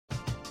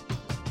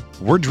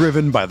We're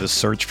driven by the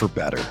search for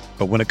better.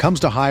 But when it comes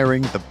to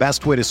hiring, the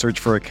best way to search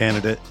for a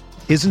candidate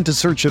isn't to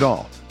search at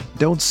all.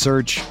 Don't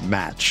search,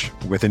 match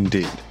with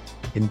Indeed.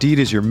 Indeed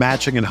is your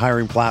matching and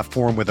hiring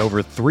platform with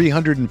over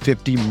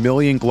 350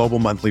 million global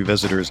monthly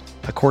visitors,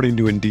 according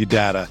to Indeed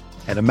data,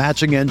 and a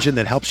matching engine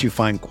that helps you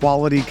find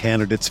quality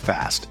candidates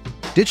fast.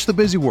 Ditch the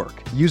busy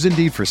work. Use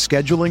Indeed for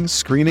scheduling,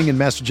 screening, and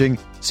messaging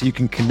so you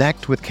can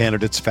connect with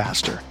candidates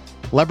faster.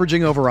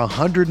 Leveraging over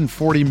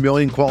 140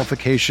 million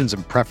qualifications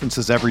and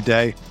preferences every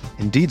day,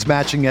 Indeed's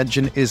matching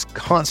engine is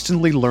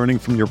constantly learning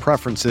from your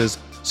preferences,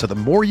 so the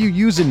more you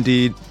use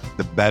Indeed,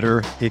 the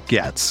better it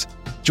gets.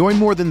 Join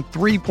more than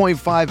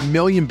 3.5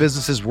 million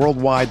businesses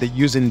worldwide that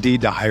use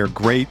Indeed to hire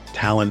great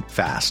talent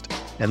fast.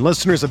 And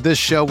listeners of this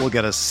show will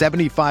get a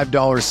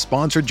 $75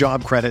 sponsored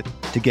job credit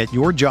to get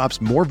your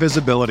jobs more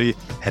visibility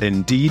at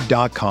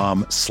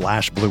Indeed.com/Blue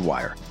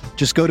Wire.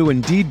 Just go to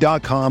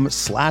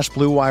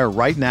Indeed.com/Blue Wire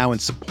right now and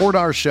support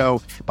our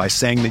show by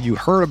saying that you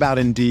heard about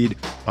Indeed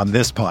on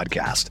this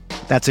podcast.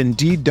 That's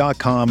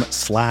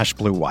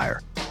Indeed.com/Blue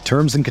Wire.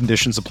 Terms and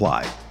conditions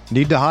apply.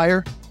 Need to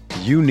hire?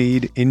 You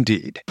need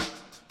Indeed.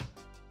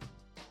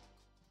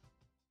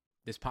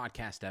 This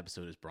podcast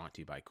episode is brought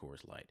to you by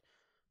Coors Light.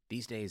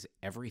 These days,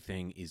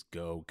 everything is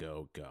go,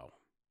 go, go.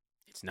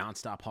 It's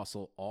nonstop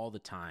hustle all the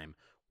time.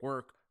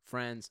 Work,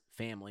 friends,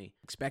 family,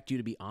 expect you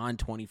to be on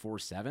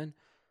 24/7.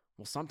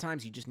 Well,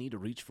 sometimes you just need to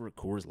reach for a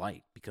Coors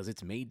Light because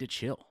it's made to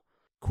chill.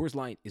 Coors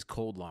Light is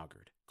cold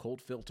lagered,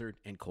 cold filtered,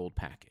 and cold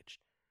packaged.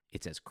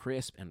 It's as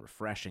crisp and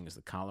refreshing as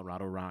the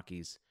Colorado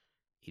Rockies.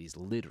 It is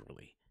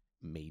literally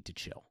made to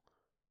chill.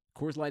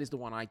 Coors Light is the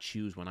one I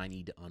choose when I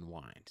need to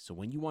unwind. So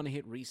when you want to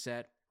hit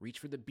reset, reach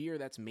for the beer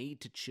that's made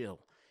to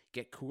chill.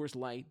 Get Coors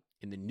Light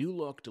in the new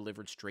look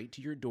delivered straight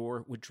to your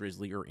door with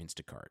Drizzly or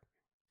Instacart.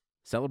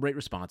 Celebrate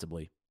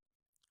responsibly.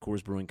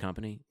 Coors Brewing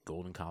Company,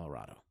 Golden,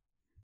 Colorado.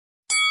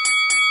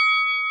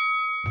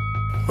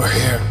 We're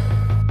here.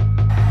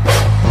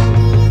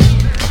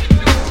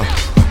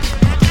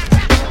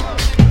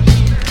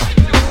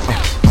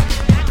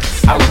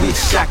 I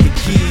wish I could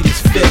give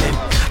this feeling.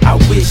 I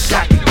wish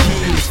I could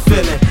give this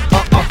feeling.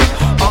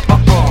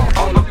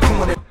 On the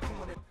corner.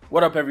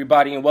 What up,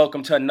 everybody, and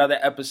welcome to another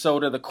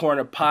episode of the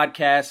Corner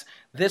Podcast.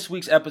 This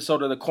week's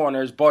episode of the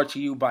Corner is brought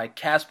to you by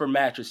Casper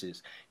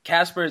Mattresses.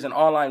 Casper is an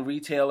online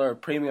retailer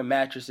of premium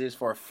mattresses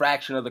for a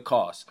fraction of the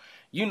cost.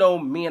 You know,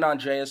 me and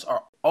Andreas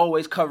are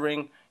always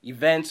covering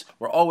events,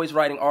 we're always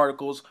writing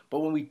articles,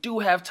 but when we do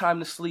have time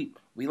to sleep,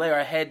 we lay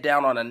our head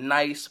down on a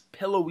nice,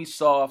 pillowy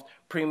soft,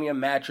 premium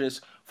mattress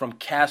from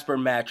Casper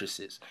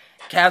Mattresses.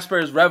 Casper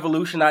is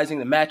revolutionizing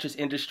the mattress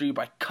industry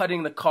by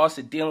cutting the cost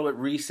of dealing with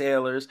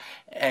resellers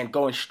and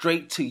going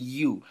straight to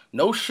you.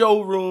 No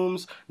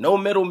showrooms, no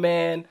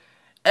middleman.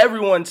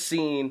 Everyone's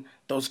seen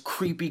those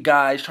creepy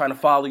guys trying to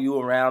follow you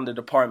around the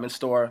department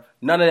store.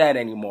 None of that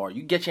anymore.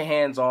 You get your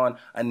hands on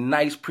a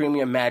nice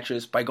premium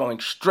mattress by going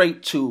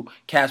straight to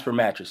Casper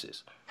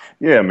Mattresses.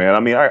 Yeah, man. I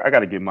mean, I got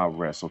to get my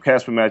rest. So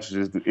Casper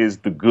Mattresses is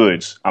the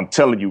goods. I'm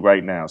telling you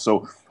right now.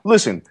 So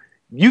listen,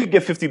 you can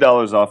get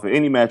 $50 off of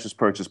any mattress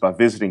purchase by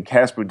visiting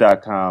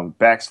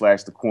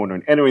Casper.com/The Corner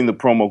and entering the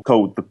promo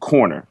code The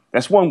Corner.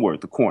 That's one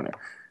word, The Corner.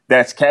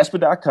 That's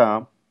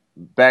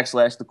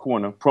Casper.com/The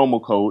Corner,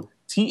 promo code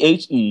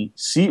THECORNER.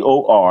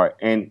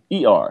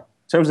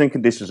 Terms and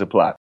conditions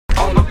apply.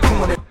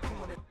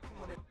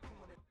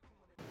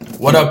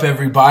 What up,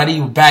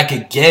 everybody? We're back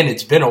again.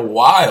 It's been a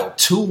while.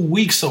 2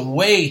 weeks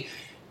away,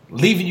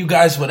 leaving you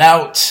guys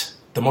without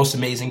the most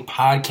amazing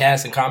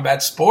podcast in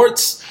combat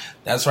sports.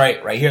 That's right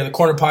here. The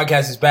Corner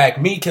Podcast is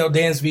back. Me, Kel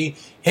Dansby,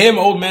 him,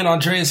 old man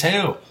Andreas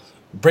Hale,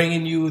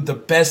 bringing you the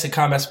best in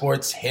combat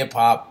sports,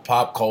 hip-hop,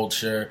 pop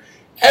culture,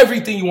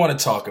 everything you want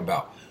to talk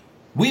about.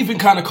 We've been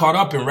kind of caught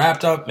up and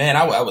wrapped up. Man,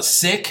 I was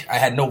sick. I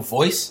had no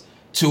voice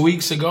 2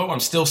 weeks ago. I'm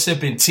still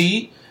sipping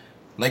tea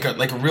like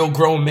a real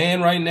grown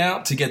man right now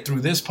to get through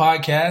this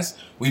podcast.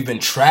 We've been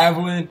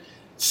traveling.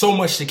 So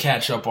much to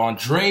catch up on.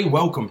 Dre,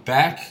 welcome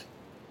back.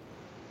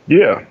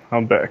 Yeah,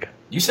 I'm back.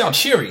 You sound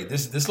cheery.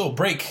 This little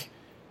break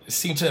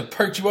seemed to have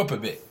perked you up a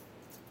bit.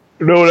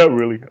 No, not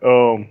really.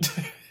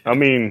 I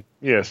mean,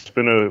 yeah, it's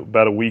been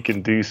about a week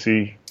in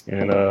D.C.,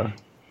 and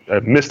I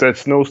missed that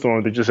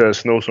snowstorm. They just had a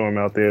snowstorm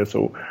out there.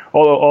 So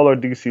all our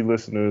D.C.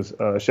 listeners,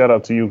 shout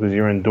out to you because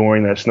you're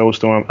enduring that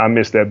snowstorm. I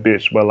missed that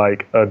bitch by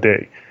like a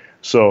day.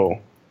 So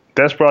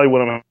that's probably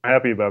what I'm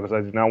happy about because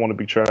I did not want to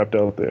be trapped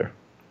out there.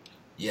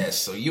 Yes,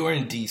 so you were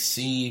in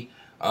D.C.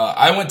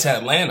 I went to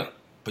Atlanta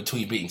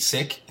between being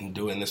sick and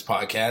doing this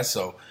podcast.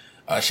 So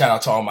shout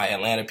out to all my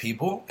Atlanta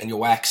people and your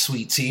wax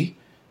sweet tea.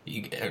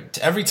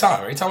 Every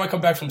time I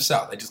come back from the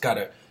South, I just got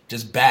to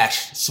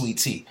bash sweet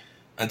tea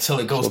until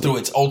it goes through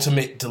its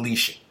ultimate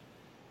deletion.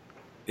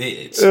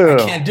 I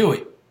can't do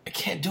it.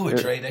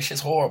 Dre. That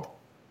shit's horrible.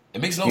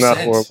 It makes no sense.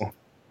 Horrible.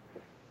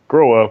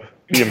 Grow up.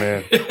 Be a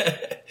man.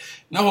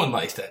 No one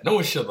likes that. No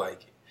one should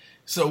like it.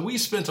 So we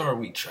spent our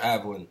week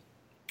traveling.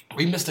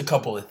 We missed a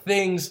couple of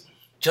things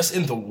just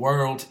in the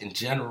world in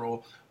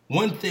general.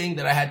 One thing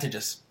that I had to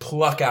just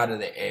pluck out of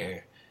the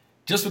air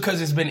just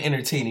because it's been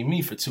entertaining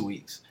me for 2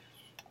 weeks.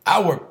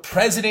 our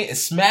president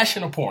is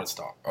smashing a porn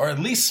star, or at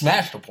least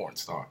smashed a porn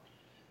star.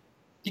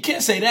 You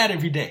can't say that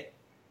every day.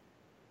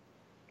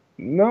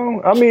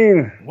 No, I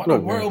mean, What a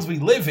world we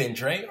live in,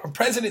 Dre. Our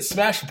president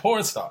smashed a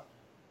porn star.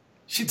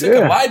 She took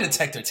a lie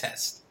detector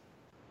test.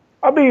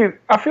 I mean,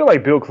 I feel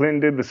like Bill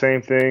Clinton did the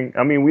same thing.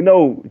 I mean, we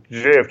know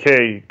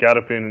JFK got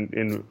up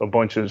in a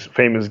bunch of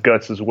famous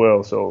guts as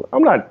well, so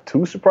I'm not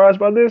too surprised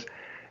by this.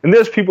 And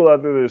there's people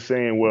out there that are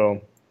saying, well,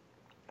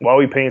 why are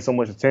we paying so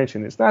much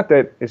attention? It's not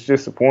that it's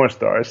just a porn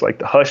star. It's like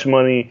the hush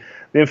money,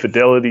 the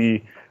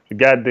infidelity, the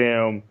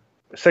goddamn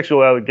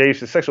sexual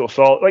allegations, sexual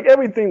assault. Like,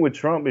 everything with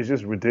Trump is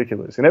just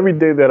ridiculous. And every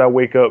day that I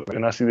wake up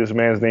and I see this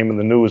man's name in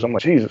the news, I'm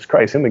like, Jesus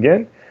Christ, him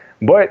again?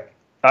 But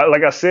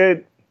like I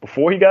said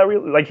before he got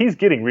he's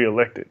getting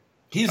reelected.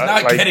 He's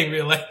not getting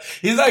reelected.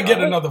 He's not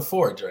getting another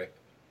 4, Dre.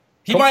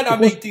 He might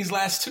not make these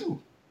last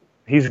 2.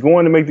 He's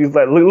going to make these.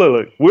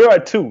 Look, we're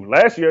at 2.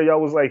 Last year, y'all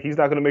was like, he's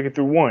not going to make it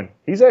through 1.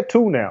 He's at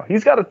 2 now.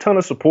 He's got a ton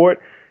of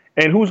support.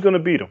 And who's going to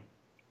beat him?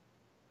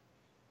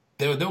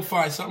 They'll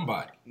find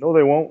somebody. No,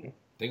 they won't.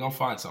 They're going to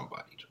find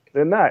somebody.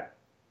 They're not.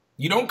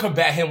 You don't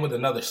combat him with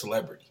another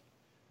celebrity.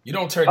 You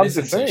don't turn this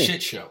into a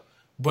shit show.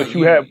 But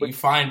you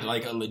find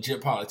like a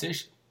legit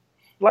politician.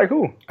 Like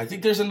who? I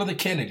think there's another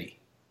Kennedy.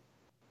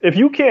 If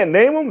you can't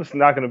name him, it's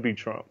not going to be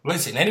Trump.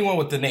 Listen, anyone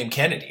with the name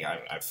Kennedy,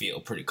 I feel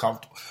pretty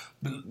comfortable.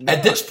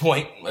 At this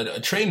point,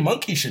 a trained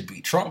monkey should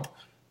beat Trump.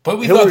 But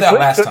we thought that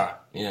last time.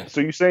 Yeah.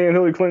 So you saying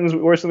Hillary Clinton's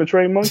worse than a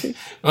trained monkey?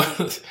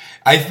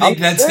 I think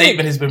that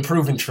statement has been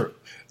proven true.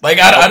 Like,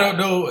 I don't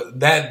know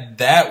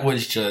that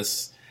was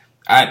just,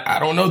 I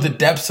don't know the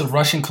depths of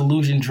Russian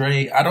collusion,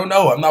 Dre. I don't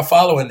know. I'm not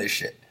following this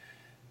shit.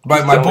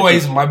 But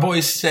my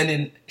boys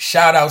sending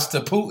shout outs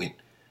to Putin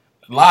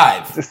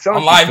live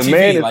on live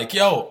TV. Like,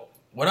 yo,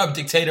 what up,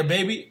 dictator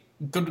baby?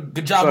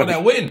 Good job on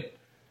that win.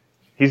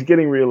 He's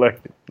getting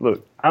reelected.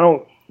 Look, I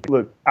don't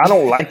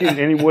like it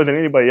any more than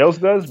anybody else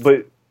does,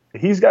 but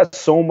he's got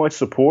so much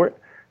support.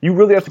 You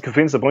really have to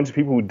convince a bunch of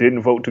people who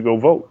didn't vote to go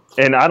vote.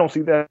 And I don't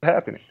see that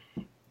happening.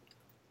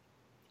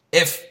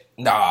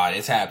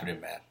 It's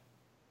happening, man.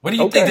 What do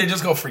you think? They're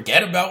just going to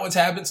forget about what's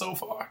happened so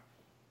far?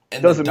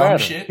 And doesn't matter.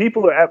 Shit?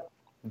 People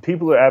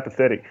are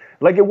apathetic.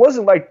 Like, it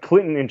wasn't like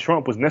Clinton and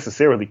Trump was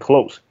necessarily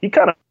close. He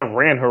kind of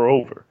ran her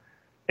over.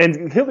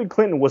 And Hillary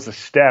Clinton was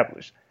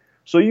established.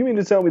 So you mean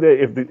to tell me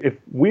that if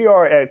we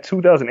are at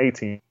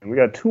 2018, and we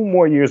got 2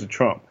 more years of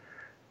Trump,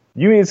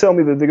 you mean to tell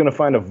me that they're going to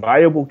find a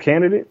viable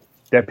candidate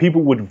that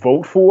people would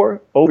vote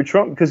for over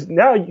Trump? Because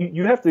now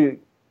you have to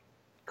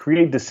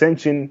create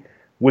dissension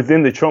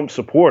within the Trump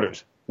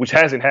supporters, which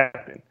hasn't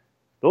happened.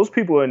 Those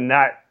people are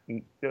not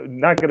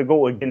going to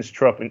go against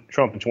Trump in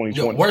 2020.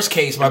 Yo, worst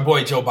case, my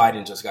boy Joe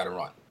Biden just got to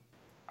run.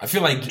 I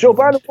feel like Joe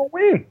Biden won't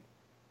win.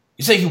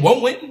 You say he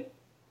won't win?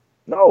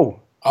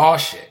 No. Oh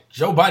shit!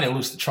 Joe Biden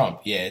lose to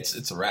Trump. Yeah,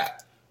 it's a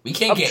wrap. We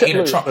can't get 8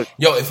 of Trump.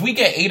 Yo, if we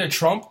get 8 of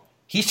Trump,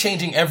 he's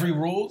changing every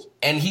rule,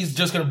 and he's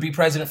just gonna be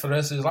president for the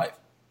rest of his life.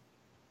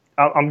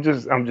 I'm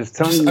just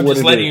telling you. I'm what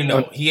just it letting is. you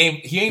know he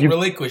ain't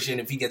relinquishing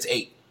if he gets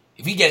 8.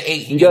 If he get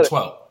 8, he gets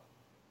 12.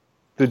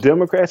 The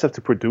Democrats have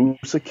to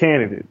produce a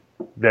candidate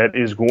that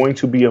is going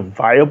to be a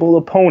viable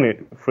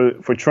opponent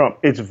for Trump.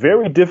 It's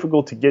very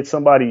difficult to get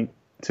somebody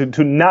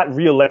to not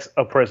reelect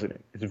a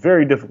president. It's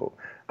very difficult.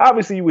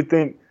 Obviously, you would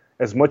think,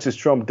 as much as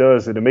Trump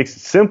does, that it makes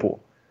it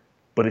simple,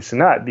 but it's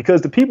not,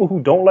 because the people who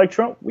don't like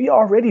Trump, we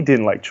already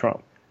didn't like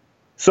Trump.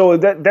 So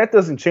that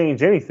doesn't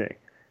change anything.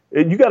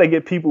 You got to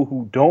get people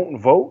who don't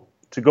vote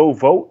to go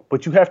vote,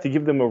 but you have to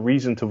give them a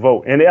reason to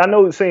vote. And I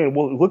know they're saying,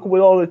 well, look at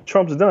what all that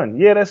Trump's done.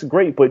 Yeah, that's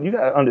great, but you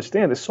got to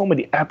understand there's so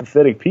many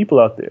apathetic people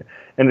out there.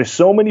 And there's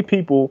so many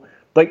people,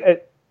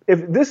 like,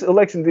 if this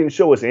election didn't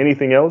show us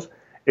anything else,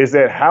 is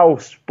that how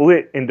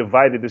split and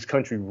divided this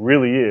country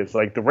really is.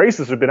 Like, the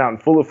racists have been out in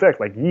full effect,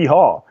 like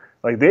yeehaw.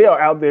 Like, they are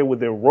out there with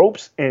their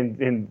ropes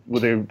and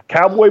with their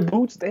cowboy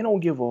boots. They don't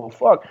give a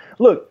fuck.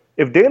 Look,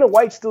 if Dana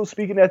White's still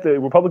speaking at the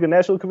Republican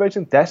National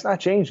Convention, that's not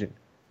changing.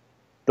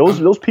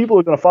 Those people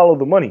are going to follow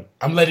the money.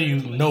 I'm letting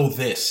you know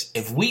this.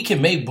 If we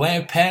can make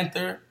Black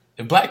Panther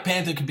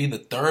could be the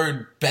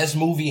 3rd best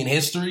movie in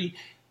history,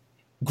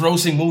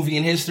 grossing movie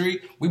in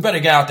history, we better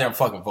get out there and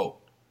fucking vote.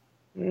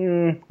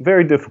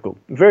 Very difficult.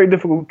 Very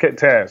difficult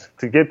task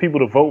to get people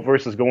to vote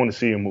versus going to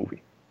see a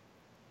movie.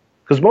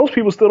 Because most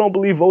people still don't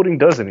believe voting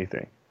does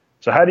anything.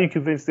 So how do you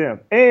convince them?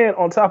 And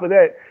on top of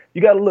that,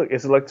 you got to look,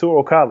 it's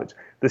electoral college.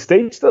 The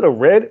states that are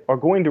red are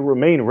going to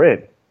remain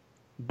red.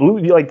 Blue,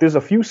 like, there's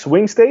a few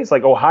swing states,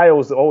 like Ohio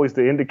is always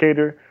the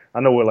indicator.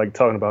 I know we're like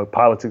talking about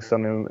politics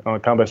on a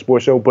Combat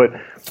Sports Show, but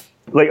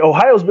like,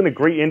 Ohio's been a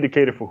great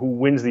indicator for who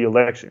wins the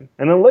election.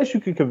 And unless you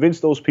can convince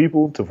those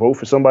people to vote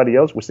for somebody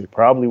else, which they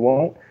probably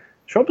won't,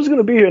 Trump is going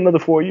to be here another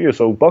 4 years.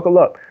 So buckle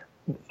up.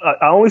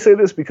 I only say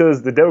this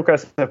because the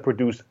Democrats have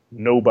produced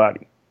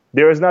nobody.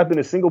 There has not been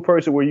a single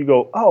person where you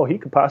go, oh, he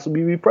could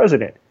possibly be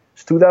president.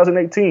 It's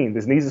 2018.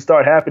 This needs to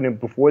start happening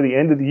before the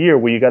end of the year,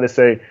 where you got to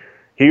say,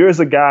 here's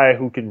a guy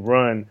who can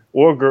run,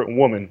 or a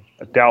woman,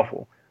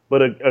 doubtful,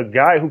 but a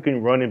guy who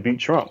can run and beat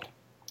Trump.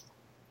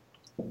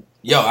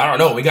 Yo, I don't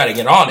know. We got to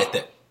get on it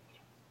then.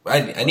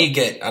 I need to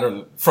get,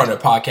 front of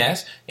the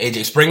podcast,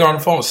 AJ Springer on the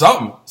phone,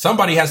 something.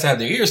 Somebody has to have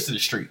their ears to the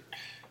street.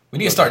 We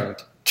need to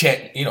start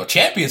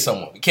champion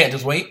someone. We can't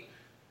just wait.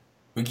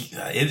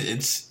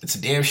 It's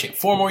a damn shame.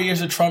 4 more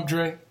years of Trump,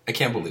 Dre. I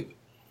can't believe it.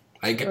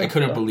 I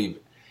couldn't believe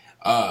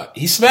it.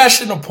 He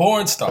smashed in a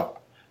porn star.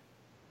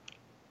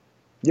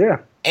 Yeah.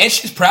 And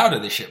she's proud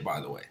of this shit, by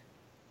the way.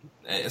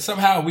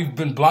 Somehow we've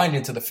been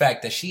blinded to the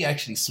fact that she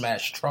actually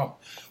smashed Trump.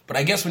 But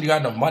I guess when you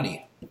got enough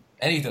money,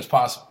 anything's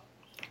possible.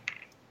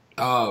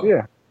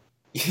 Yeah.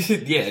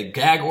 Yeah,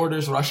 gag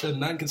orders, Russia,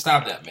 nothing can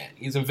stop that man.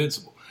 He's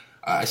invincible.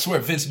 I swear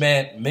Vince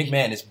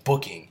McMahon is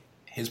booking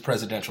his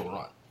presidential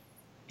run.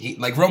 He,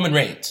 like Roman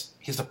Reigns.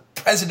 He's the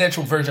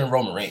presidential version of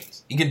Roman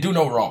Reigns. He can do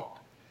no wrong.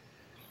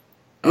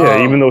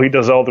 Yeah, even though he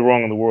does all the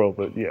wrong in the world,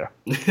 but yeah.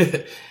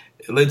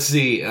 Let's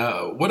see.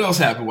 What else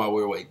happened while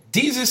we were waiting?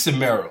 Desus and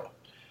Mero.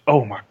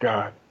 Oh, my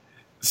God.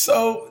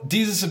 So,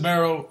 Desus and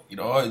Mero,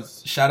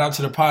 shout out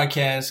to the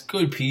podcast.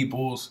 Good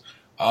peoples.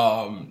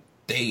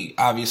 They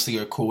obviously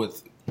are cool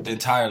with the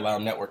entire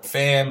Loud Network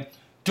fam.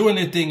 Doing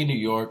their thing in New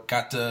York.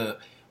 Got the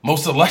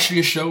most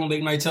illustrious show on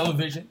late night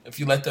television, if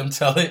you let them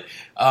tell it.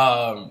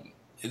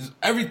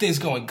 Everything's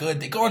going good.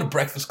 They go on the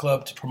Breakfast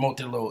Club to promote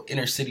their little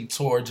inner city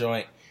tour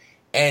joint.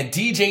 And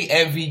DJ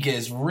Envy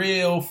gets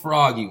real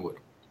froggy with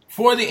him.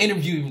 Before the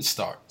interview even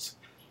starts.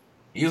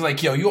 He was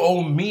like, yo, you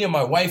owe me and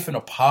my wife an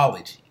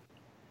apology.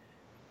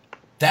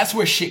 That's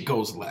where shit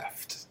goes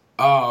left.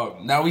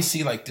 Now we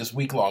see like this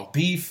week-long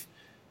beef.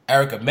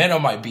 Erica Mena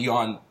might be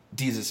on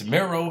Desus and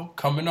Mero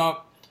coming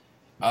up.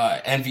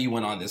 Envy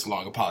went on this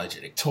long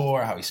apologetic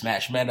tour, how he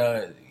smashed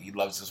Mena, he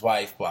loves his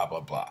wife, blah, blah,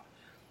 blah.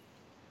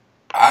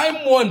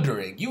 I'm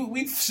wondering,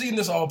 we've seen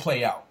this all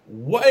play out.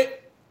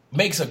 What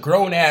makes a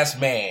grown-ass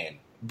man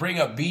bring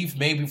up beef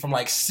maybe from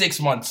like 6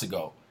 months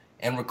ago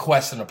and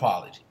request an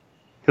apology?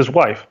 His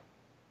wife.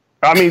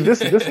 I mean,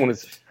 this one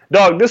is,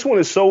 dog, this one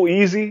is so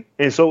easy.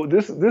 And so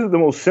this is the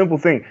most simple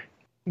thing.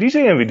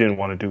 DJ Envy didn't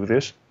want to do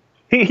this.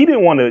 He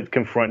didn't want to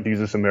confront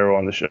Desus and Mero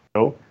on the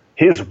show.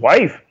 His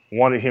wife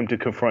wanted him to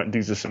confront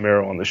Desus and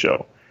Mero on the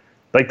show.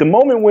 Like the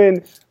moment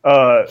when,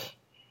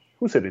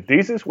 who said it?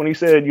 Desus? When he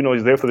said,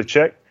 he's there for the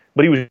check,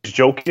 but he was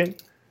joking.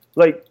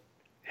 Like,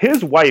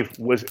 his wife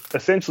was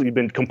essentially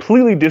been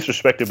completely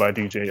disrespected by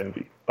DJ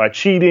Envy by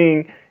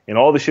cheating and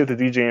all the shit that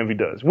DJ Envy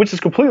does, which is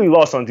completely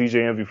lost on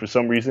DJ Envy for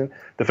some reason.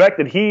 The fact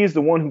that he is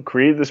the one who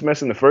created this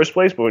mess in the first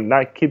place, but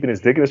not keeping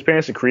his dick in his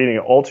pants and creating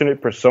an alternate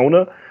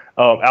persona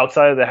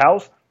outside of the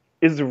house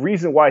is the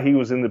reason why he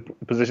was in the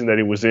position that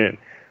he was in.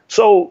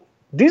 So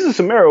Desus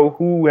and Mero,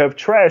 who have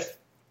trashed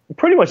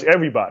pretty much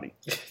everybody.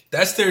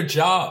 That's their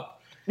job.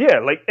 Yeah,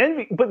 like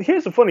Envy. But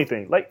here's the funny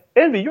thing. Like,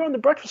 Envy, you're on the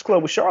Breakfast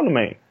Club with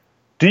Charlamagne.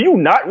 Do you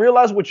not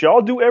realize what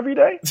y'all do every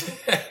day?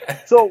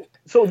 So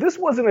this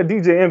wasn't a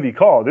DJ Envy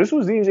call. This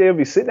was DJ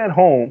Envy sitting at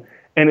home,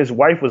 and his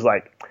wife was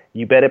like,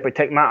 you better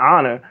protect my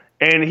honor.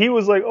 And he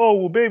was like, oh,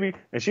 well, baby.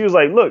 And she was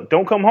like, look,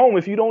 don't come home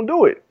if you don't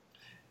do it.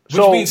 Which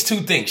means two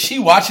things. She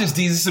watches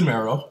Desus and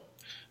Mero.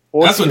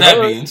 That's what that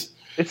means.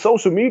 It's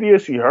social media.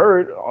 She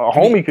heard a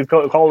homie could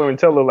call her and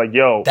tell her like,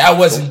 "Yo, that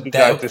wasn't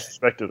that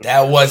disrespected her."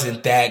 That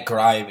wasn't that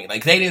grimy.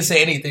 Like they didn't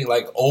say anything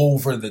like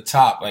over the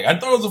top. Like I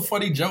thought it was a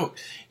funny joke.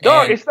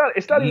 No, it's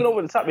not even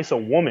over the top. It's a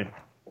woman.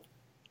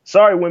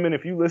 Sorry, women,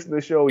 if you listen to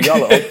the show,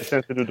 y'all are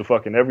sensitive to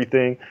fucking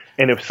everything.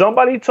 And if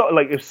somebody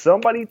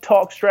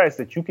talks trash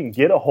that you can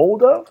get a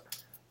hold of,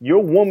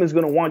 your woman's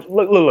gonna want you.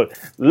 Look.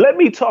 Let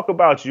me talk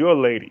about your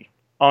lady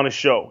on a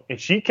show,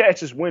 and she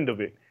catches wind of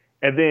it,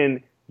 and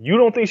then. You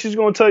don't think she's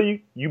going to tell you?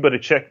 You better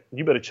check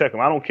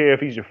him. I don't care if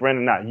he's your friend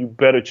or not. You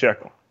better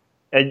check him.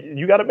 And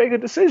you got to make a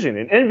decision.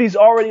 And Envy's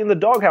already in the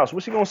doghouse.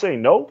 What's he going to say?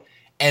 No?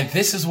 And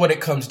this is what it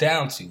comes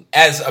down to.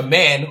 As a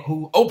man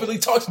who openly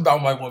talks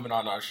about my woman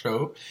on our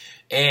show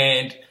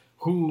and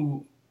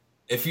who,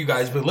 if you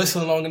guys been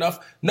listening long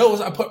enough,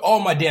 knows I put all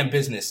my damn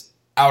business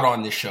out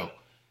on this show.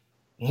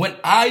 When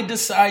I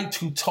decide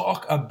to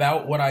talk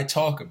about what I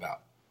talk about,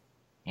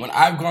 when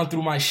I've gone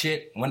through my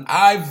shit, when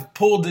I've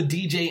pulled the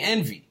DJ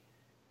Envy,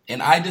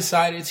 and I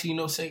decided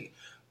to, say,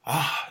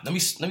 let me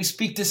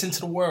speak this into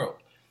the world.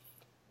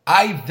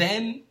 I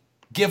then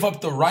give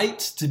up the right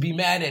to be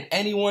mad at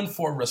anyone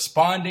for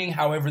responding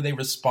however they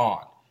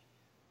respond.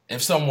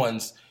 If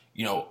someone's,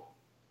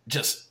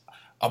 just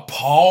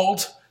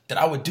appalled that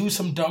I would do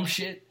some dumb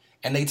shit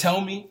and they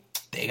tell me,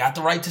 they got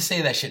the right to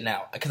say that shit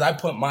now because I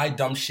put my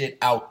dumb shit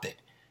out there.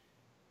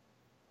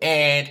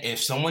 And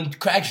if someone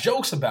cracks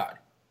jokes about it,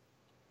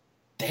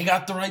 they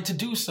got the right to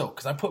do so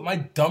because I put my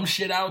dumb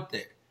shit out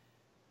there.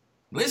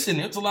 Listen,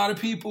 there's a lot of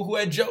people who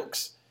had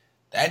jokes.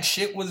 That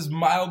shit was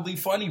mildly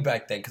funny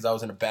back then because I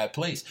was in a bad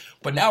place.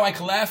 But now I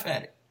can laugh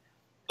at it.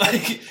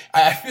 Like,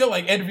 I feel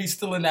like Envy's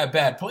still in that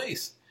bad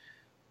place.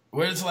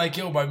 Where it's like,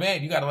 yo, my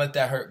man, you got to let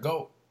that hurt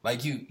go.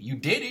 Like, you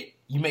did it.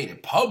 You made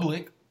it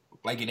public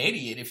like an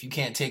idiot if you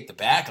can't take the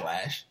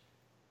backlash.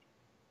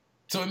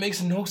 So it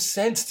makes no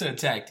sense to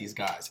attack these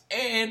guys.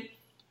 And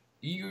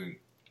you're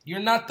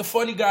not the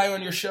funny guy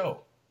on your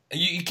show.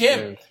 You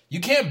can't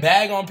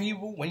bag on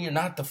people when you're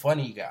not the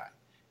funny guy.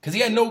 Because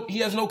he has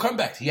no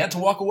comebacks. He had to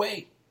walk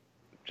away.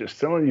 Just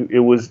telling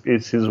you,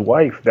 it's his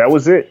wife. That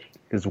was it.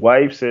 His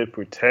wife said,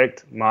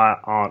 "Protect my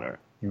honor.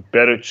 You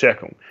better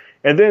check him."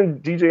 And then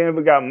DJ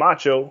Envy got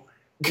macho,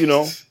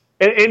 and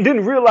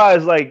didn't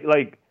realize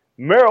like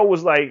Mero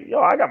was like,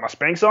 "Yo, I got my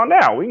Spanx on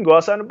now. We can go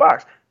outside the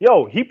box."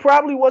 Yo, he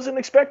probably wasn't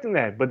expecting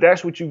that, but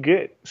that's what you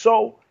get.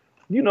 So,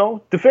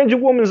 defend your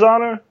woman's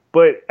honor,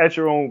 but at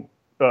your own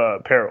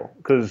peril.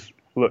 Because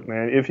look,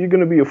 man, if you're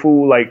gonna be a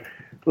fool,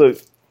 look,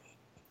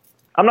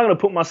 I'm not gonna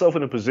put myself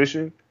in a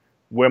position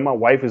where my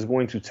wife is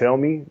going to tell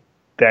me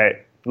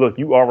that, look,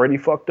 you already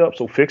fucked up,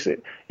 so fix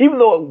it. Even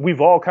though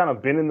we've all kind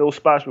of been in those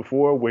spots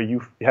before where you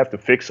have to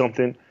fix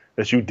something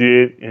that you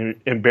did and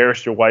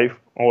embarrassed your wife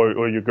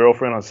or your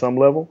girlfriend on some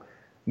level.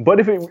 But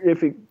if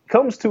it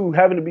comes to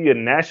having to be a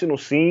national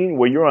scene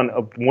where you're on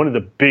one of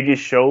the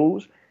biggest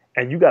shows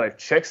and you got to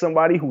check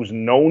somebody who's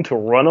known to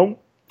run them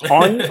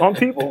on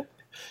people,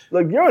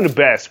 like, you're in a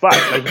bad spot.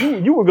 Like,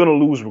 you were going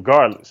to lose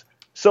regardless.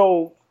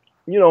 So,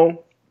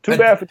 too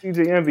bad for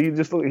DJ Envy.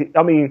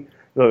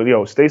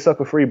 Stay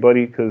sucker free,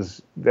 buddy, because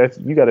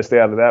you got to stay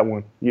out of that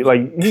one.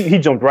 He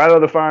jumped right out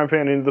of the frying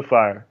pan into the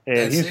fire,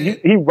 and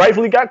he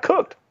rightfully got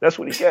cooked. That's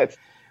what he gets.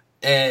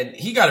 And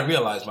he got to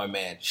realize, my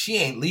man, she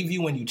ain't leave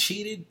you when you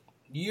cheated.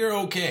 You're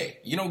okay.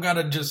 You don't got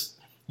to just,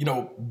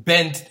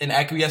 bend and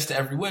acquiesce to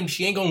every whim.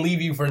 She ain't going to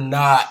leave you for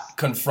not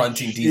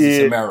confronting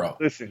Desus and Mero.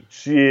 Listen,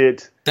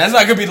 shit. That's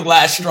not going to be the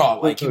last straw.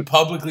 Like, you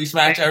publicly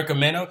smash Erica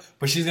Meno,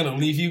 but she's going to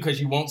leave you because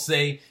you won't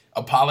say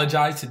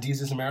apologize to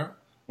Desus and Mero?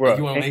 Bro,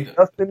 you want to make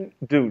nothing,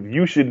 dude,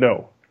 you should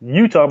know.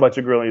 You talk about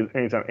your girl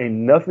anytime. Ain't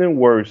nothing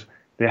worse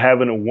than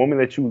having a woman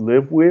that you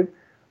live with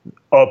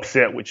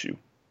upset with you.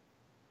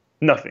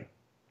 Nothing.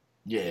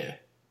 Yeah.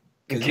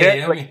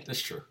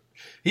 That's true.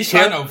 He's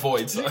trying to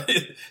avoid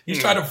he's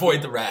trying to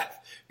avoid the wrath.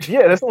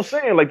 Yeah, that's what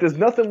I'm saying. Like, there's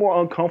nothing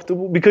more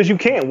uncomfortable because you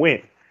can't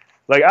win.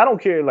 Like, I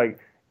don't care. Like,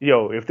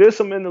 if there's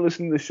some men that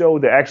listen to the show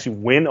that actually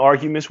win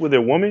arguments with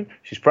their woman,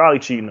 she's probably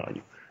cheating on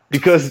you.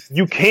 Because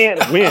you can't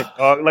win.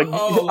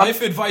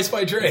 Life advice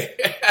by Dre.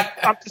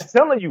 I'm just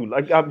telling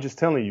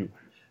you.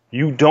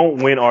 You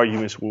don't win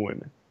arguments with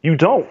women. You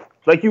don't.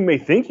 Like, you may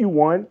think you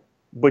won,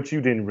 but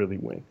you didn't really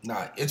win.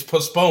 Nah, it's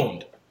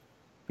postponed.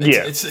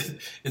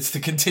 It's to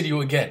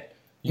continue again.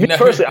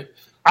 Personally,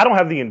 I don't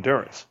have the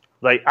endurance.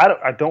 Like,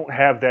 I don't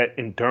have that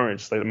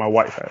endurance that my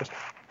wife has.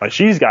 Like,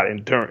 she's got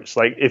endurance.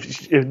 Like,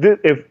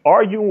 if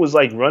arguing was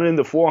like running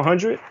the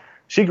 400,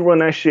 she could run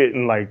that shit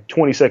in like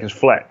 20 seconds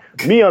flat.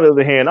 Me, on the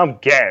other hand, I'm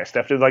gassed.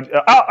 After, like,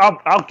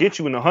 I'll get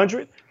you in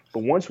 100,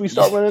 but once we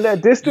start running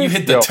that distance, you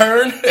hit the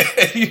turn.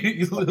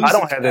 you lose. I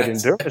don't have that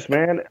endurance,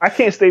 man. I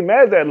can't stay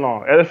mad that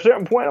long. At a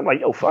certain point, I'm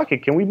like, yo, fuck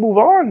it. Can we move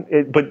on?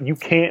 But you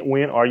can't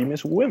win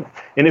arguments with women.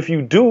 And if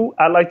you do,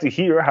 I'd like to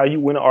hear how you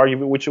win an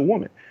argument with your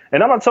woman.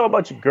 And I'm not talking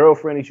about your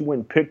girlfriend that you went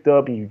and picked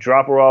up and you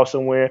drop her off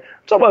somewhere.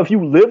 I'm talking about if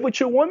you live with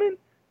your woman,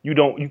 you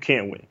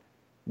can't win.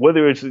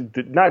 Whether it's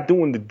not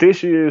doing the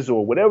dishes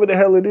or whatever the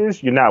hell it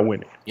is, you're not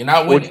winning. You're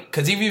not winning.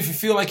 Because even if you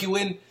feel like you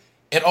win,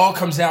 it all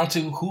comes down to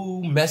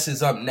who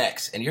messes up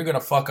next. And you're going to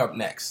fuck up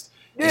next.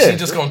 Yeah. And she's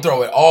just going to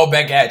throw it all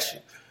back at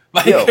you.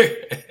 Like, yo,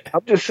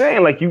 I'm just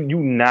saying, like,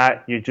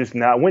 you're just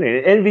not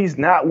winning. Envy's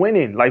not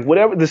winning. Like,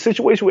 whatever the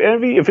situation with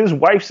Envy, if his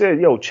wife said,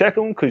 yo, check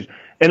him,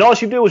 and all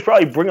she did was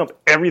probably bring up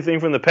everything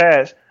from the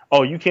past.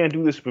 Oh, you can't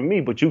do this for me,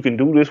 but you can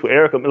do this with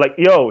Erica. Like,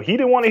 yo, he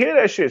didn't want to hear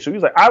that shit. So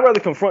he's like, I'd rather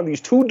confront these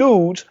two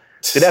dudes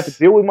that have to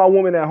deal with my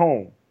woman at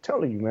home. I'm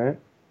telling you, man.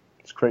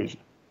 It's crazy.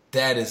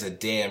 That is a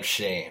damn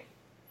shame.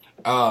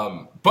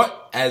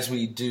 But as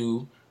we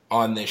do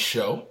on this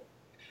show,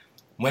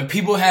 when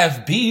people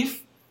have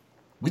beef,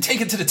 we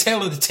take it to the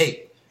tail of the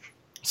tape.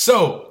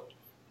 So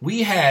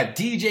we have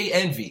DJ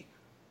Envy,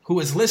 who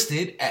is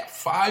listed at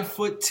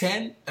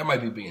 5'10". That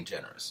might be being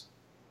generous.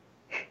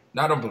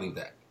 No, I don't believe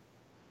that.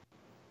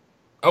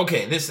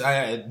 Okay, this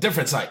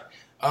different site.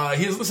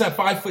 He is listed at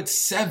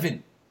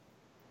 5'7".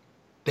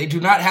 They do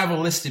not have a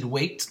listed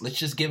weight. Let's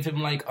just give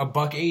him like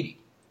 $180.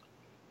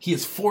 He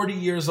is 40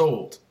 years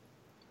old.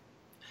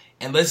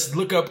 And let's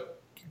look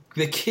up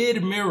the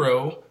Kid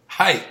Mero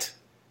height.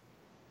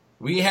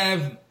 We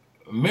have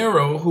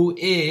Mero, who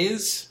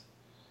is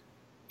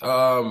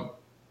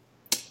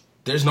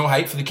there's no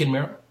height for the Kid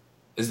Mero.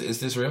 Is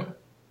this real?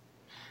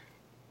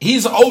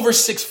 He's over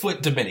 6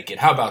 foot Dominican.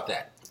 How about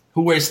that?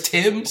 Who wears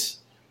Timbs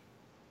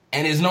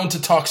and is known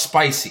to talk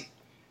spicy.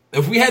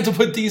 If we had to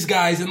put these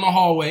guys in the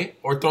hallway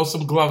or throw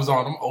some gloves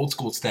on them, old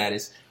school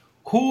status,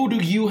 who do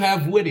you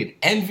have winning,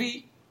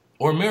 Envy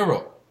or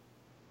Mero?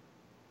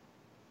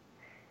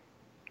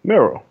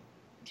 Mero.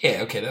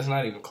 Yeah, okay, that's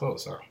not even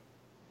close, huh?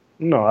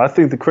 No, I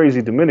think the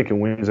crazy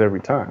Dominican wins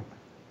every time.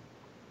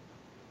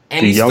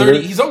 And he's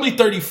 30. He's only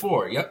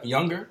 34. Yep,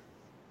 younger.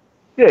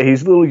 Yeah,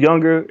 he's a little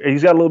younger.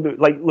 He's got a little bit,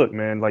 like, look,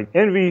 man, like,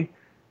 Envy,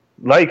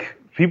 like,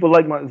 people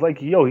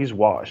like, yo, he's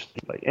washed.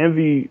 Like,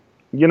 Envy,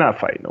 you're not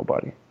fighting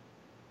nobody.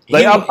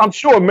 Like, I'm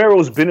sure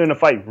Mero's been in a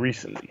fight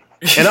recently.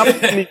 And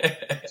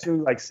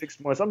I'm like 6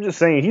 months. I'm just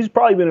saying, he's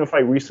probably been in a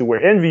fight recently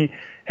where Envy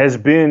has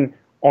been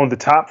on the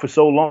top for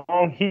so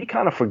long, he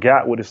kind of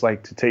forgot what it's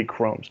like to take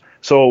crumbs.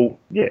 So,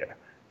 yeah,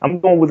 I'm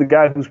going with a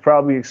guy who's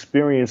probably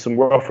experienced some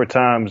rougher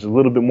times a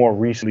little bit more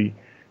recently.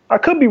 I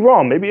could be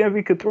wrong. Maybe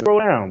Envy could throw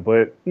down,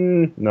 but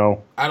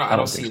no. I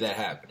don't see that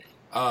happening.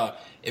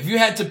 If you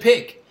had to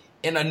pick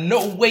in a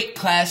no weight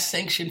class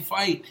sanctioned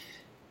fight,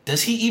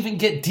 does he even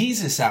get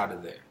Desus out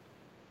of there?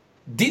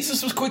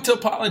 Desus was quick to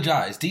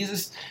apologize.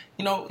 Desus,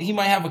 he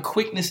might have a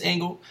quickness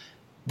angle,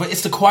 but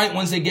it's the quiet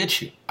ones that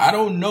get you. I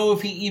don't know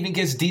if he even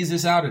gets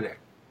Desus out of there.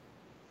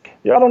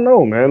 Yeah, I don't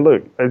know, man.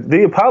 Look,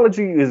 the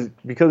apology is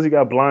because he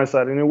got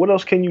blindsided. And what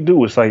else can you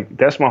do? It's like,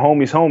 that's my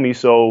homie's homie,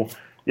 so,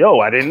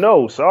 I didn't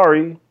know.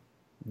 Sorry.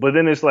 But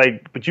then it's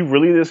like, but you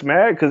really this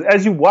mad? Because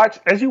as you watch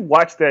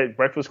that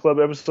Breakfast Club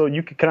episode,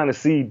 you can kind of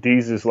see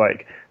Desus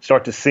like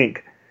start to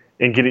sink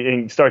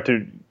and start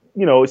to,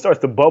 it starts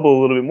to bubble a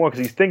little bit more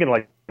because he's thinking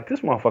like,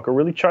 this motherfucker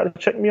really tried to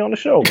check me on the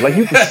show. Like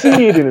you can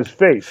see it in his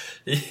face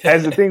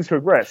as the things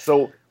progress.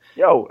 So,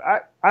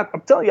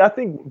 I'm telling you, I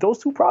think those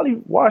two probably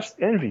watched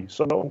Envy.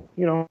 So,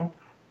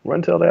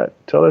 run tell that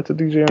to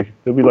DJ Envy.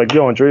 They'll be like,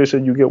 Andrea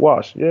said you get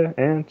washed. Yeah,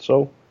 and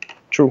so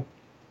true.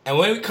 And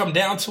when we come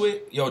down to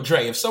it,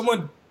 Dre, if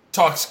someone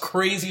talks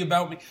crazy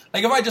about me,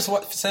 like if I just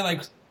say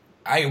like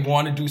I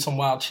want to do some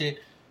wild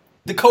shit,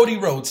 the Cody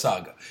Rhodes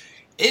saga.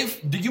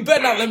 You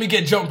better not let me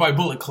get jumped by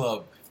Bullet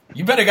Club.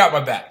 You better got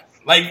my back.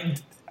 Like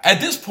at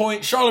this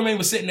point, Charlamagne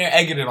was sitting there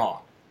egging it on.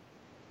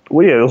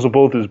 Well, yeah, those are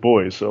both his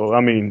boys. So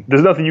I mean,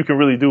 there's nothing you can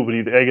really do but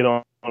either egg it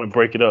on and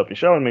break it up. And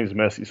Charlamagne's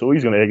messy, so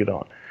he's gonna egg it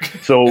on.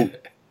 So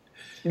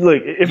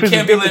look, if you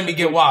can't be letting me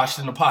get washed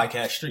in the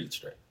podcast streets,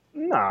 Dre.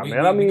 Nah,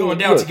 man. We going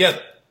down together.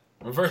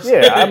 Reverse.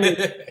 Yeah, I mean,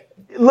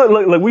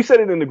 look. We said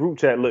it in the group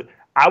chat. Look,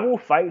 I will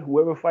fight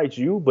whoever fights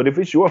you, but if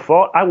it's your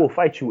fault, I will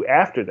fight you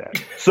after that.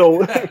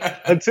 So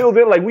until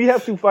then, like we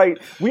have to fight.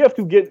 We have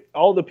to get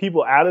all the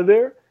people out of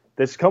there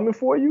that's coming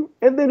for you,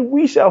 and then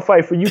we shall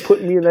fight for you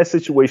putting me in that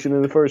situation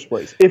in the first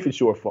place. If it's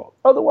your fault,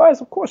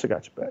 otherwise, of course, I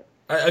got your back.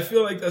 I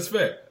feel like that's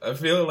fair. I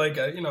feel like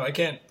I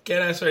can't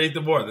ask for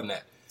anything more than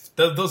that.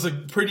 Those are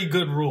pretty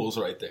good rules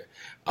right there.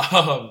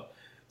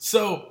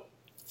 So.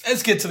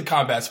 Let's get to the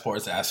combat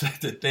sports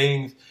aspect of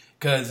things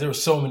because there are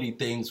so many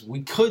things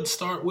we could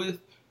start with,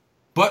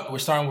 but we're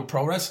starting with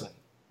pro wrestling.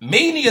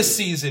 Mania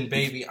season,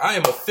 baby. I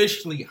am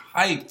officially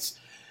hyped.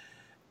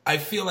 I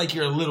feel like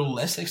you're a little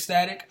less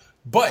ecstatic,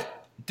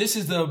 but this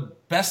is the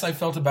best I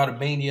felt about a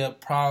Mania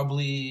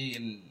probably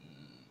in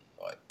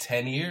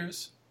 10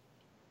 years?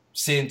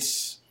 I'd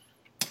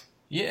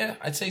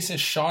say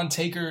since Shawn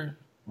Taker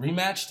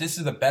rematch, this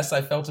is the best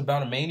I felt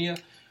about a Mania.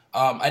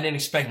 I didn't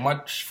expect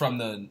much from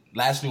the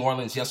last New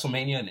Orleans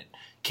WrestleMania, and it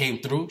came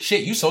through.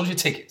 Shit, you sold your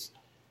tickets.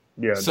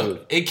 Yeah,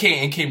 so it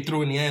came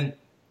through in the end.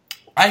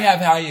 I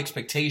have high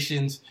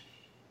expectations.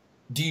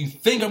 Do you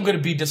think I'm going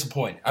to be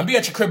disappointed? I'll be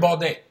at your crib all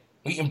day,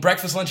 eating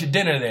breakfast, lunch, and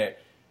dinner there.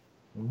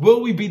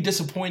 Will we be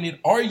disappointed?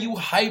 Are you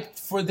hyped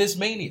for this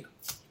Mania?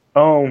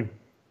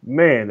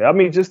 Man, I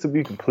mean, just to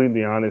be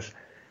completely honest,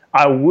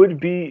 I would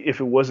be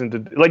if it wasn't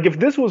if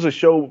this was a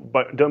show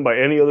done by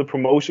any other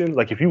promotion.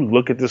 Like if you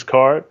look at this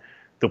card.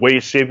 The way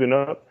it's shaping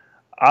up,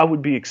 I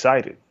would be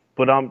excited.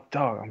 But I'm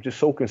just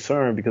so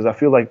concerned because I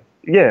feel like,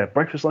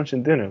 breakfast, lunch,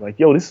 and dinner. Like,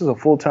 this is a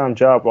full-time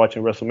job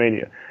watching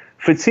WrestleMania.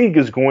 Fatigue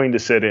is going to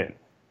set in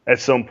at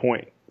some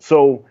point.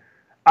 So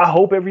I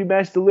hope every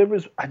match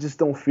delivers. I just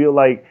don't feel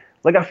like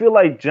I feel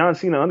like John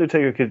Cena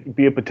Undertaker could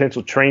be a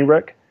potential train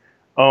wreck.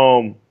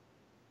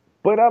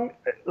 But I'm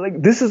like,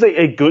 this is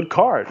a good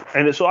card.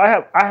 And so I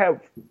have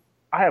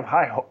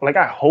high hope. Like,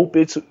 I hope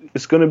it's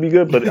going to be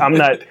good, but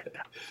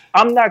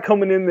I'm not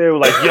coming in there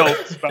like,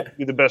 it's about to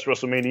be the best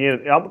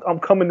WrestleMania. I'm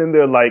coming in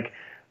there like,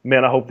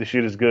 man, I hope this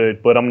shit is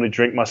good, but I'm going to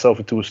drink myself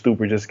into a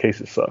stupor just in case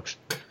it sucks.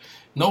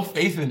 No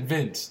faith in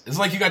Vince. It's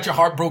like you got your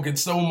heart broken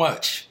so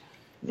much.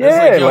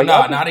 Yeah. It's like,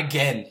 not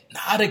again.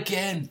 Not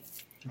again.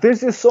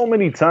 There's just so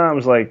many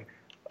times, like,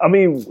 I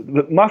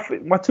mean, my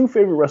two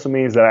favorite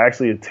WrestleManias that I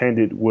actually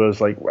attended was,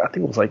 like, I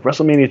think it was, like,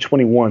 WrestleMania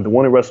 21, the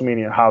one in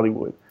WrestleMania in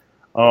Hollywood,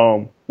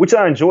 which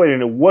I enjoyed,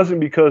 and it wasn't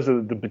because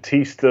of the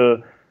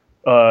Batista,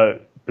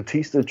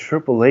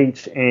 Triple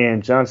H,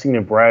 and John Cena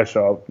and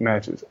Bradshaw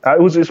matches. It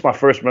was just my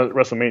first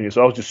WrestleMania,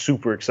 so I was just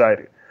super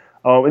excited.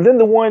 And then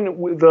the one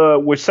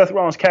where Seth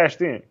Rollins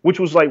cashed in, which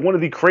was like one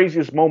of the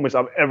craziest moments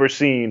I've ever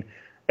seen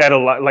at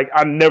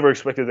I never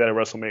expected that at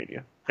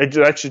WrestleMania.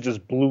 That shit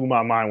just blew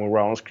my mind when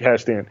Rollins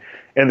cashed in.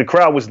 And the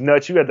crowd was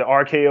nuts. You had the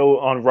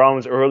RKO on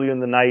Rollins earlier in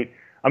the night.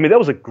 I mean, that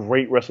was a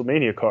great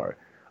WrestleMania card.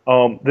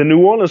 The New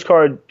Orleans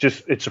card,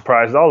 it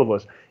surprised all of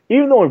us.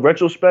 Even though in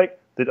retrospect,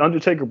 the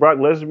Undertaker-Brock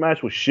Lesnar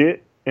match was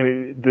shit,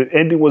 and the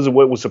ending was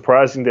what was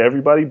surprising to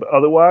everybody, but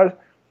otherwise,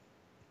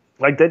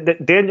 like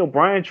that Daniel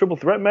Bryan triple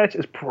threat match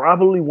is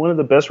probably one of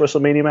the best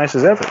WrestleMania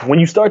matches ever. When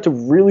you start to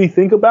really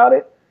think about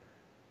it,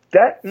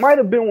 that might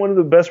have been one of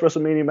the best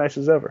WrestleMania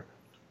matches ever.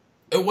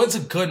 It was a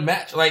good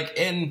match. I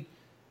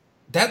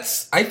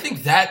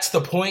think that's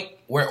the point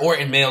where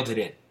Orton mailed it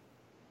in.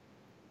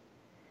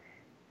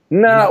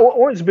 Nah,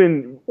 Orton's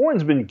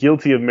been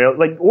guilty of mail.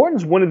 Like,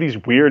 Orton's one of these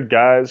weird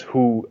guys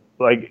who,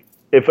 like,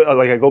 if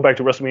I go back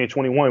to WrestleMania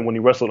 21 when he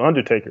wrestled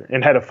Undertaker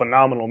and had a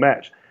phenomenal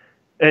match.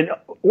 And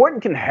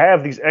Orton can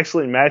have these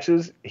excellent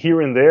matches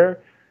here and there,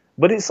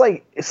 but it's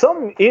like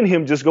something in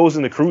him just goes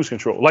into cruise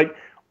control. Like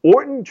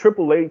Orton,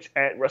 Triple H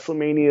at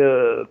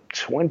WrestleMania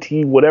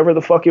 20, whatever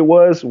the fuck it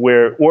was,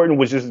 where Orton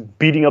was just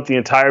beating up the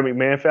entire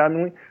McMahon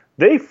family.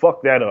 They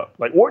fucked that up.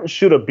 Like Orton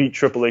should have beat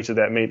Triple H at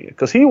that Mania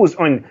because he was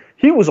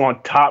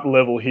on top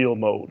level heel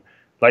mode.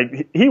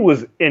 Like he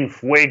was in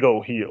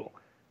fuego heel.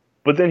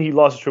 But then he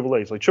lost to Triple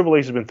H. Like Triple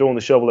H has been throwing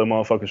the shovel at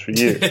motherfuckers for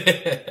years.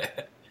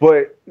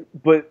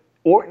 but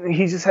Orton,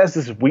 he just has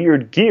this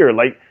weird gear.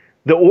 Like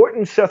the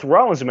Orton Seth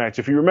Rollins match.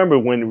 If you remember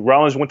when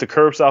Rollins went to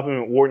curb stop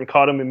him and Orton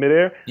caught him in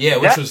midair. Yeah,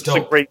 which was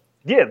dope.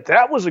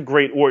 That was a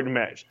great Orton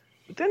match.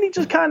 But then he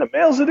just kind of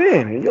mails it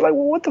in, and you're like,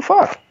 well, what the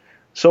fuck?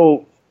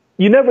 So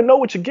you never know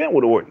what you get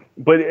with Orton.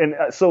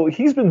 So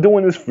he's been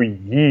doing this for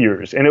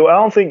years, and I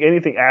don't think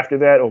anything after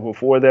that or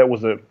before that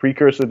was a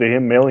precursor to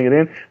him mailing it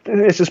in.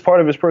 It's just part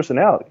of his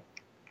personality.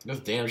 That's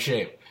a damn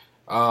shame.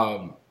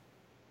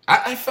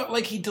 I felt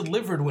like he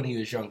delivered when he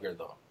was younger,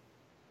 though.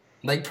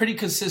 Like, pretty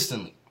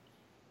consistently.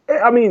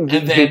 I mean,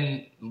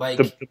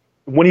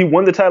 when he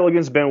won the title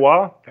against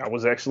Benoit, that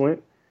was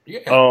excellent.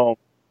 Yeah.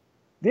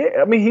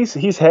 I mean,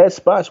 he's had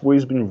spots where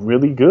he's been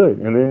really good,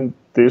 and then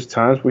there's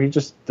times where he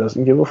just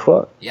doesn't give a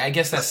fuck. Yeah, I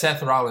guess that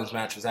Seth Rollins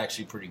match was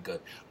actually pretty good.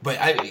 But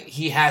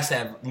he has to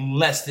have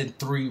less than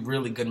 3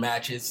 really good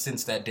matches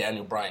since that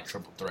Daniel Bryan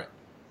triple threat.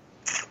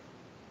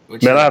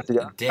 Which Man, is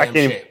a damn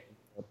shame.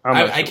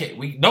 I can't.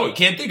 We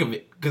can't think of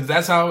it because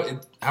that's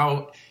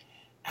how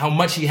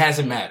much he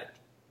hasn't mattered.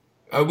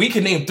 We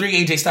can name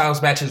 3 AJ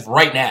Styles matches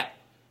right now.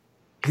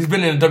 He's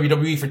been in the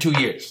WWE for 2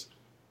 years.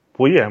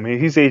 Well, yeah, I mean,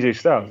 he's AJ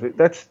Styles.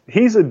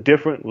 He's a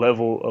different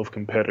level of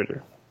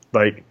competitor.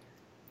 Like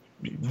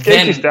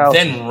AJ Styles,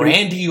 then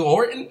Randy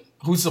Orton,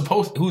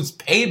 who's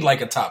paid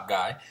like a top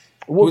guy,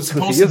 who's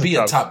supposed to be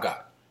a top guy.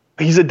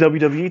 He's a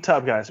WWE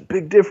top guy. It's a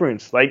big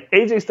difference. Like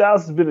AJ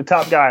Styles has been a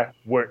top guy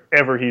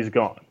wherever he's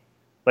gone.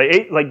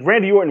 Like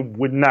Randy Orton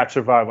would not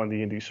survive on the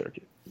indie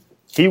circuit.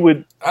 He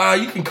would.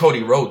 You can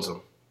Cody Rhodes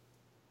him.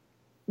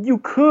 You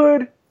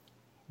could,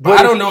 but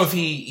I don't know if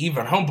he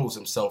even humbles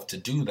himself to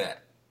do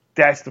that.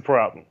 That's the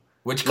problem.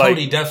 Which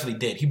Cody definitely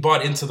did. He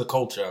bought into the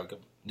culture.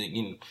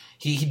 You know,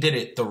 he did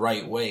it the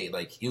right way.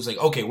 Like he was like,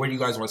 okay, where do you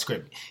guys want to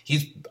script me?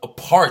 He's a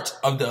part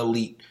of the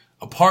elite,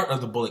 a part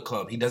of the Bullet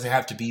Club. He doesn't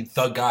have to be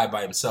the guy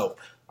by himself.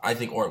 I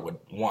think Orton would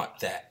want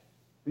that.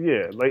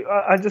 Yeah, like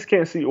I just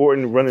can't see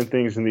Orton running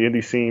things in the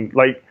indie scene.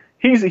 Like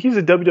he's a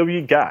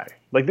WWE guy.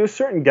 Like there's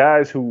certain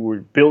guys who were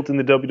built in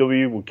the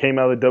WWE, who came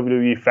out of the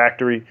WWE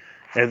factory,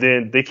 and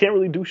then they can't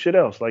really do shit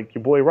else. Like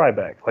your boy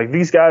Ryback. Like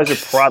these guys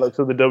are products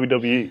of the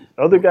WWE.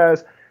 Other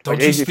guys. Don't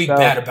like you AJ speak Styles,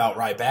 bad about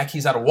Ryback.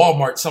 He's at a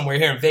Walmart somewhere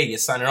here in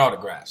Vegas signing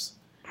autographs.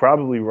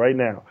 Probably right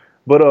now.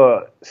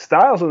 But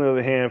Styles, on the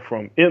other hand,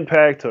 from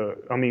Impact to,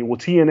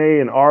 TNA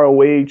and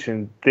ROH,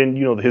 and then,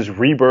 his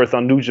rebirth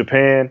on New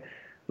Japan.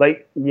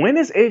 Like, when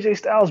has AJ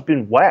Styles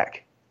been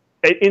whack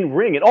in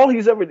ring? And all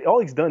he's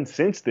done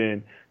since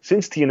then,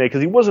 since TNA,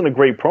 because he wasn't a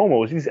great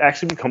promo, is he's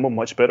actually become a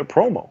much better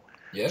promo.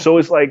 Yeah. So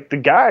it's like the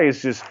guy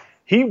is just,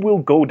 he will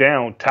go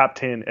down top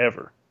 10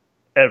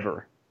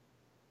 ever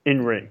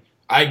in ring.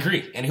 I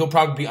agree, and he'll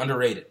probably be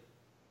underrated.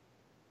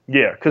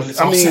 Yeah, because it's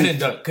all said and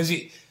done. Because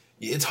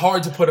it's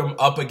hard to put him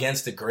up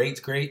against the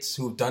greats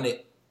who've done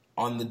it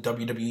on the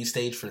WWE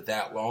stage for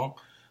that long,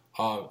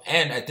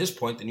 and at this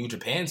point, the New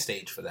Japan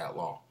stage for that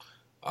long.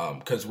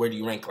 Because where do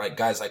you rank like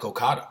guys like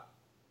Okada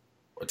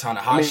or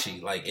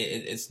Tanahashi?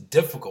 It's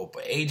difficult,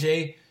 but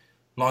AJ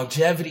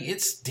longevity,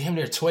 it's damn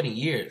near 20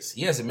 years.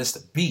 He hasn't missed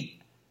a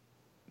beat.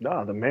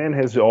 No, the man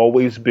has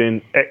always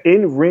been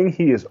in ring.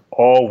 He has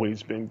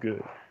always been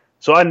good.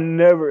 So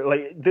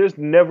there's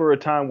never a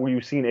time where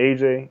you've seen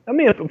AJ.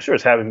 I'm sure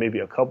it's happened maybe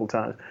a couple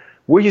times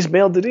where he's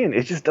mailed it in.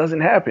 It just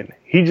doesn't happen.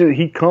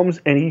 He comes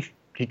and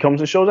he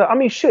comes and shows up.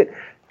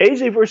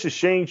 AJ versus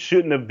Shane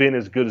shouldn't have been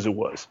as good as it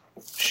was.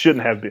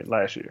 Shouldn't have been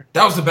last year.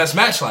 That was the best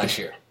match last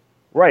year.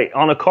 Right,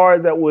 on a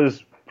card that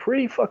was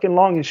pretty fucking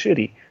long and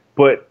shitty,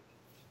 but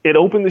it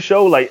opened the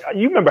show. Like,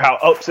 you remember how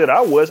upset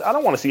I was. I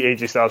don't want to see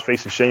AJ Styles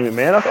facing Shane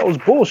McMahon. I thought it was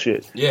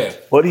bullshit. Yeah.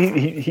 But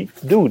he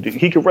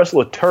could wrestle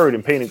a turd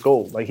in painted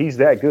gold. Like, he's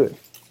that good.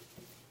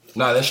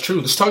 Nah, that's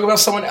true. Let's talk about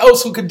someone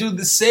else who could do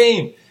the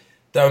same.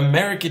 The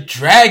American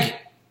Dragon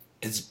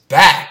is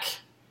back.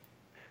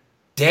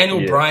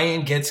 Daniel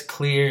Bryan gets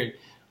cleared.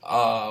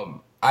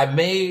 I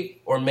may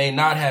or may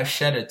not have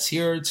shed a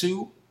tear or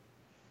two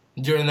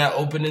during that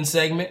opening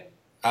segment.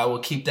 I will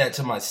keep that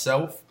to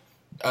myself.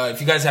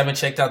 If you guys haven't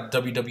checked out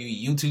the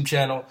WWE YouTube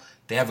channel,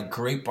 they have a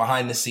great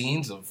behind the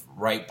scenes of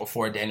right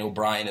before Daniel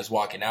Bryan is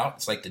walking out.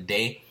 It's like the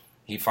day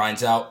he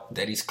finds out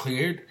that he's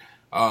cleared,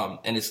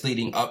 and it's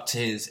leading up to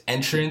his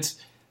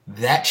entrance.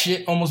 That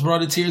shit almost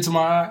brought a tear to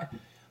my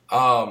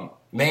eye.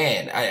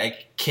 Man, I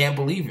can't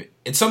believe it.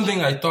 It's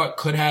something I thought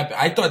could happen.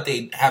 I thought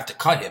they'd have to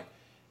cut him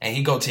and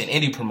he'd go to an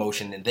indie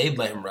promotion and they'd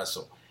let him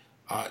wrestle.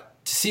 To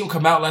see him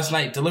come out last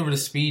night, deliver the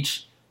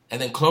speech,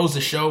 and then close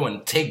the show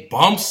and take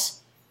bumps.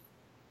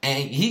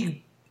 And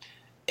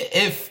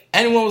if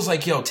anyone was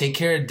like, yo, take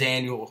care of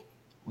Daniel,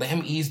 let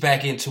him ease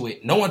back into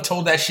it. No one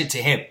told that shit to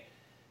him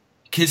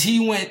because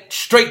he went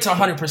straight to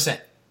 100%.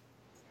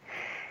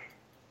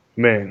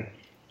 Man,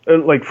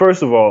 like,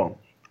 first of all,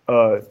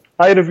 I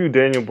interviewed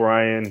Daniel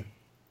Bryan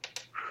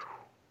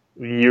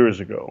years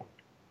ago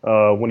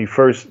when he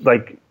first,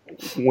 like,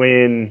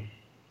 when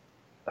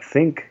I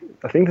think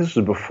this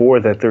was before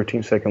that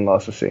 13-second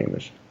loss of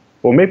Sheamus,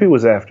 or maybe it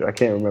was after. I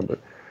can't remember.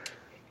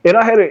 And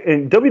I had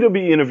in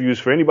WWE interviews,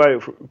 for anybody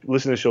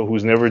listening to the show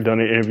who's never done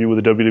an interview with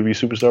a WWE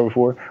superstar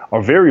before,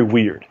 are very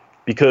weird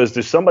because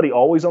there's somebody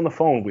always on the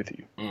phone with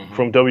you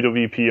from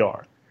WWE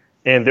PR,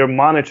 and they're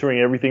monitoring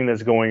everything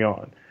that's going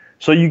on.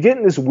 So you get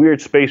in this weird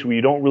space where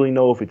you don't really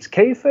know if it's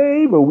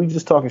kayfabe or we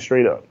just talking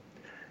straight up.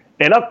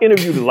 And I've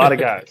interviewed a lot of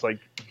guys, like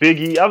Big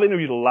E. I've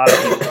interviewed a lot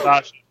of people,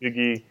 Sasha, Big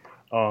E,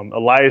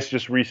 Elias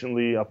just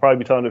recently. I'll probably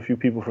be talking to a few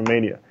people from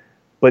Mania.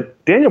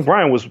 But Daniel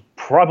Bryan was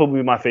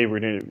probably my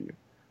favorite interview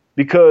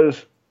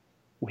because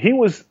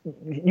there's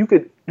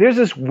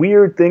this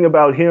weird thing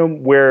about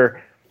him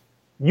where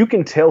you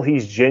can tell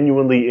he's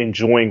genuinely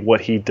enjoying what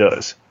he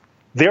does.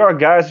 There are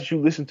guys that you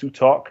listen to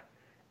talk,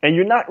 and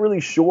you're not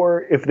really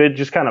sure if they're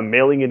just kind of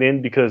mailing it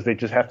in because they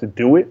just have to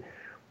do it.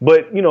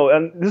 But,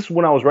 and this is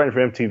when I was writing for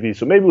MTV,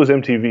 so maybe it was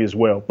MTV as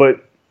well.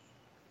 But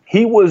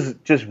he was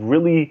just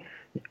really,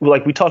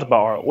 like, we talked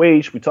about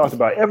ROH, we talked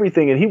about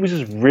everything, and he was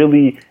just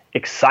really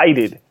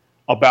excited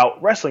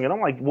about wrestling. And I'm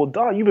like, well,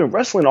 dog, you've been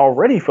wrestling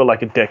already for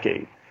like a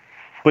decade.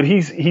 But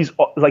he's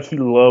like, he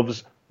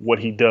loves what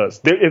he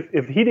does.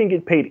 If he didn't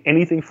get paid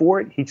anything for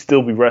it, he'd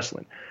still be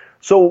wrestling.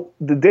 So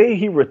the day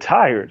he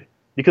retired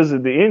because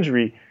of the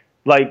injury,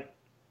 like,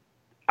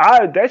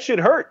 that shit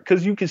hurt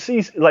because you can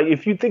see, like,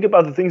 if you think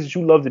about the things that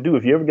you love to do,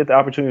 if you ever get the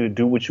opportunity to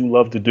do what you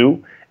love to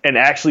do and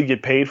actually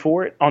get paid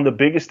for it on the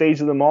biggest stage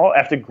of them all,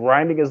 after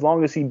grinding as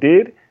long as he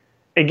did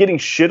and getting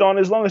shit on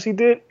as long as he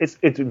did, it's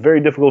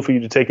very difficult for you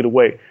to take it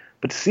away.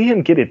 But to see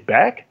him get it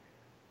back,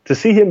 to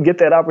see him get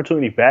that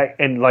opportunity back,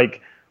 and,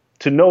 like,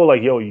 to know,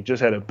 like, yo, you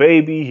just had a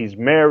baby, he's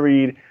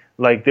married.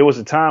 Like, there was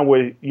a time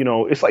where,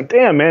 it's like,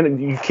 damn, man,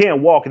 you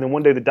can't walk. And then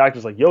one day the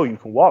doctor's like, yo, you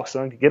can walk,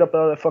 son. Get up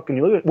out of that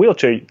fucking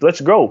wheelchair. Let's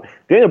go.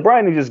 Daniel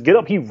Bryan didn't just get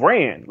up. He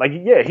ran. Like,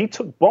 yeah, he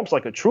took bumps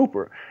like a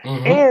trooper.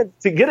 And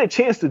to get a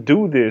chance to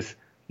do this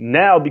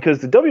now, because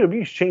the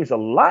WWE's changed a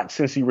lot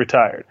since he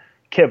retired.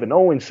 Kevin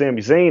Owens,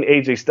 Sami Zayn,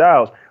 AJ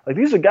Styles. Like,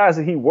 these are guys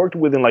that he worked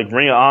with in, like,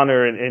 Ring of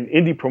Honor and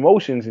indie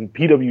promotions and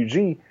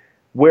PWG,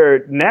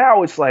 where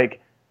now it's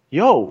like,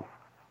 yo,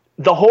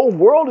 the whole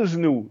world is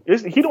new.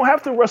 He don't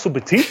have to wrestle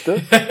Batista.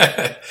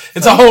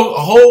 It's a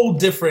whole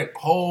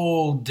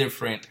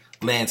different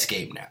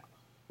landscape now.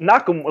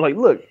 Like,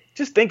 look,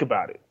 just think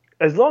about it.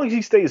 As long as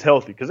he stays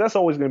healthy, because that's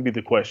always going to be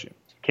the question.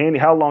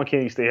 How long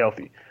can he stay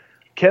healthy?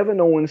 Kevin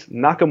Owens,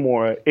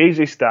 Nakamura,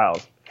 AJ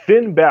Styles,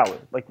 Finn Balor,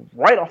 like,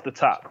 right off the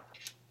top.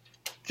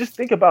 Just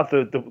think about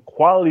the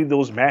quality of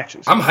those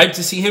matches. I'm hyped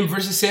to see him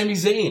versus Sami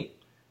Zayn.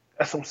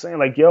 That's what I'm saying.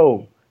 Like,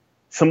 yo,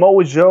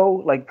 Samoa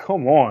Joe, like,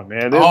 come on,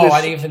 man.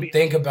 I didn't even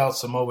think about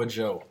Samoa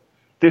Joe.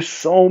 There's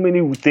so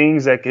many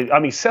things that could. I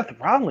mean, Seth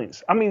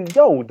Rollins. I mean,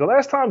 yo, the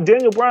last time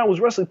Daniel Bryan was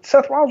wrestling,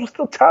 Seth Rollins was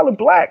still Tyler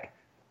Black.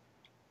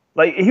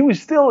 Like, he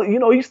was still,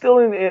 he's still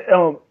in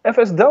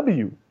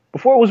FSW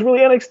before it was really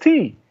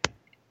NXT.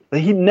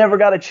 Like, he never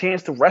got a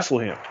chance to wrestle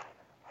him.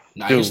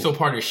 Nah, he's still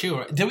part of the Shield.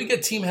 Right? Did we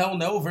get Team Hell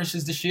No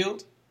versus the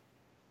Shield?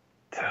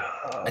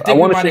 I think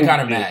we might have got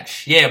a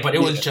match. Yeah, but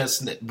it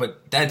was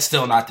but that's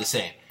still not the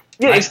same.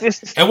 Yeah, right?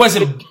 It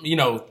wasn't,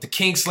 the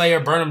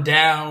Kingslayer, burn him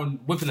down,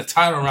 whipping the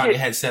title around your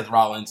head, Seth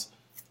Rollins.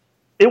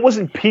 It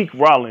wasn't peak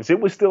Rollins. It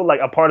was still, like,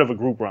 a part of a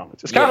group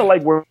Rollins. It's kind of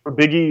like where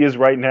Big E is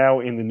right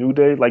now in the New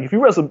Day. Like, if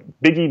you wrestle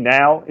Big E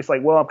now, it's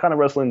like, well, I'm kind of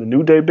wrestling the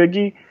New Day Big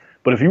E.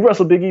 But if you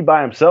wrestle Big E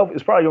by himself,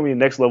 it's probably going to be a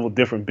next level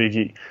different Big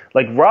E.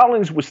 Like,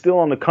 Rollins was still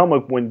on the come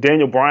up when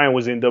Daniel Bryan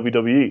was in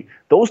WWE.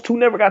 Those two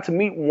never got to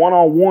meet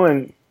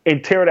one-on-one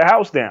and tear the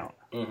house down.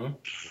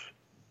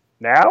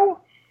 Now?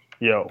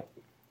 Yo.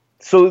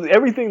 So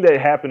everything that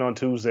happened on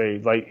Tuesday,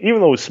 like, even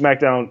though it was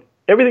SmackDown,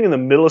 everything in the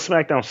middle of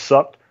SmackDown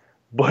sucked,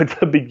 but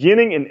the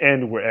beginning and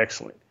end were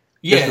excellent.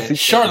 Yeah,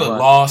 Charlotte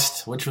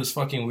lost, which was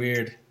fucking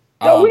weird.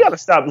 Yo, we got to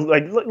stop.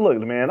 Like, look,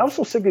 man, I'm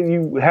so sick of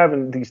you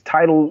having these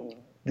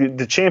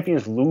the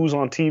champions lose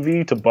on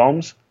TV to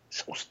bums.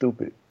 So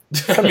stupid.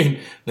 I mean,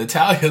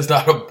 Natalia's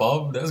not a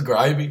bum. That's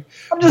grimy.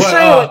 I'm just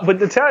saying, but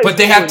Natalya. But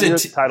they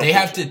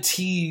have to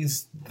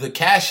tease the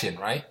cash in,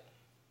 right?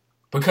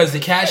 Because the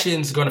cash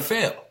in's going to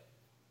fail.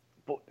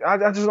 I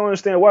just don't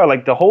understand why.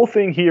 Like, the whole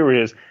thing here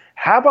is,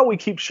 how about we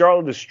keep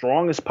Charlotte as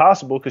strong as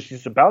possible because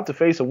she's about to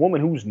face a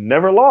woman who's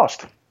never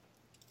lost.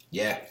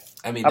 Yeah,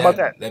 I mean, how about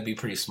that? That'd be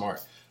pretty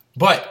smart.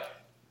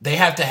 But they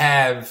have to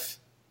have.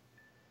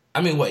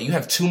 I mean, what? You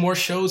have 2 more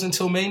shows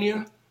until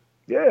Mania?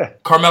 Yeah.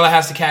 Carmella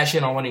has to cash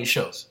in on one of these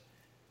shows.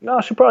 No,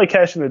 she'll probably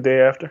cash in the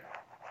day after.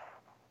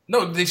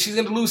 No, she's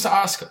going to lose to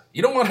Asuka.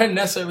 You don't want her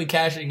necessarily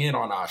cashing in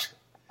on Asuka.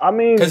 I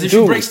mean, because if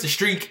she breaks the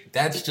streak,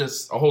 that's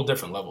just a whole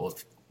different level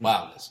of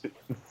wildness.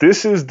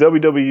 This is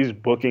WWE's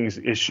bookings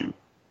issue.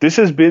 This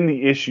has been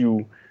the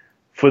issue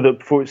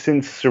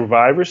since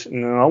Survivors,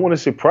 and I want to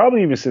say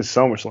probably even since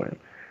SummerSlam.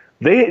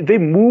 They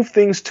move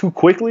things too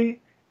quickly,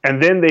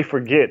 and then they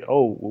forget.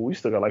 Oh, well, we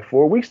still got like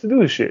 4 weeks to do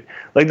this shit.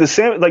 Like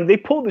they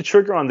pulled the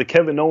trigger on the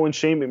Kevin Owens,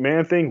 Shane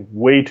McMahon thing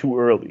way too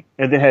early,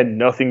 and then had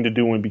nothing to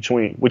do in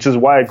between, which is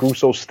why it grew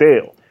so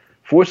stale.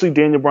 Fortunately,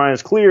 Daniel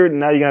Bryan's cleared, and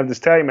now you have this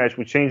tag match,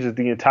 which changes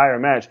the entire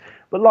match.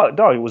 But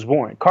dog, it was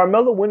boring.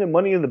 Carmella winning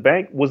Money in the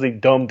Bank was a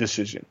dumb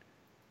decision.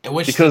 In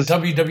which the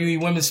WWE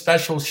Women's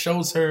Special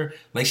shows her,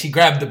 like, she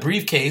grabbed the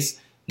briefcase.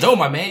 No,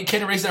 my man, you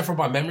can't erase that from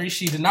my memory.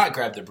 She did not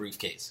grab the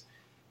briefcase.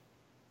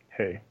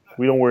 Hey,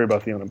 we don't worry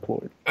about the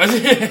unemployed.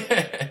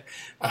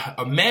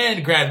 A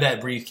man grabbed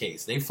that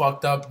briefcase. They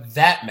fucked up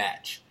that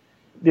match.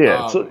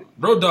 Yeah.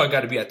 Road Dogg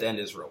got to be at the end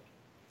of this rope.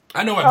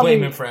 I know I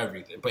blame him for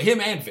everything, but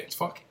him and Vince,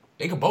 fuck it.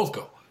 They can both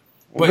go.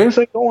 But Vince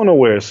ain't going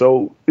nowhere,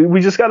 so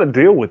we just got to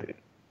deal with it.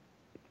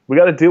 We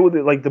got to deal with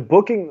it. Like the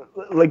booking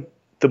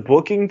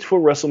for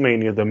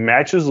WrestleMania, the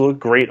matches look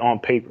great on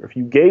paper. If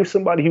you gave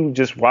somebody who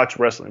just watched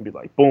wrestling and be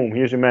like, boom,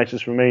 here's your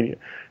matches for Mania.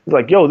 He's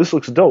like, yo, this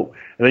looks dope.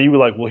 And then you were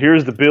like, well,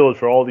 here's the build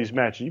for all these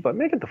matches. You're like,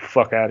 man, get the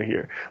fuck out of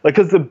here. Like,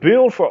 because the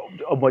build for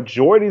a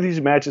majority of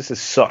these matches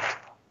has sucked.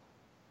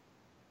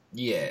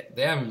 Yeah,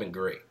 they haven't been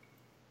great.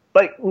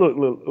 Like,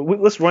 look,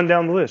 let's run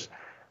down the list.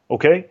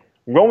 Okay?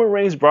 Roman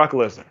Reigns, Brock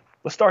Lesnar.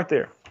 Let's start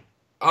there.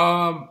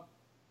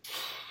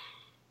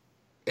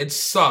 It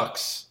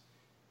sucks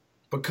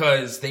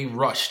because they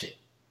rushed it.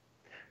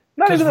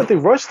 Not even that they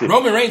rushed it.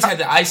 Roman Reigns had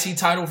the IC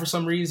title for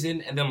some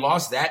reason and then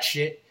lost that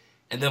shit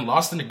and then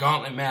lost in the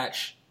gauntlet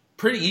match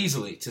pretty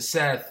easily to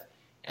Seth.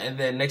 And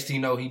then next thing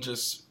you know, he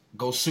just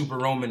goes Super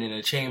Roman in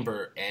a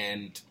chamber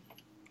and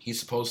he's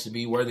supposed to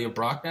be worthy of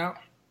Brock now?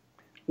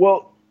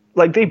 Well,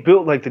 like they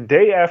built like the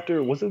day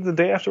after, was it the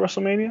day after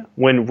WrestleMania?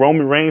 When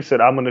Roman Reigns said,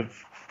 I'm going to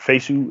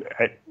face you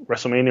at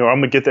WrestleMania or I'm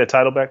going to get that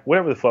title back,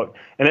 whatever the fuck.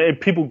 And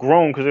people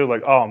groaned because they were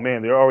like, oh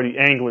man, they're already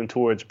angling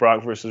towards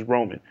Brock versus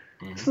Roman.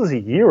 Mm-hmm. This was a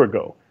year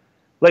ago.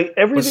 Like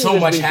everything. But so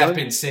much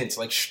happened since.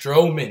 Like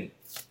Strowman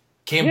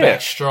came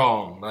back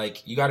strong.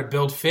 Like you got to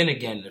build Finn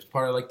again. It's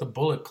part of like the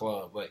Bullet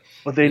Club. Like,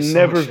 but they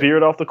never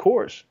veered off the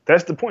course.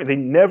 That's the point. They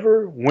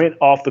never went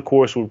off the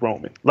course with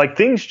Roman. Like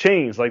things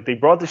changed. Like they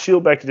brought the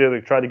Shield back together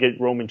to try to get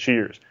Roman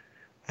cheers.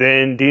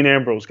 Then Dean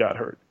Ambrose got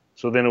hurt.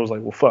 So then it was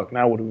like, well, fuck.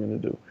 Now what are we gonna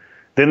do?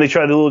 Then they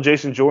tried the little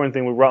Jason Jordan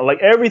thing with Rock. Like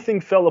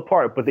everything fell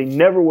apart. But they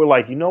never were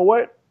like, you know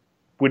what?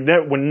 We're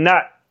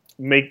not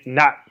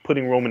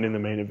putting Roman in the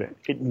main event.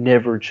 It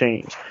never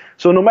changed.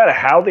 So no matter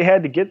how they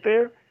had to get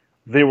there,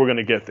 they were going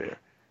to get there.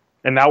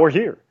 And now we're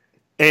here.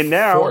 And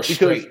now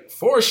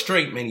four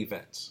straight main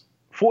events.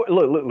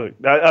 Look.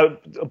 I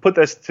put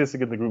that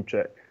statistic in the group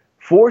chat.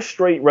 4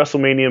 straight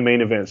WrestleMania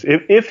main events.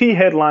 If he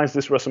headlines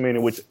this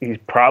WrestleMania, which he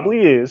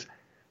probably is,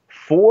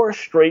 4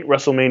 straight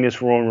WrestleManias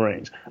for Roman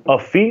Reigns. A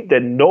feat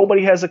that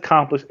nobody has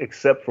accomplished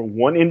except for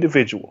one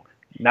individual.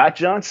 Not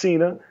John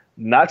Cena,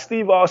 not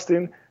Steve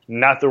Austin,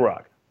 not The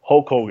Rock.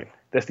 Hulk Hogan.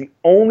 That's the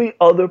only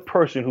other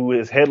person who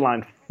has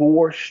headlined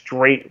 4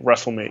 straight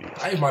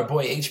WrestleManias. Hey, my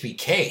boy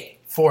HBK.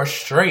 4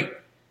 straight.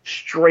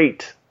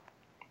 Straight.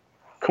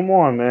 Come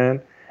on,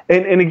 man.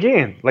 And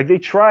again, like they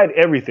tried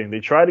everything. They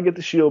tried to get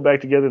the Shield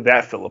back together.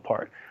 That fell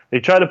apart. They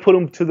tried to put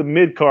him to the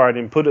mid-card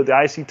and put the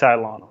IC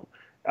title on him.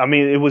 I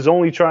mean, it was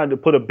only trying to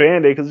put a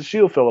Band-Aid because the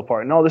Shield fell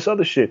apart and all this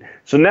other shit.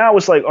 So now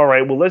it's like, all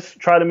right, well, let's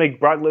try to make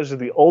Brock Lesnar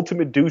the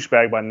ultimate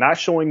douchebag by not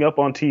showing up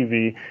on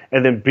TV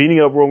and then beating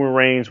up Roman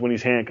Reigns when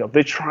he's handcuffed.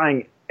 They're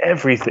trying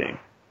everything.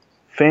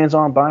 Fans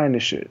aren't buying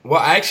this shit. Well,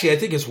 actually, I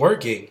think it's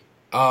working.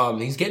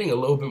 He's getting a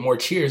little bit more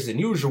cheers than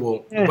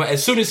usual. Yeah. But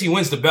as soon as he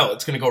wins the belt,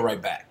 it's going to go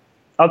right back.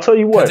 I'll tell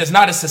you what. Because it's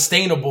not a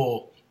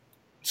sustainable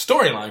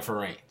storyline for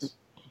Reigns.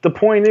 The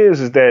point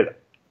is that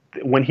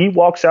when he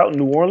walks out in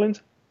New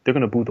Orleans, they're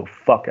going to boo the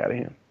fuck out of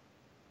him.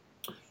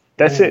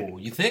 That's it.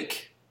 You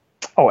think?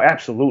 Oh,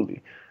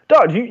 absolutely.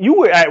 Dog, you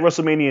were at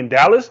WrestleMania in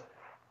Dallas.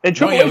 And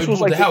Triple H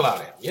was like the hell out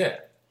of him. Yeah.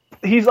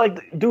 He's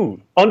like,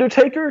 dude,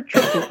 Undertaker,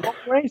 Triple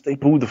H, they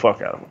booed the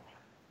fuck out of him.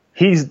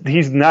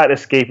 He's not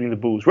escaping the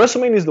boos.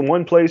 WrestleMania is the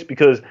one place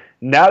because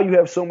now you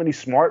have so many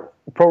smart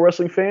pro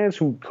wrestling fans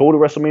who go to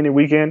WrestleMania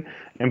weekend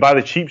and buy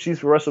the cheap seats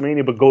for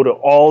WrestleMania but go to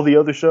all the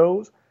other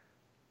shows.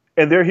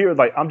 And they're here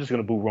like, I'm just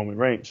going to boo Roman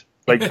Reigns.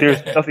 Like,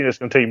 there's nothing that's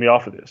going to take me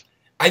off of this.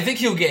 I think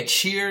he'll get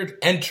cheered,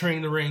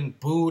 entering the ring,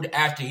 booed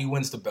after he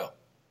wins the belt.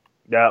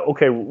 Yeah,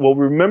 okay. Well,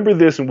 remember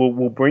this, and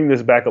we'll bring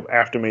this back up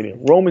after Mania.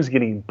 Roman's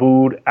getting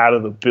booed out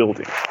of the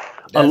building.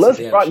 Unless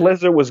Brock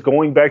Lesnar was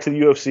going back to the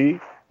UFC,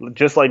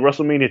 just like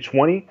WrestleMania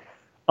 20,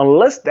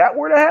 unless that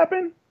were to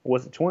happen,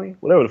 was it 20?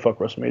 Whatever the fuck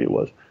WrestleMania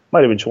was.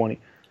 Might have been 20.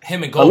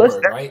 Him and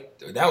Goldberg, right?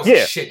 That was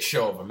a shit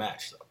show of a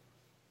match,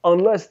 though.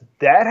 Unless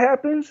that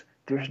happens,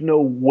 there's no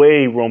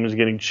way Roman's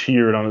getting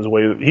cheered on his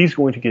way. He's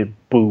going to get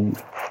booed.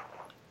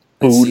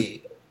 Let's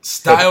see.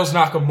 Styles,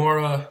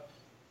 Nakamura,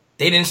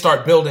 they didn't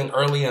start building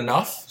early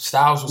enough.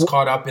 Styles was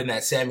caught up in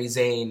that Sami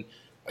Zayn,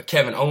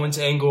 Kevin Owens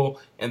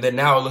angle, and then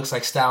now it looks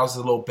like Styles is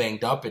a little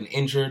banged up and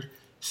injured,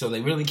 so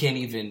they really can't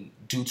even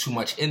do too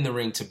much in the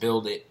ring to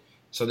build it.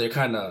 So they're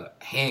kind of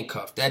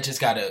handcuffed. That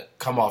just got to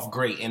come off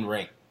great in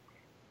ring.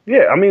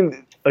 Yeah, I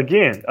mean,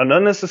 again, an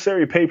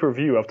unnecessary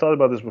pay-per-view. I've talked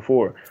about this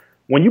before.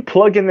 when you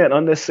plug in that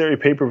unnecessary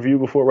pay-per-view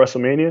before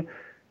WrestleMania,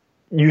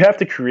 you have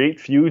to create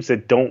feuds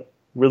that don't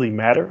really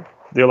matter.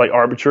 They're like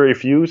arbitrary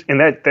feuds.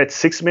 And that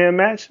 6-man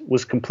match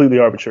was completely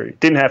arbitrary.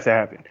 Didn't have to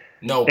happen.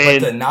 No, but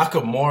the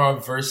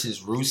Nakamura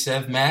versus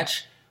Rusev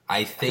match,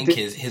 I think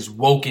has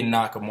woken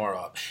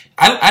Nakamura up.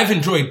 I've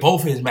enjoyed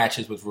both his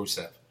matches with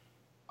Rusev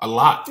a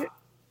lot.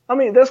 I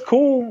mean, that's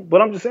cool,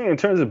 but I'm just saying in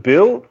terms of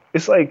build,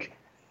 it's like,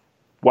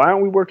 why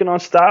aren't we working on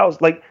Styles?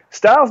 Like,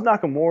 Styles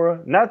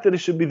Nakamura, not that it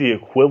should be the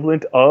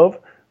equivalent of,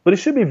 but it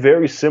should be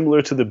very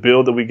similar to the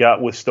build that we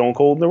got with Stone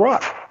Cold and The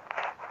Rock.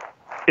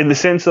 In the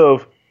sense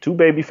of two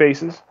baby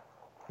faces.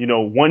 You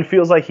know, one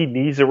feels like he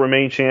needs to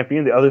remain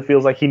champion. The other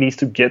feels like he needs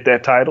to get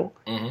that title.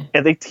 Mm-hmm.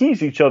 And they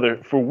tease each other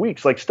for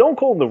weeks. Like Stone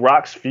Cold and The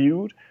Rock's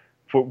feud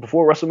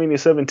before WrestleMania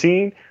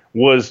 17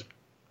 was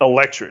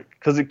electric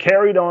because it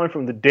carried on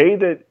from the day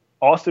that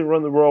Austin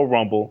won the Royal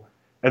Rumble,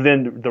 and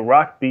then The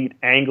Rock beat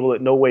Angle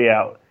at No Way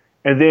Out.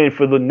 And then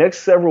for the next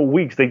several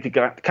weeks, they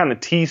got kind of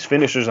teased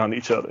finishers on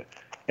each other.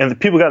 And the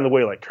people got in the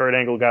way, like Kurt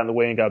Angle got in the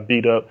way and got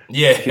beat up.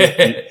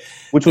 Yeah.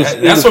 Which was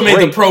that's what made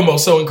the promo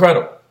so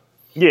incredible.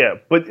 Yeah,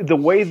 but the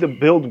way the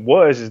build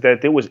was is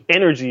that there was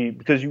energy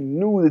because you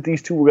knew that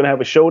these two were going to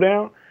have a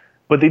showdown,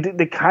 but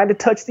they kind of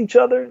touched each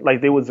other.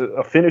 Like there was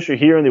a finisher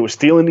here and they were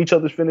stealing each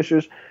other's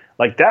finishers.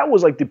 Like that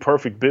was like the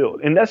perfect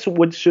build. And that's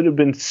what should have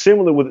been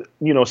similar with,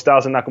 you know,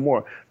 Styles and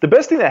Nakamura. The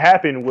best thing that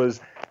happened was,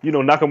 you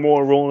know,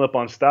 Nakamura rolling up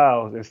on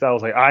Styles and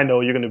Styles was like, I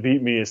know you're going to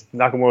beat me. And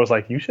Nakamura was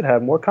like, you should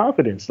have more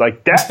confidence.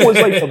 Like that was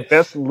like the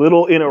best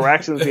little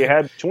interactions they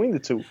had between the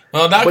two.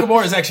 Well,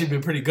 Nakamura has actually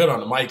been pretty good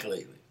on the mic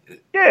lately.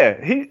 Yeah,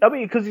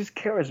 because he's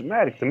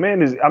charismatic. The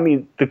man is,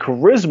 the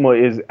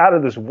charisma is out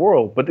of this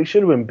world, but they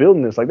should have been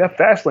building this. Like, that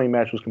Fastlane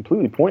match was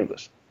completely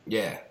pointless.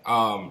 Yeah,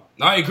 no,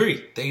 I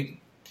agree.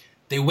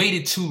 They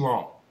waited too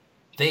long.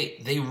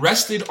 They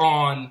rested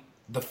on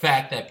the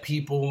fact that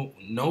people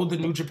know the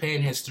New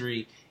Japan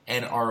history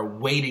and are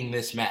awaiting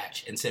this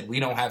match and said, we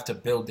don't have to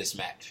build this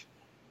match.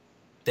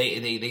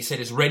 They said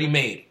it's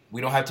ready-made.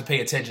 We don't have to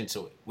pay attention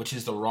to it, which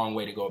is the wrong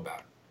way to go about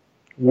it.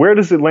 Where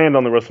does it land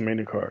on the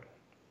WrestleMania card?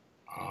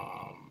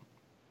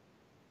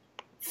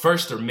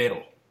 First or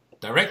middle?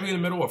 Directly in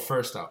the middle or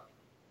first up?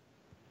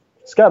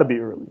 It's got to be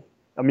early.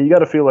 I mean, you got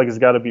to feel like it's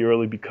got to be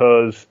early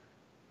because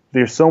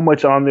there's so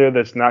much on there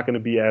that's not going to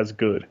be as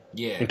good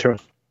in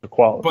terms of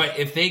quality. But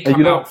if they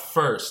come out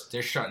first,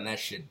 they're shutting that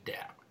shit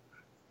down.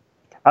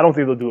 I don't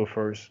think they'll do it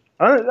first.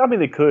 I mean,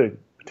 they could,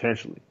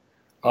 potentially.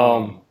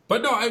 But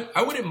no,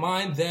 I wouldn't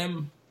mind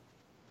them.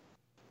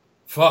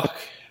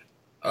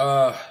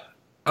 I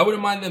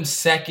wouldn't mind them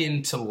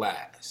second to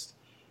last.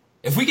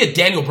 If we get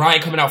Daniel Bryan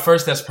coming out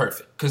first, that's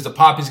perfect. Because the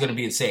pop is going to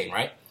be insane,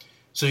 right?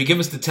 So you give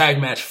us the tag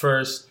match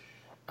first.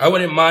 I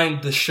wouldn't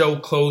mind the show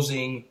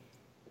closing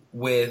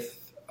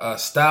with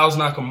Styles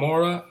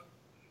Nakamura.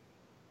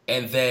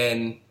 And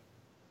then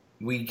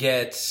we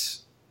get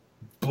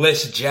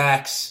Bliss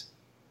Jax.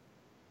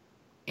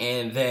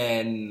 And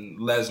then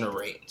Lesnar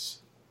Reigns.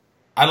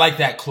 I like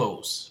that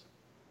close.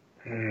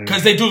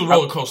 Because they do the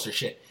roller coaster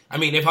shit. I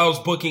mean, if I was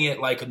booking it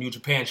like a New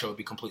Japan show, it would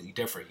be completely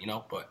different, you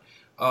know? But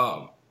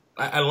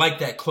I like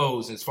that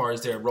close as far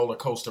as their roller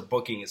coaster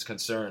booking is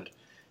concerned.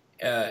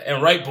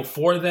 And right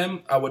before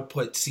them, I would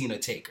put Cena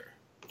Taker.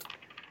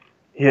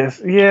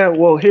 Yes. Yeah,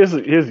 well, here's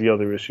the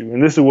other issue,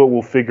 and this is what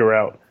we'll figure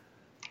out.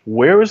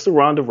 Where is the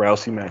Ronda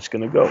Rousey match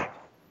going to go?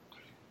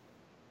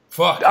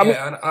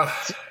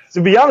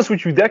 To be honest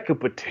with you, that could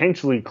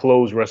potentially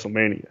close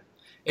WrestleMania.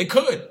 It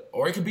could,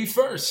 or it could be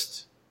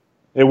first.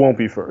 It won't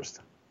be first.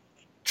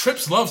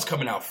 Trips loves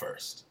coming out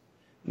first.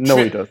 No,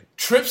 he doesn't.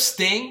 Trips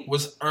Sting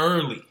was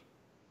early.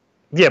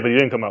 Yeah, but he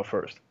didn't come out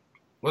first.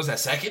 What was that,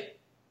 second?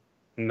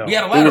 No. We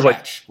had a ladder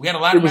match. We had a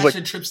ladder match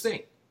in Trips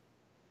Sting.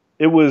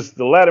 It was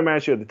the ladder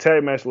match. You had the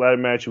tag match, the ladder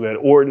match. You had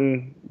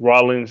Orton,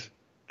 Rollins.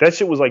 That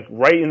shit was like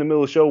right in the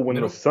middle of the show when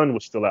the sun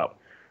was still out.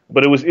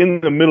 But it was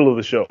in the middle of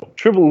the show.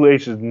 Triple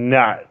H is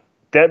not.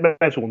 That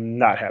match will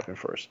not happen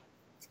first.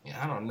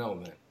 Yeah, I don't know,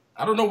 man.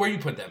 I don't know where you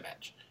put that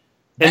match.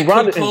 That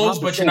could close,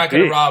 but you're not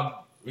going to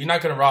rob. You're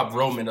not going to rob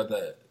Roman of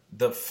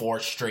the 4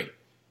 straight.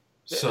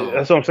 So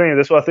that's what I'm saying.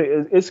 That's why I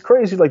think it's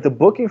crazy. Like the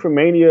booking for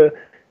Mania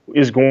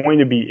is going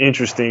to be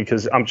interesting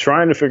because I'm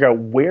trying to figure out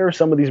where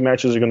some of these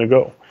matches are going to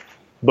go.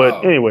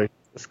 But anyway,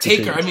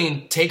 Taker. I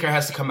mean, Taker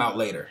has to come out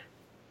later.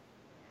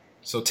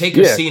 So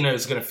Taker Cena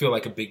is going to feel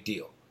like a big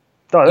deal,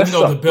 even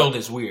though the build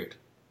is weird.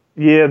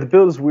 Yeah, the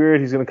build is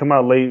weird. He's going to come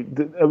out late.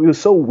 It was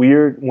so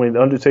weird when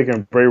Undertaker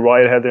and Bray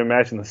Wyatt had their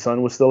match and the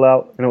sun was still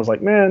out. And it was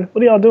like, man,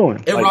 what are y'all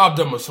doing? It robbed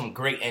them of some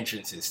great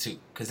entrances, too,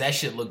 because that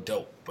shit looked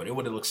dope. But it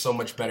would have looked so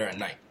much better at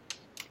night.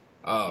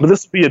 But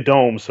this will be a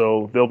dome,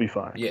 so they'll be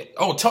fine. Yeah.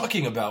 Oh,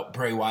 talking about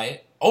Bray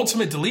Wyatt,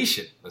 Ultimate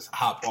Deletion. Let's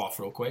hop off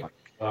real quick.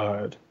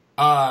 God.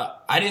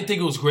 I didn't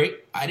think it was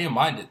great. I didn't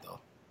mind it, though.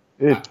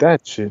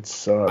 That shit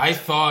sucked. I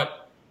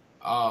thought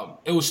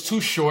it was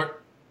too short.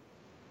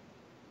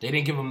 They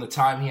didn't give him the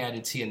time he had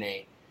in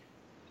TNA.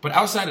 But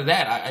outside of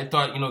that, I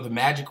thought, the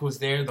magic was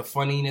there, the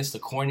funniness, the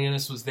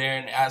corniness was there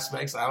in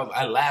aspects.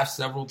 I laughed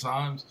several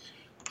times.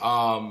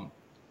 And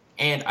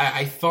And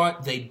I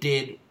thought they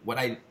did what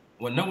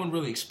no one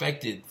really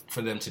expected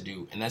for them to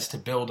do, and that's to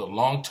build a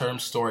long-term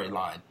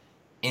storyline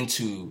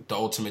into the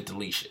Ultimate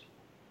Deletion,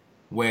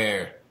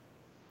 where,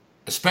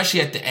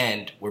 especially at the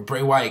end, where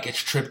Bray Wyatt gets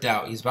tripped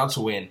out, he's about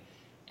to win,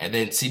 and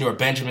then Senor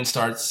Benjamin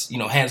starts,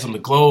 hands him the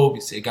globe,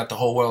 he got the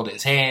whole world in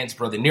his hands,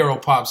 Brother Nero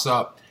pops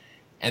up,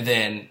 and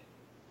then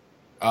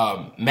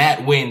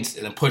Matt wins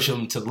and then push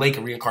him to the Lake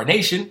of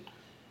Reincarnation,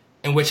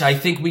 in which I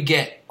think we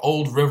get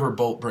old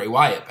Riverboat Bray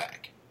Wyatt back.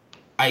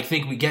 I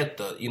think we get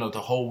the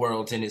whole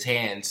world's in his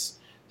hands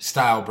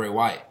style Bray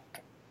Wyatt.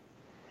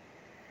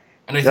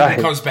 And I think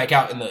he comes back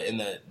out in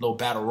the little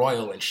battle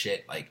royal and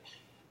shit. Like,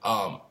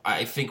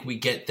 I think we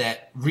get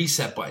that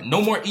reset button.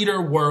 No more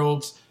Eater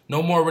Worlds.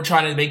 No more we're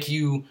trying to make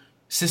you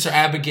Sister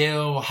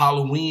Abigail,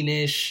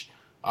 Halloween-ish,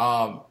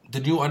 the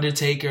new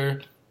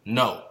Undertaker.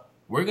 No.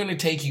 We're going to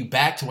take you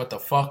back to what the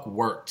fuck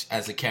worked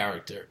as a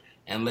character.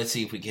 And let's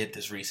see if we can hit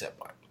this reset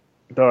button.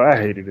 No, I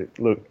hated it.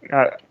 Look,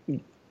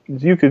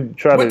 you could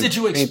try What did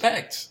you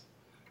expect?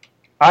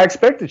 I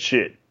expected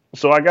shit.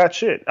 So I got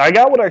shit. I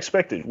got what I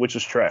expected, which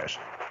is trash.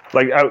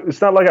 Like,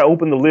 it's not like I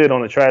opened the lid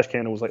on a trash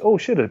can and was like, oh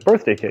shit, a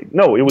birthday cake.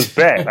 No, it was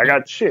bad. I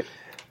got shit.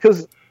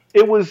 Because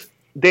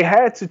they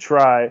had to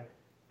try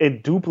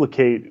and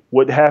duplicate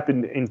what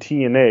happened in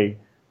TNA,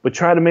 but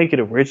try to make it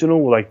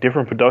original with like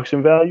different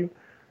production value.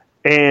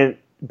 And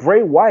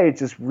Bray Wyatt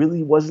just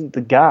really wasn't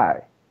the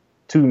guy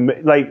to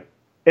like,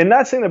 and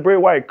not saying that Bray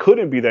Wyatt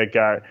couldn't be that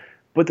guy,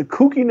 but the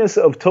kookiness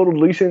of Total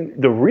Deletion,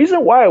 the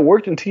reason why it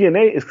worked in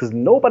TNA is because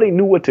nobody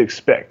knew what to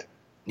expect.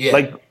 Yeah.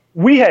 Like,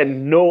 we had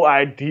no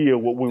idea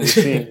what we were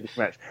seeing in this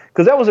match.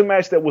 Because that was a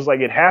match that was like,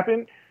 it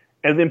happened,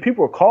 and then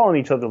people were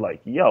calling each other like,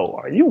 yo,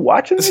 are you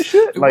watching this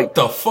shit? Like, what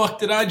the fuck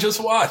did I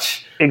just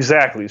watch?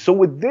 Exactly. So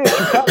with this,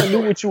 you kind of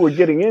knew what you were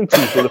getting into.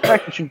 So the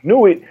fact that you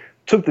knew it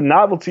took the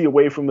novelty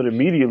away from it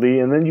immediately,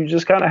 and then you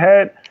just kind of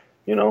had,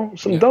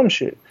 some dumb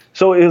shit.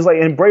 So it was like,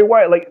 and Bray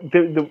Wyatt, like,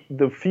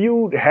 the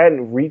feud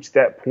hadn't reached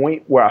that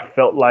point where I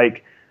felt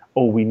like,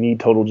 oh, we need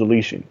Total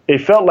Deletion. It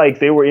felt like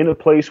they were in a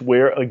place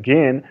where,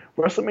 again,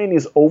 WrestleMania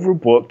is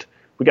overbooked.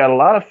 We got a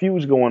lot of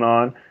feuds going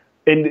on.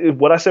 And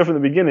what I said from the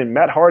beginning,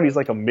 Matt Hardy's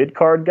like a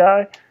mid-card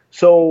guy.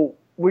 So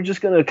we're just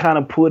going to kind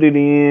of put it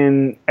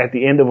in at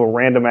the end of a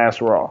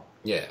random-ass Raw.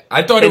 Yeah.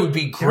 I thought it would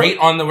be great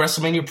on the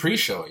WrestleMania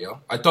pre-show,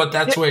 yo. I thought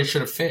that's where it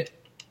should have fit.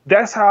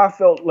 That's how I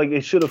felt like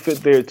it should have fit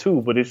there,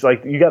 too. But it's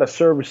like you got to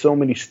service so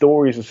many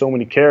stories and so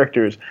many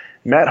characters.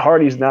 Matt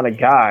Hardy's not a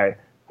guy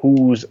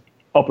who's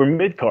upper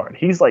mid-card.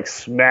 He's like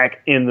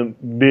smack in the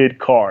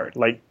mid-card.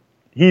 Like,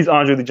 he's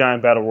Andre the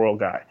Giant Battle Royal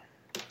guy.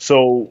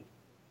 So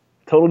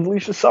Total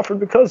Deletion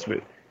suffered because of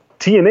it.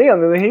 TNA,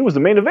 on the other hand, he was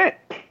the main event.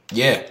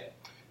 Yeah.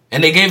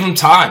 And they gave him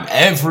time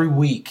every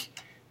week.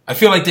 I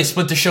feel like they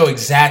split the show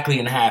exactly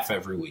in half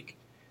every week.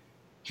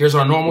 Here's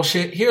our normal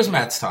shit. Here's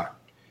Matt's time.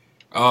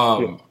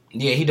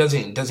 Yeah, he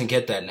doesn't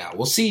get that now.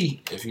 We'll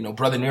see if,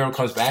 Brother Nero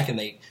comes back and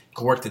they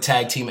can work the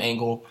tag team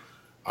angle.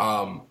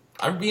 I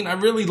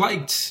really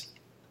liked...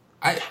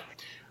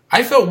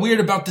 I felt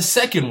weird about the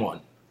second one,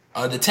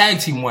 the tag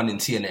team one in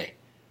TNA.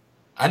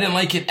 I didn't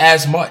like it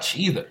as much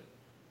either.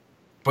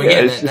 But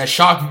that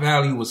shock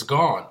value was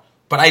gone.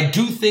 But I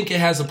do think it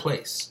has a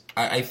place.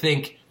 I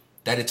think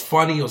that it's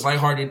funny, it was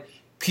lighthearted.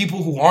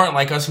 People who aren't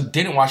like us, who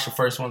didn't watch the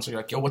first one, so you're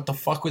like, yo, what the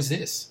fuck was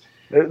this?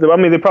 I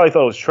mean, they probably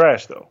thought it was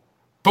trash, though.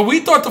 But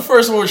we thought the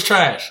first one was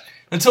trash.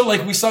 Until,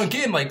 we sunk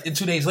in, and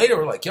 2 days later,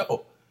 we're like,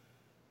 yo,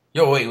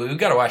 wait, we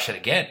gotta watch it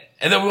again.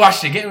 And then we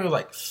watched it again, and we were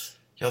like,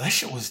 yo, that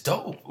shit was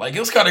dope. It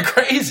was kind of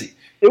crazy.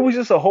 It was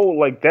just a whole,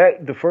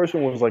 that, the first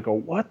one was like a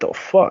what the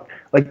fuck?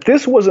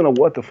 This wasn't a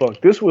what the fuck.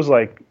 This was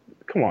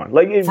come on.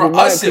 For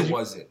us, it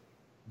wasn't.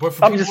 But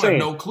for people who had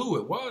no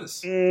clue, it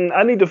was.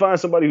 I need to find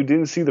somebody who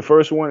didn't see the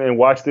first one and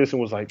watch this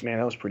and was like, man,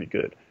 that was pretty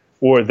good.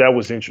 Or that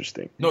was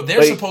interesting. No,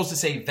 they're supposed to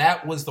say,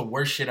 that was the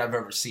worst shit I've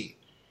ever seen.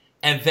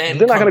 And then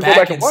come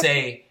back and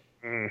say,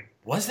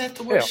 was that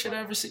the worst shit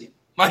I've ever seen?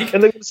 And they're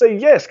going to say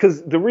yes,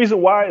 because the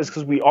reason why is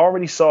because we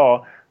already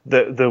saw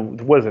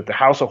the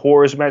House of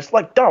Horrors match.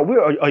 Dog,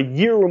 we're a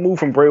year removed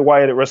from Bray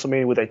Wyatt at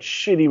WrestleMania with that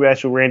shitty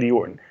match with Randy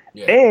Orton.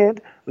 Yeah.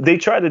 And they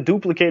tried to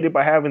duplicate it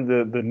by having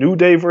the New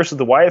Day versus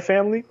the Wyatt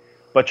family,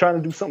 by trying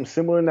to do something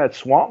similar in that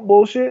swamp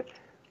bullshit.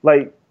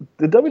 The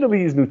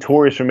WWE is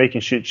notorious for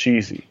making shit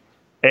cheesy.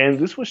 And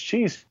this was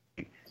cheesy.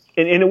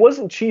 And it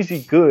wasn't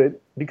cheesy good,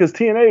 because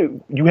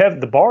TNA, you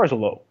have the bars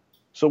low.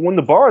 So when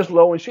the bar is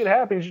low and shit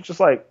happens, you're just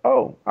like,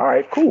 oh, all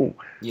right, cool.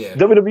 Yeah.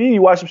 WWE,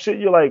 you watch some shit,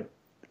 you're like,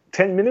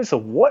 10 minutes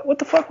of what? What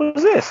the fuck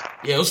was this?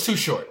 Yeah, it was too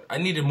short. I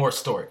needed more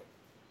story.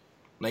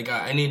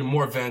 I needed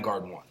more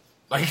Vanguard one.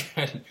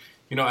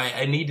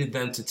 I needed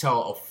them to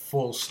tell a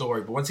full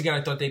story. But once again,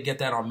 I thought they'd get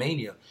that on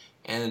Mania.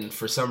 And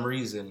for some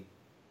reason,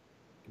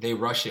 they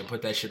rushed it and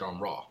put that shit on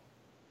Raw.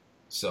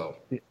 So,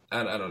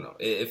 I don't know.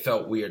 It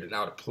felt weird and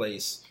out of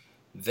place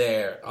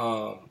there.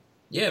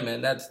 Yeah,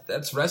 man,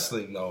 that's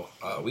wrestling, though.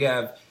 We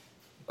have...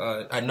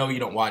 I know you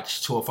don't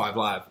watch 205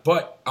 Live,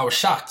 but I was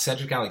shocked.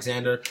 Cedric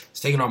Alexander is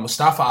taking on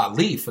Mustafa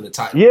Ali for the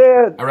title.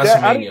 Yeah, at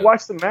WrestleMania. I didn't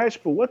watch the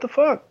match, but what the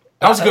fuck?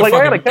 That was a good Like,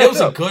 I gotta fucking. It was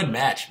catch a up. good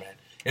match, man.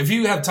 If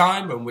you have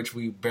time, in which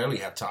we barely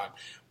have time,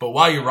 but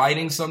while you're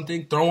writing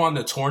something, throw on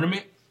the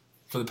tournament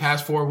for the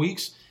past 4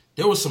 weeks.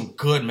 There was some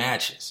good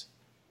matches,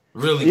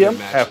 really good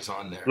matches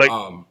on there. Like,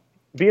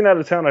 being out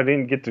of town, I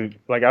didn't get to,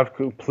 like, I've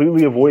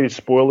completely avoided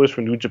spoilers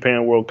for New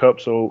Japan World Cup,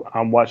 so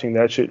I'm watching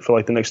that shit for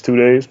like the next 2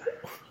 days,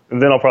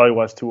 and then I'll probably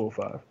watch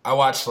 205. I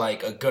watched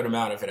like a good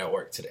amount of it at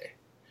work today,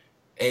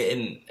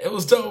 and it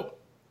was dope.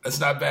 It's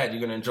not bad. You're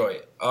gonna enjoy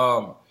it.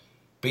 But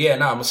yeah,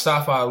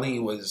 Mustafa Ali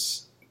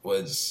was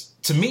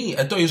to me.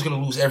 I thought he was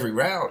gonna lose every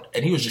round,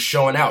 and he was just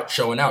showing out.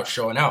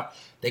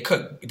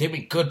 They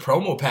made good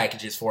promo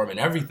packages for him and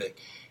everything.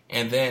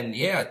 And then,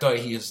 I thought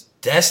he was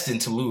destined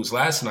to lose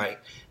last night.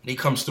 And he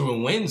comes through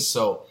and wins.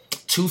 So,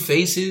 two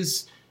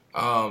faces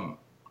to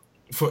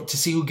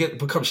see who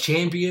becomes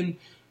champion.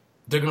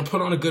 They're going to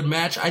put on a good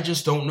match. I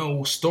just don't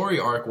know story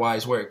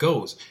arc-wise where it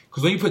goes.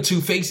 Because when you put two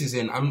faces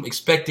in, I'm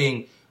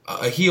expecting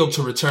a heel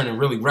to return and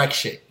really wreck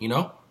shit, you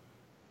know?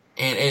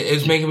 And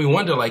it's making me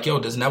wonder, like,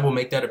 does Neville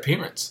make that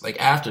appearance? Like,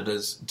 after,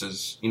 does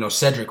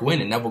Cedric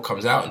win and Neville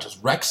comes out and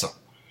just wrecks him?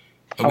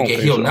 And we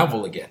get heel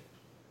Neville again.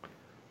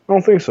 I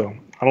don't think so.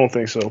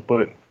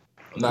 But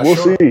we'll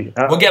see.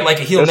 We'll get like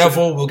a heel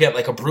Neville. We'll get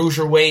like a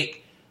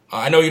bruiserweight.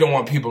 I know you don't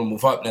want people to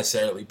move up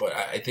necessarily, but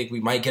I think we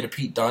might get a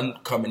Pete Dunne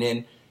coming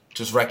in,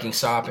 just wrecking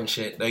Sop and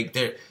shit. Like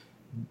they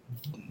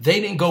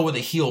didn't go with a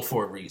heel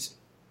for a reason,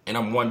 and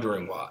I'm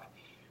wondering why.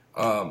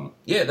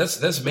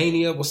 That's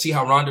Mania. We'll see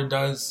how Ronda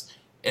does.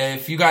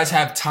 If you guys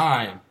have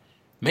time,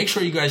 make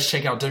sure you guys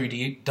check out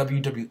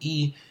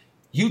WWE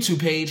YouTube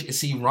page and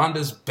see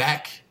Ronda's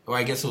back. Or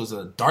I guess it was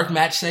a dark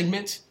match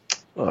segment.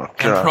 And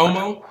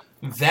promo,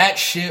 that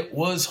shit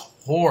was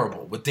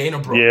horrible with Dana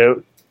Brooke. Yeah,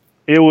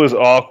 it was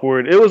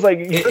awkward. It was like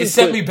it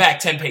sent me back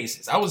 10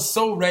 paces. I was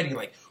so ready,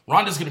 like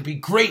Ronda's gonna be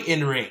great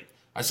in the ring.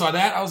 I saw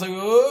that, I was like,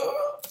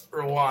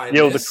 rewind.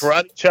 The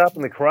karate chop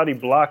and the karate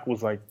block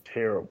was like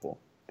terrible.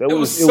 It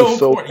was so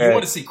corny. Bad. You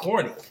want to see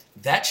corny?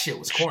 That shit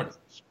was corny.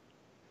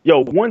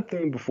 One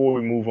thing before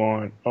we move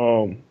on,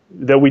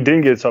 that we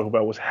didn't get to talk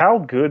about was how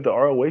good the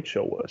ROH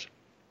show was.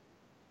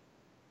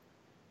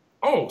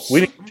 We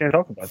didn't get to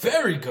talk about that.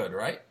 Very good,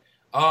 right?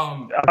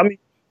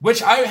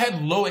 Which I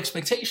had low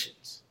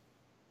expectations.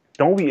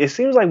 Don't we? It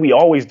seems like we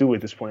always do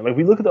at this point. Like,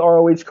 we look at the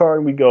ROH card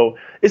and we go,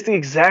 it's the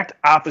exact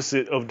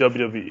opposite of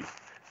WWE.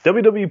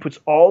 WWE puts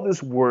all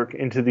this work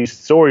into these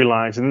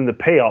storylines and then the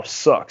payoff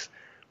sucks.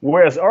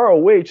 Whereas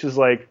ROH is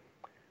like,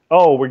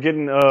 we're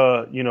getting,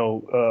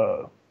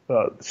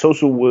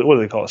 social, what do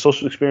they call it?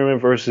 Social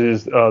Experiment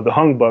versus the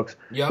Hung Bucks.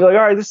 Yep. You're like,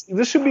 all right,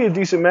 this should be a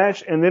decent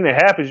match. And then it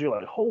happens. You're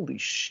like, holy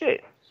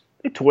shit.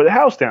 They tore the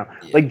house down.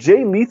 Yeah. Like,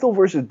 Jay Lethal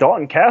versus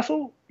Dalton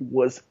Castle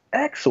was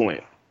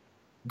excellent.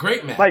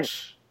 Great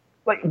match.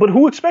 But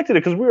who expected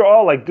it? Because we were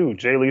all like, dude,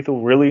 Jay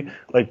Lethal, really?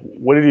 Like,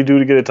 what did he do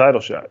to get a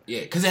title shot?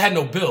 Yeah, because it had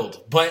no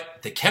build,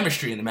 but the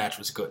chemistry in the match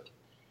was good.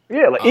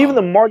 Yeah, like even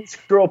the Marty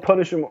Scurll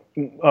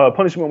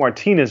Punishment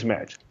Martinez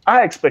match,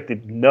 I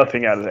expected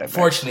nothing out of that.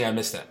 Fortunately, I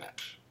missed that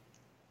match.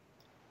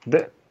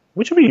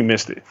 What you mean you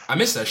missed it? I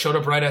missed that. I showed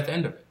up right at the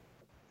end of it.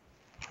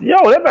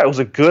 That match was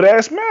a good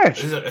ass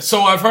match.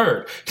 So I've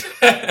heard.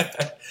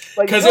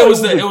 Because it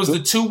was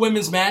the two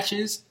women's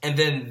matches, and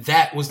then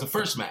that was the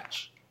first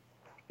match.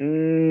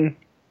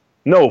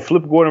 No,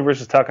 Flip Gordon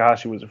versus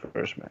Takahashi was the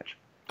first match.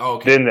 Oh,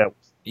 okay. Then that was.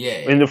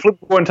 Yeah. And the Flip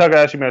Gordon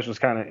Takahashi match was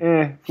kind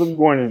of Flip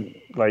Gordon,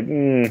 like,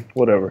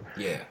 whatever.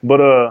 Yeah. But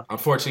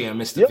unfortunately, I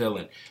missed the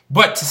villain.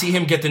 But to see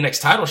him get the next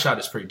title shot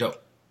is pretty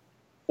dope.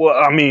 Well,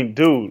 I mean,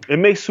 dude, it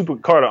makes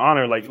Supercard of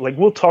Honor, like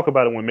we'll talk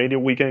about it when Mania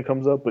weekend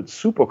comes up, but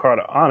Supercard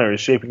of Honor is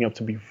shaping up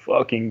to be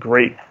fucking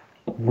great.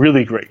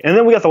 Really great. And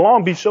then we got the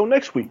Long Beach show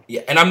next week.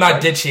 Yeah, and I'm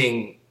not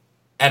ditching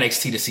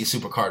NXT to see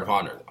Supercard of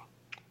Honor, though.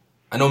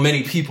 I know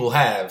many people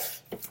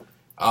have.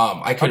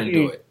 I couldn't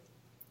do it.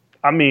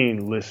 I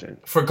mean, listen.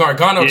 For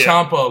Gargano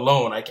Ciampa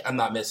alone, I'm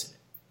not missing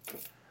it.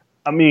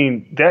 I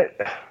mean,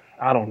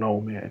 I don't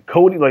know, man.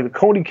 The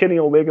Cody Kenny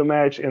Omega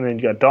match, and then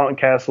you got Dalton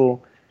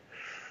Castle.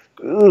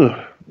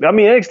 Ugh. I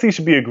mean, NXT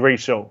should be a great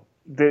show.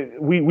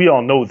 We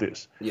all know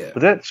this. Yeah.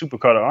 But that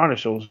Supercard of Honor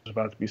show is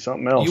about to be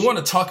something else. You want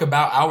to talk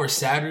about our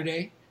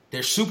Saturday?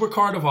 There's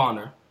Supercard of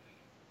Honor,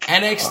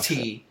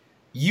 NXT,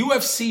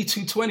 UFC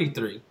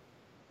 223,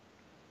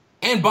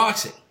 and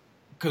boxing.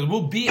 Because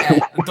we'll be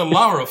at the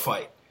Lara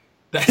fight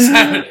that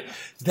Saturday.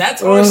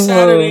 That's our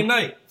Saturday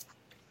night.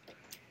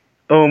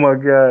 Oh, my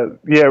God.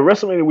 Yeah,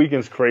 WrestleMania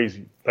weekend's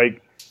crazy.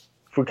 Like,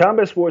 for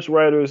combat sports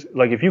writers,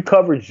 like, if you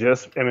cover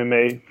just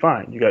MMA,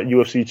 fine. You got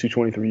UFC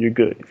 223, you're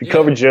good. If you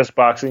cover just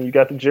boxing, you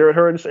got the Jarrett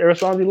Hurd and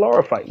Aristotle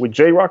Lara fight with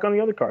J-Rock on the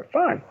other card.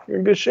 Fine. You're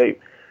in good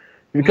shape.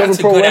 If you cover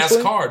pro wrestling, that's a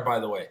good-ass card, by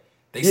the way.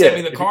 They sent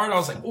me the card, I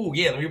was like, ooh,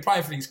 let me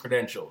apply for these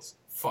credentials.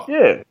 Fuck.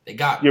 Yeah. They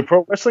got me. You're a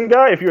pro wrestling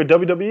guy. If you're a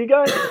WWE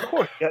guy, of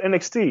course, you got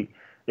NXT.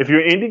 If you're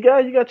an indie guy,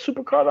 you got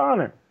Supercard of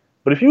Honor.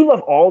 But if you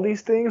love all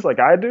these things like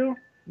I do,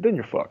 then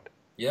you're fucked.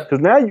 Yeah. Because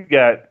now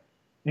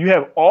you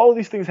have all of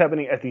these things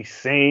happening at the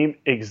same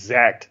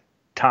exact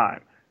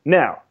time.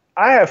 Now,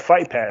 I have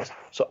Fight Pass,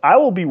 so I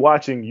will be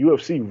watching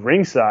UFC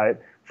ringside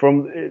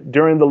from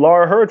during the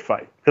Lara Hurd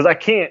fight because I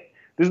can't.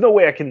 There's no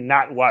way I can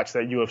not watch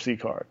that UFC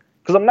card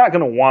because I'm not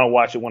gonna want to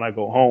watch it when I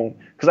go home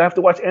because I have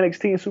to watch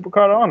NXT and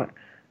Supercard of Honor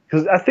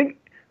because I think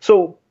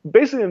so.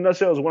 Basically, in a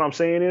nutshell, is what I'm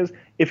saying is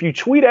if you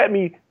tweet at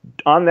me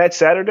on that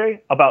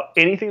Saturday about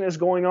anything that's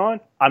going on,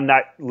 I'm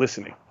not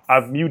listening.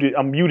 I'm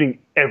muting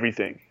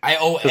everything. I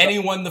owe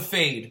anyone the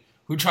fade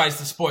who tries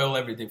to spoil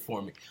everything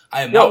for me.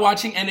 I am not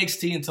watching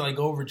NXT until I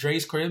go over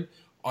Dre's crib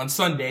on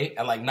Sunday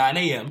at like 9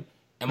 a.m.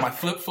 in my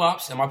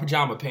flip-flops and my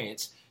pajama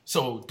pants.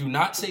 So do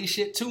not say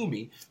shit to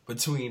me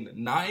between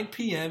 9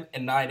 p.m.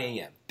 and 9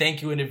 a.m.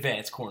 Thank you in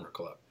advance, Corner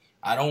Club.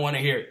 I don't want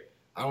to hear it.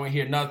 I don't want to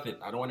hear nothing.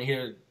 I don't want to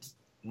hear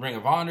Ring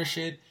of Honor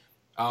shit.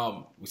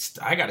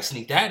 I got to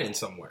sneak that in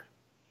somewhere.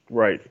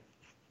 Right.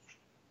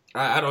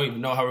 I don't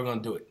even know how we're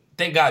going to do it.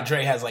 Thank God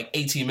Dre has like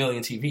 18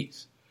 million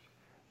TVs.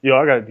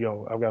 I've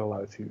got a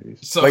lot of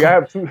TVs. So like I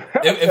have two.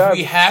 If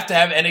we have to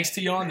have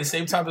NXT on the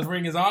same time as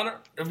Ring of Honor,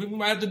 we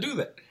might have to do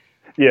that.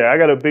 Yeah, I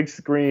got a big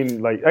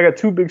screen. Like I got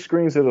two big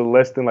screens that are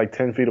less than like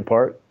 10 feet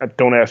apart.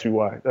 Don't ask me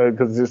why,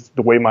 because it's just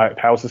the way my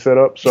house is set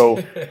up. So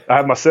I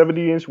have my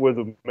 70-inch where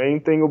the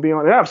main thing will be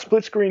on. And I have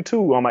split screen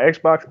too on my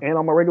Xbox and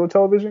on my regular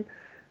television.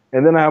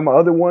 And then I have my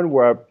other one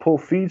where I pull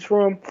feeds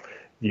from.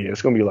 Yeah,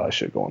 it's gonna be a lot of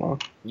shit going on.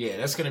 Yeah,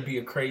 that's gonna be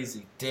a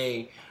crazy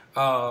day.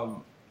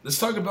 Let's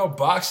talk about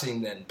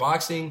boxing then.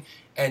 Boxing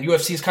and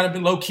UFC has kind of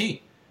been low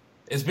key.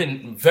 It's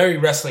been very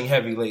wrestling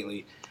heavy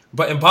lately.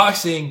 But in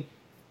boxing,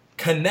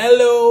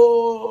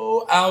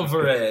 Canelo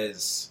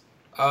Alvarez,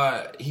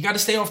 he got to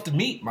stay off the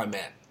meat, my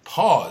man.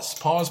 Pause.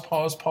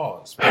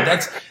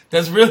 But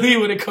that's really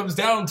what it comes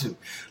down to.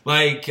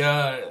 Like,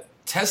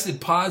 tested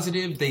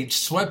positive. They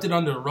swept it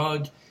under the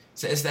rug.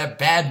 So it's that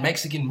bad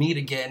Mexican meat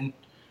again.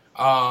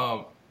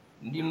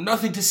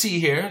 Nothing to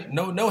see here.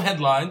 No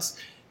headlines.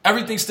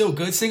 Everything's still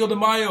good. Cinco de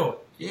Mayo.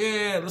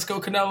 Yeah, let's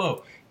go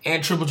Canelo.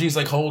 And Triple G's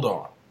like, hold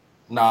on.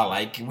 Nah,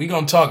 like, we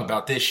gonna talk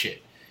about this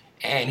shit.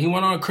 And he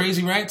went on a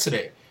crazy rant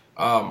today.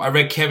 I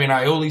read Kevin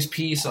Ioli's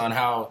piece on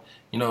how,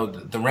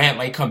 the rant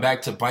might come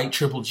back to bite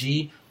Triple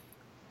G.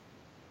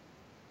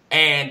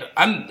 And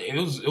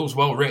it was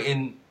well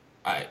written.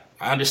 I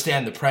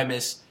understand the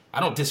premise. I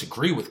don't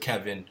disagree with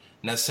Kevin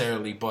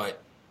necessarily,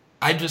 but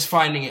I'm just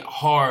finding it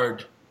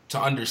hard to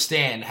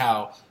understand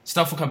how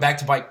stuff will come back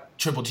to bite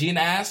Triple G in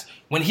the ass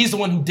when he's the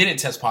one who didn't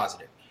test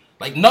positive.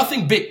 Like,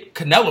 nothing bit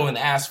Canelo in the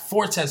ass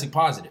for testing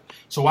positive.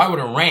 So why would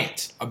a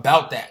rant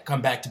about that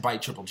come back to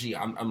bite Triple G?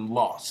 I'm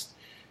lost.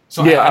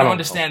 So yeah, I don't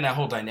understand that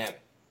whole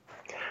dynamic.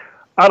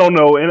 I don't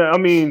know. And I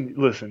mean,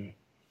 listen,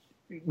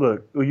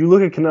 look, you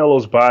look at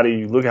Canelo's body,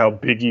 you look how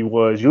big he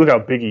was, you look how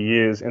big he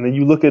is, and then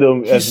you look at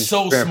him as he's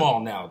so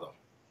small now, though.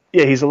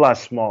 Yeah, he's a lot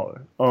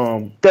smaller.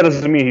 That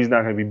doesn't mean he's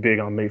not going to be big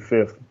on May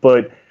 5th.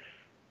 But,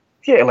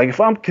 yeah, like,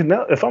 if I'm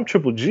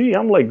Triple G,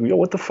 I'm like, yo,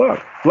 what the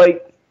fuck?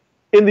 Like,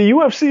 in the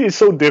UFC, it's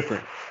so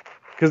different.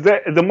 Because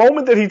the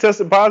moment that he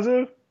tested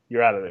positive,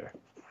 you're out of there.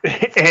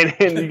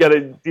 and you got to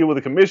deal with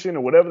the commission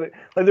or whatever.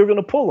 They're going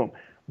to pull him.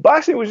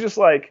 Boxing was just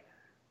like,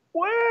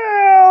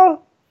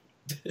 well,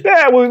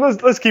 yeah, well,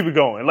 let's keep it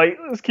going. Like,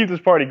 let's keep this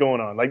party going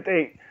on. Like,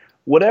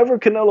 whatever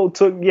Canelo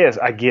took, yes,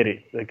 I get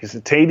it. Like, it's a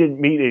tainted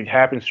meat. It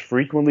happens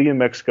frequently in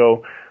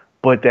Mexico.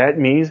 But that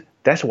means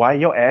that's why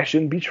your ass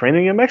shouldn't be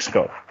training in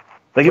Mexico.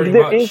 Like,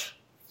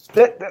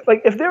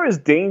 if there is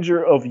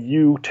danger of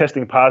you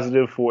testing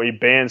positive for a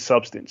banned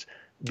substance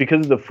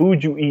because of the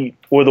food you eat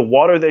or the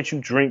water that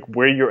you drink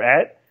where you're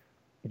at,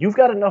 you've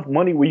got enough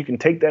money where you can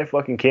take that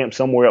fucking camp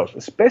somewhere else,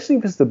 especially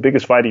if it's the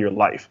biggest fight of your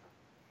life.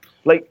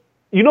 Like,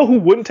 you know who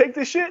wouldn't take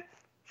this shit?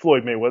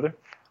 Floyd Mayweather.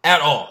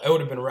 At all. It would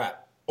have been a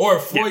wrap. Or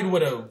Floyd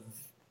would have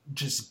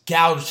just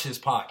gouged his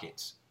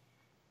pockets.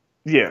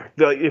 Yeah.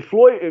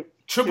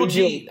 Triple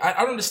G, I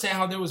don't understand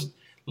how there was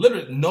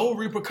literally no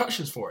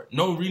repercussions for it.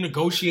 No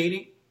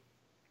renegotiating.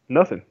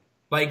 Nothing.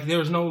 Like, there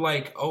was no,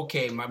 like,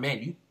 okay, my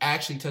man, you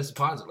actually tested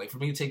positive. Like, for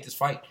me to take this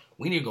fight,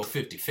 we need to go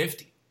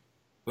 50-50.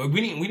 Like,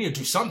 we need to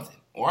do something,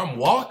 or I'm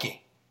walking.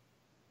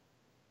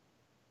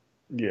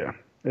 Yeah,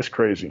 it's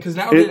crazy. Because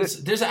now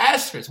there's an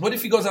asterisk. What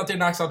if he goes out there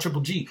and knocks out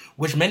Triple G,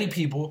 which many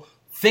people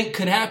think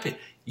could happen?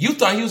 You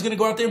thought he was going to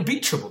go out there and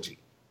beat Triple G.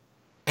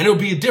 And it'll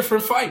be a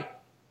different fight.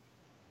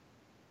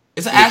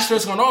 It's an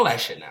asterisk on all that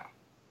shit now.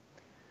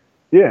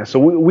 Yeah, so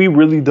we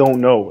really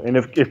don't know. And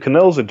if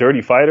Canelo's a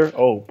dirty fighter,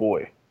 oh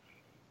boy.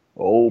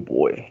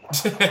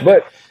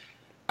 But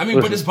I mean,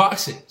 but it's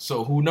boxing,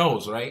 so who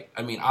knows, right?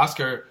 I mean,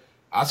 Oscar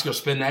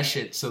spin that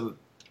shit to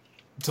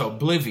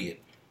oblivion,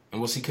 and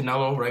we'll see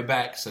Canelo right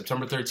back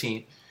September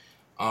 13th.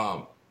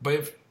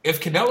 But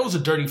if Canelo's a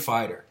dirty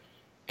fighter,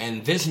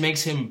 and this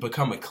makes him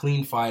become a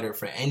clean fighter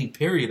for any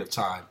period of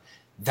time,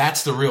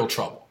 that's the real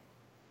trouble.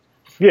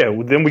 Yeah,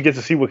 well, then we get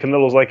to see what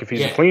Canelo's like if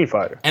he's a clean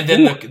fighter, and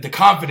then the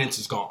confidence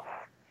is gone.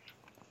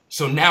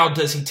 So now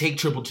does he take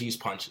Triple G's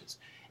punches?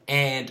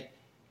 And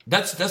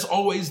that's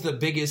always the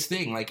biggest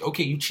thing. Like,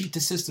 okay, you cheat the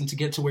system to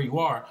get to where you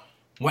are.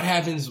 What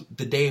happens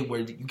the day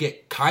where you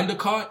get kind of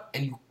caught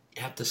and you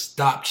have to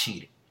stop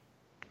cheating?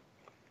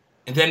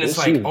 And then it's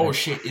like, oh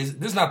shit, this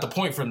is not the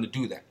point for him to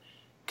do that.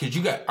 Because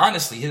you got,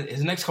 honestly,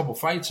 his next couple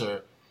fights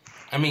are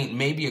I mean,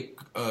 maybe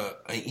an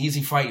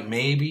easy fight,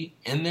 maybe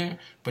in there,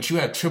 but you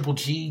have Triple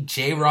G,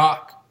 J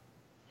Rock.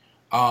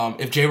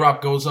 If J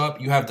Rock goes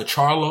up, you have the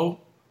Charlo.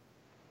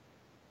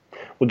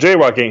 Well, J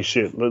Rock ain't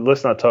shit.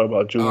 Let's not talk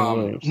about Julian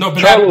Williams. No,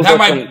 but that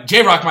might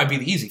J Rock might be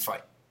the easy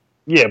fight.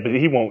 Yeah, but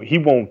he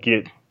won't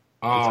get the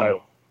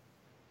title.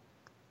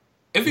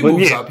 If he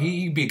moves up,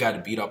 he'd be a guy to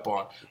beat up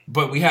on.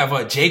 But we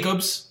have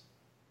Jacobs.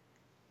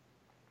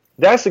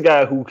 That's the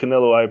guy who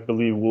Canelo, I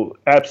believe, will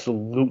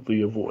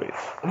absolutely avoid.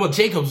 Well,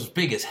 Jacobs was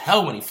big as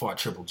hell when he fought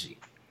Triple G.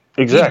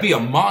 Exactly. He'd be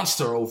a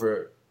monster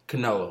over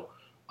Canelo.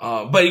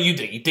 But you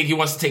think he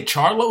wants to take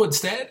Charlo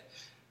instead?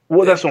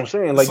 Well, that's what I'm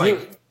saying.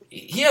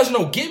 He has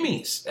no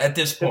gimmies at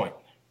this point.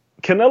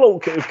 If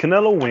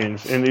Canelo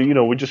wins, and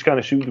we're just kind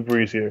of shooting the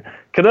breeze here.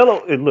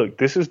 Canelo, and look,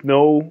 this is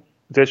no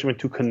detriment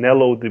to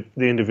Canelo,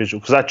 the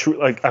individual, because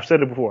I've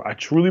said it before, I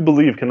truly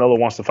believe Canelo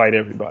wants to fight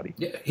everybody.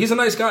 Yeah, he's a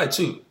nice guy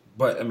too.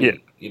 But I mean,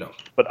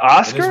 But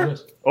Oscar,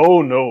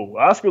 oh no,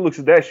 Oscar looks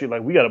at that shit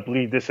like we got to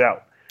bleed this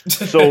out.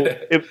 So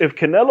if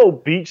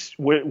Canelo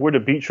were to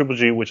beat Triple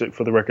G, which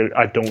for the record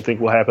I don't think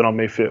will happen on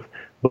May 5th,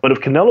 but if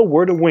Canelo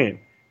were to win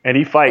and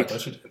he fights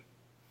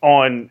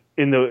September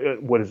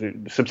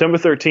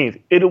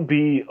 13th, it'll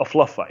be a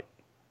fluff fight.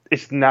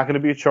 It's not going to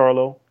be a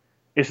Charlo.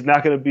 It's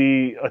not going to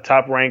be a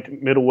top-ranked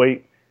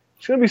middleweight.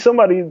 It's going to be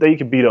somebody that you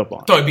can beat up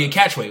on. So it'd be a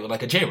catchweight with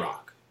like a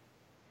J-Rock.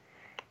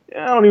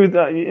 I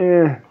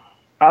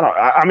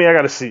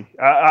got to see.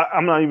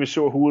 I'm not even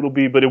sure who it'll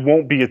be, but it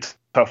won't be a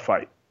tough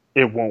fight.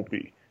 It won't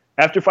be.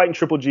 After fighting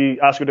Triple G,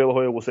 Oscar De La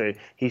Hoya will say,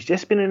 he's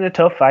just been in a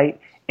tough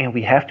fight, and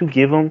we have to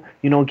give him,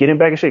 get him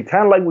back in shape.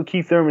 Kind of like what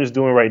Keith Thurman is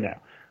doing right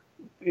now.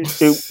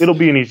 It'll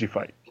be an easy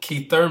fight.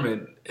 Keith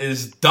Thurman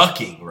is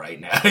ducking right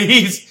now.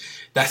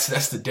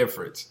 That's the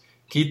difference.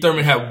 Keith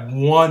Thurman had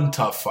one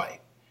tough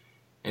fight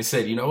and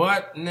said, you know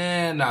what?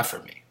 Nah, not for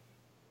me.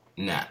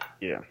 Nah.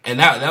 Yeah. And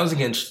that was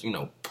against,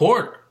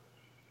 Porter.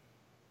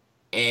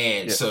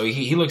 And so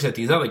he looks at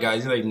these other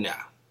guys. He's like, nah.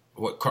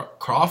 What,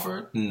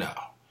 Crawford? No.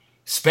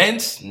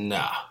 Spence?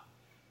 No.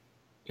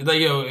 He's like,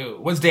 yo,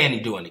 what's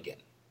Danny doing again?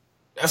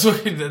 That's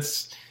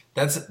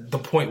the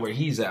point where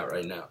he's at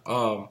right now.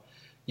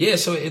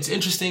 So it's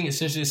interesting.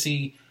 It's interesting to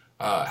see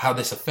how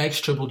this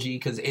affects Triple G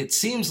because it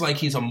seems like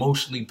he's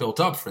emotionally built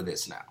up for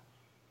this now.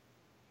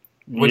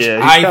 Which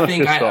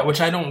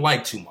which I don't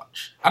like too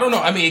much. I don't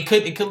know. I mean,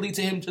 it could lead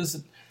to him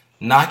just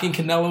knocking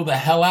Canelo the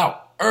hell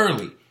out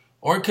early.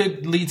 Or it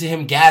could lead to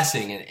him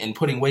gassing and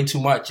putting way too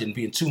much and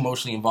being too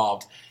emotionally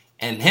involved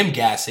and him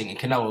gassing and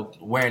Canelo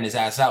wearing his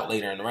ass out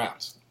later in the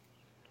rounds.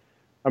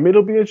 I mean,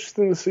 it'll be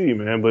interesting to see,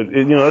 man. But,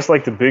 that's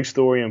like the big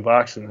story in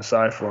boxing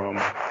aside from,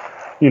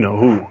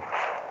 who.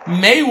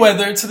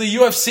 Mayweather to the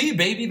UFC,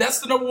 baby. That's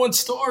the number one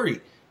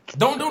story.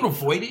 Don't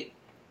avoid it.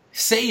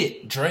 Say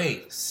it,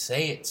 Dre.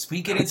 Say it.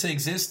 Speak it into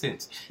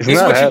existence.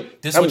 This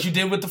is what you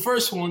did with the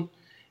first one.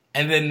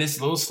 And then this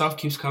little stuff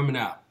keeps coming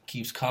out.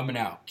 Keeps coming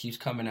out.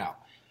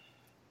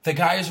 The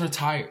guy is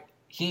retired.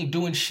 He ain't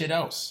doing shit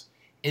else.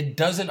 It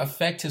doesn't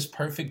affect his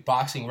perfect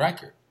boxing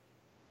record.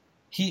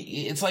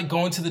 It's like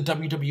going to the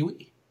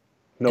WWE.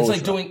 It's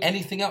like doing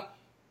anything else.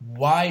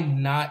 Why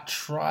not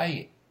try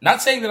it?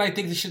 Not saying that I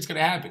think this shit's going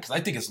to happen, because I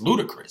think it's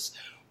ludicrous.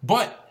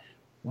 But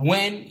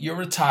when you're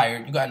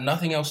retired, you got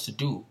nothing else to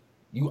do.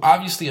 You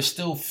obviously are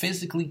still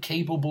physically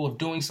capable of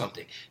doing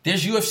something.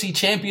 There's UFC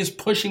champions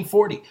pushing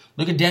 40.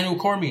 Look at Daniel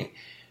Cormier.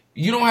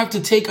 You don't have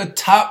to take a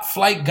top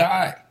flight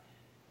guy.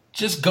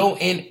 Just go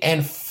in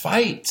and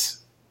fight.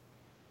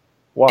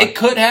 Why? It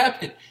could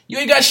happen. You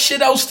ain't got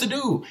shit else to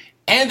do.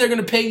 And they're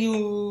going to pay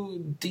you a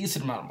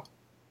decent amount of money.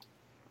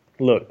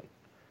 Look,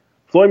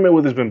 Floyd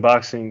Mayweather's been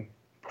boxing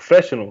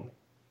professional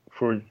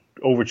for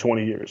over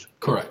 20 years.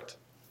 Correct.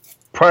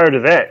 Prior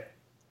to that,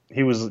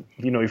 he was,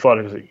 he fought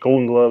at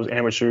Golden Gloves,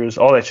 amateurs,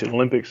 all that shit,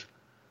 Olympics.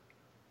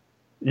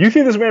 You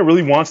think this man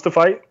really wants to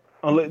fight?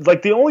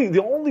 Like the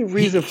only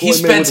reason he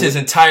spent his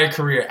entire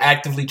career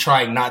actively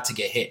trying not to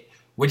get hit,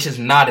 which is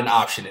not an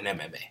option in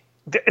MMA.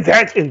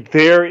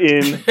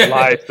 Therein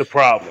lies the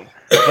problem.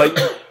 Like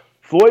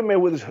Floyd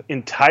Mayweather's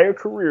entire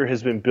career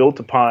has been built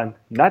upon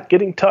not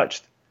getting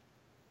touched.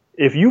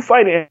 If you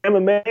fight in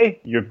MMA,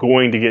 you're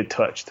going to get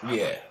touched.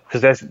 Yeah.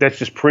 Because that's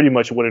just pretty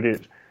much what it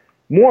is.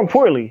 More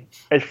importantly,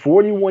 at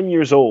 41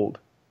 years old,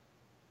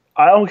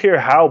 I don't care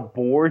how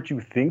bored you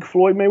think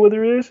Floyd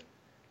Mayweather is,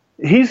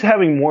 he's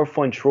having more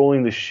fun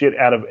trolling the shit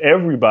out of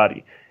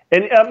everybody.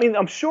 And I mean,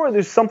 I'm sure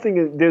there's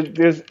something,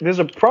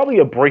 there's probably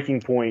a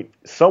breaking point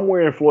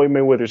somewhere in Floyd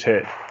Mayweather's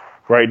head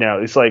right now.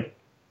 It's like,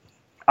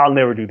 I'll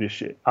never do this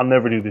shit. I'll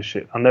never do this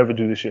shit. I'll never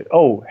do this shit.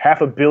 Oh,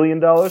 $500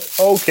 million?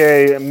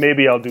 Okay,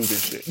 maybe I'll do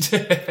this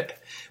shit.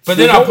 But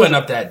they're not putting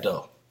up that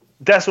dough.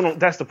 That's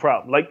the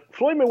problem. Like,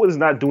 Floyd Mayweather's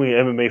not doing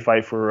an MMA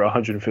fight for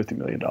 $150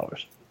 million.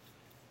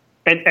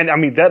 And I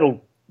mean,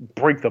 that'll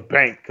break the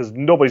bank because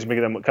nobody's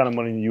making that kind of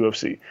money in the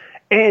UFC.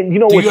 And you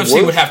know what? The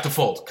UFC would have to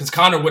fold because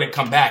Conor wouldn't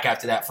come back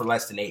after that for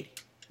less than 80.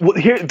 Well,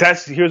 here's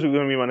what's going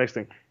to be my next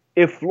thing.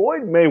 If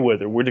Floyd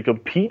Mayweather were to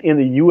compete in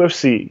the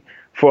UFC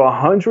for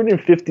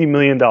 $150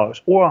 million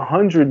or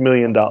 $100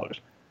 million,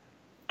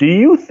 Do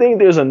you think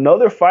there's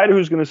another fighter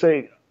who's going to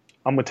say,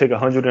 I'm going to take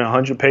 100 and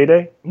 100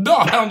 payday? No,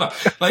 hell no.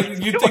 Like,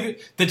 you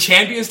think the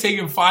champion's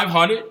taking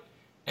 500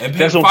 and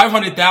paying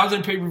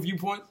 500,000 pay-per-view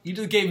points? You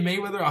just gave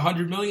Mayweather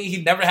 100 million.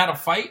 He never had a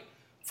fight.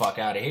 Fuck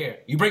out of here.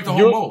 You break the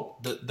whole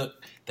mold.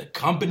 The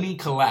company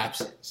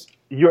collapses.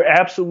 You're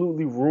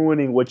absolutely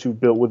ruining what you've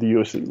built with the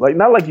UFC. Like,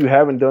 not like you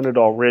haven't done it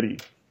already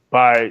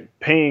by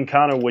paying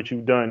Conor what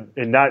you've done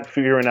and not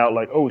figuring out,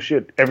 like, oh,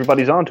 shit,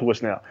 everybody's onto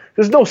us now.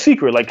 There's no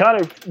secret. Like,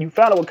 Conor, you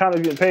found out what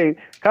Conor's getting paid.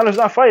 Conor's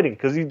not fighting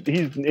because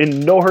he's in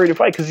no hurry to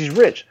fight because he's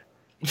rich.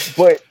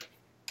 But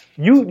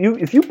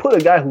if you put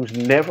a guy who's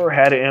never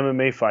had an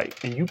MMA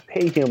fight and you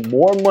pay him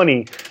more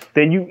money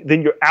than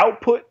your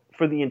output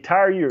for the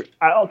entire year,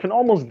 I can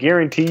almost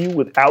guarantee you,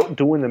 without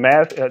doing the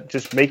math,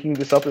 just making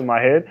this up in my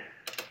head,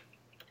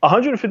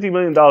 $150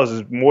 million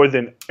is more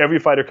than every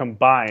fighter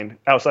combined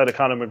outside of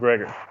Conor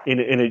McGregor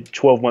in a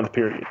 12-month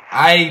period.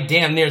 I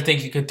damn near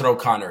think you could throw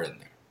Conor in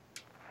there.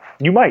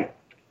 You might.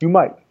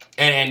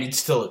 And you'd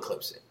still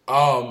eclipse it.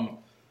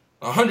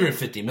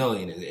 150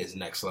 million is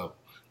next level.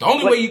 The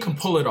only way you can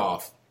pull it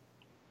off,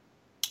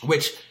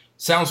 which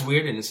sounds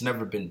weird and it's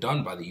never been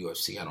done by the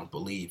UFC, I don't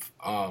believe,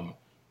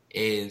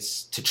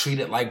 is to treat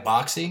it like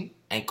boxing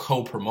and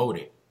co-promote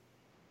it.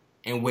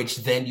 In which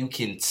then you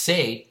can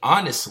say,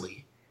 honestly,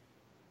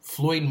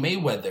 Floyd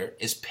Mayweather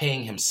is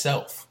paying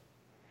himself.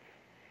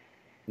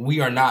 We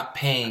are not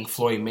paying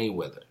Floyd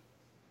Mayweather.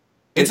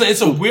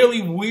 It's a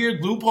really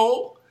weird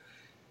loophole,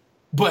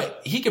 but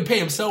he can pay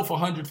himself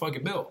 $100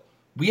 fucking mil.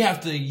 We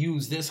have to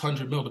use this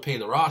 $100 mil to pay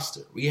the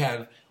roster. We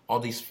have all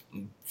these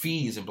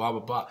fees and blah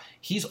blah blah.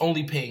 He's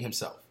only paying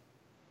himself,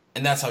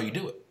 and that's how you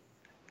do it.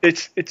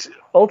 It's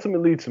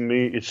ultimately, to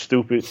me, it's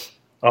stupid.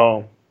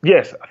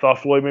 Yes, I thought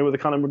Floyd Mayweather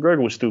Conor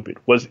McGregor was stupid.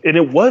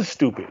 It was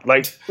stupid.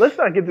 Like, let's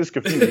not get this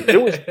confused.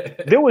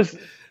 There was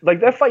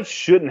like, that fight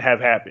shouldn't have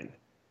happened,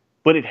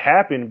 but it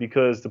happened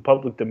because the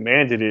public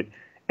demanded it,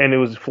 and it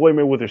was Floyd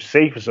Mayweather's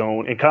safe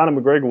zone, and Conor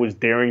McGregor was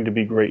daring to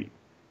be great.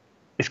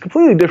 It's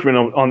completely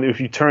different on if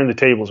you turn the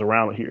tables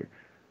around here.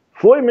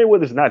 Floyd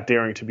Mayweather's not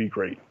daring to be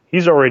great.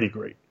 He's already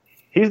great.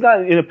 He's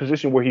not in a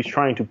position where he's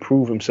trying to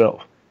prove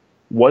himself.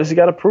 What has he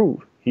got to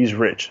prove? He's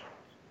rich.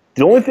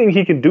 The only thing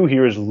he can do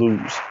here is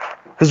lose.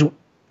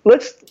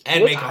 Let's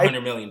make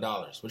 $100 million,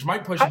 which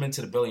might push him into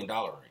the $1 billion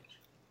range.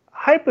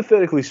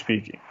 Hypothetically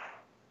speaking,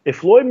 if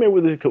Floyd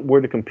Mayweather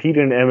were to compete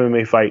in an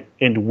MMA fight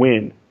and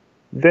win,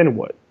 then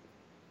what?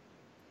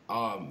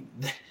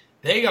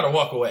 They got to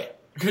walk away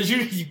because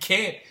you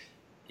can't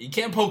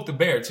poke the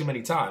bear too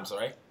many times,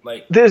 right?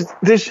 Like,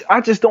 I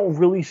just don't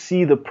really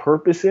see the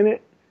purpose in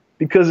it,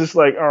 because it's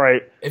like, all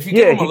right, if you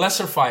give him a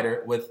lesser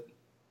fighter with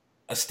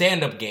a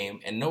stand-up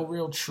game and no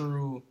real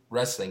true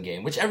wrestling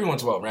game, which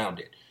everyone's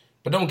well-rounded.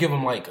 But don't give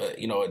him like a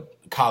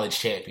college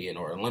champion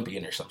or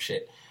Olympian or some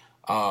shit.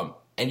 And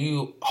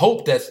you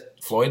hope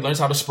that Floyd learns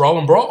how to sprawl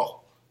and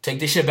brawl. Take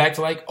this shit back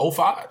to like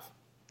 2005.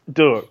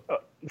 Dude,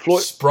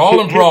 Floyd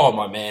sprawl and brawl,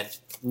 my man.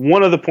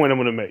 One other point I'm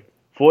going to make: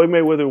 Floyd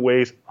Mayweather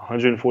weighs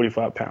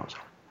 145 pounds.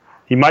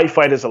 He might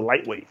fight as a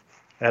lightweight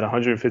at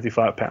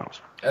 155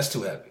 pounds. That's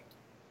too heavy.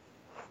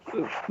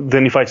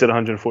 Then he fights at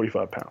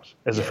 145 pounds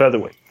as a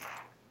featherweight.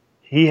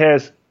 He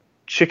has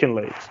chicken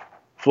legs.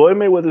 Floyd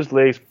Mayweather's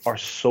legs are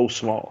so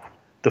small.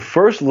 The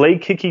first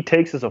leg kick he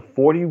takes is a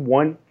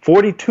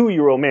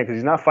 42-year-old man, because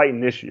he's not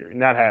fighting this year.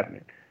 Not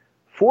happening.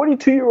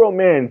 42-year-old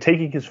man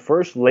taking his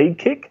first leg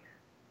kick,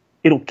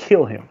 it'll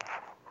kill him.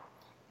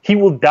 He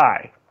will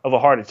die of a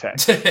heart attack.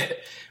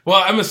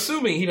 Well, I'm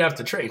assuming he'd have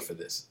to train for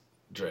this,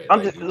 Dre.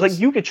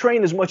 You could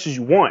train as much as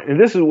you want. And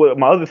this is what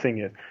my other thing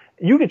is.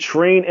 You could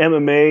train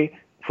MMA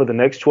for the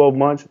next 12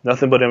 months,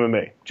 nothing but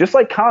MMA. Just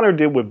like Conor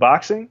did with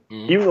boxing,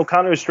 even though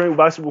Conor has trained with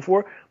boxing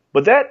before.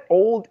 But that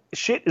old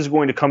shit is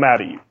going to come out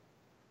of you.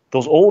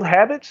 Those old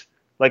habits,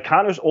 like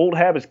Conor's old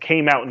habits,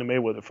 came out in the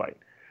Mayweather fight.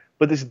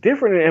 But it's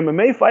different in an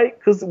MMA fight,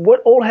 because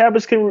what old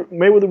habits can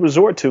Mayweather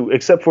resort to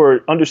except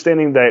for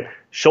understanding that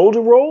shoulder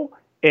roll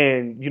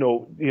and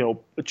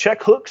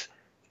check hooks?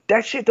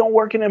 That shit don't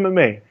work in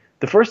MMA.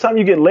 The first time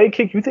you get leg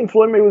kick, you think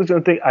Floyd Mayweather's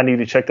going to think, I need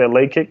to check that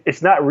leg kick?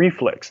 It's not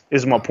reflex,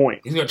 is my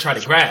point. He's going to try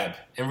to grab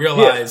and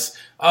realize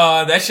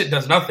that shit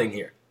does nothing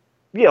here.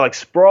 Yeah, like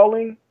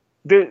sprawling.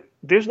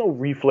 There's no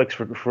reflex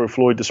for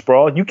Floyd to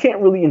sprawl. You can't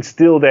really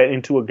instill that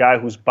into a guy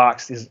who's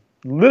boxed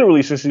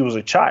literally since he was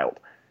a child.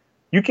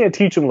 You can't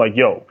teach him like,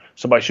 yo,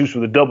 somebody shoots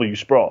with a W,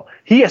 sprawl.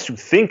 He has to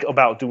think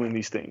about doing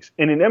these things.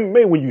 And in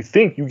MMA, when you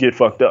think, you get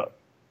fucked up.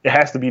 It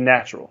has to be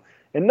natural.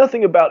 And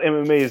nothing about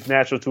MMA is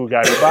natural to a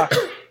guy who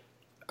boxes.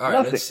 All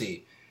right, let's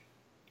see.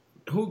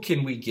 Who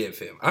can we give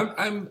him?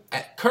 I'm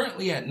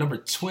currently at number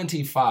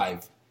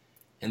 25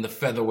 in the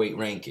featherweight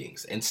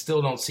rankings and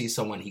still don't see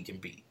someone he can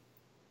beat.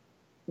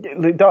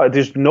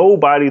 There's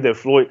nobody that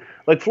Floyd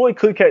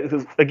could catch.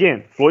 Because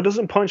again, Floyd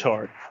doesn't punch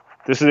hard.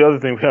 This is the other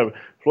thing we have.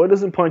 Floyd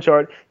doesn't punch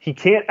hard. He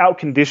can't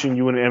out-condition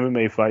you in an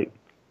MMA fight.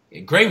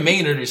 Gray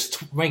Maynard is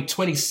ranked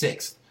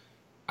 26th.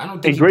 I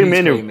don't think Gray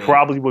Maynard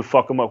probably would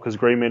fuck him up because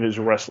Gray Maynard is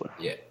a wrestler.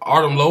 Yeah,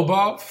 Artem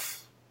Lobov.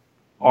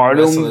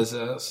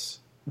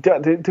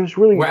 There's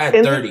really we're at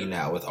 30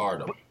 now with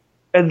Artem.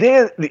 And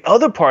then the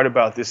other part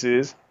about this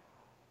is,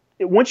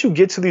 once you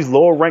get to these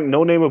lower ranked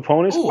no name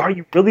opponents, are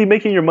you really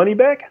making your money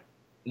back?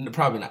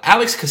 Probably not.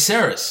 Alex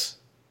Caceres.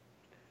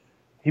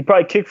 He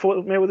probably kicked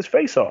Floyd Mayweather's with his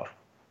face off.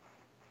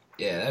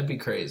 Yeah, that'd be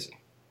crazy.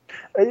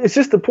 It's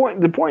just the point.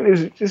 The point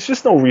is, there's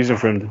just no reason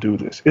for him to do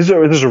this. There's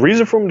a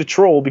reason for him to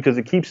troll because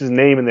it keeps his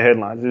name in the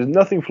headlines. There's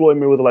nothing Floyd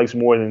Mayweather likes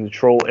more than to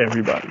troll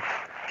everybody.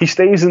 He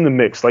stays in the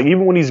mix. Like,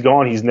 even when he's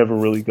gone, he's never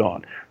really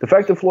gone. The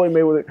fact that Floyd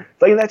Mayweather,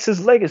 like, that's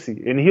his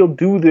legacy. And he'll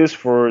do this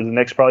for the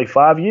next probably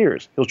 5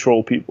 years. He'll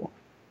troll people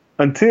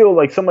until,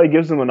 like, somebody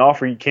gives him an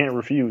offer he can't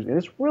refuse. And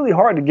it's really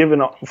hard to give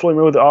Floyd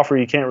Mayweather an offer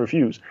he can't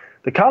refuse.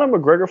 The Conor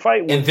McGregor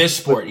fight. In this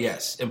sport,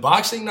 yes. In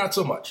boxing, not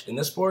so much. In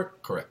this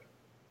sport, correct.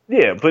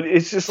 Yeah, but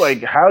it's just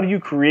like, how do you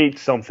create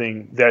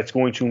something that's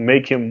going to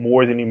make him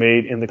more than he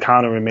made in the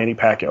Conor and Manny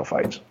Pacquiao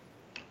fights?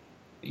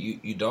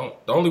 You don't.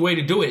 The only way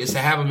to do it is to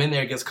have him in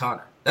there against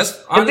Conor.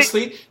 That's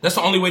honestly, that's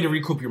the only way to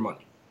recoup your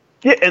money.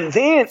 Yeah, and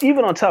then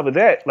even on top of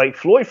that, like,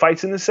 Floyd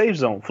fights in the safe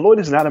zone. Floyd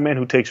is not a man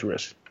who takes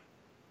risks.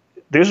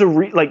 There's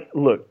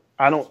look,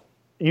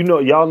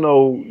 y'all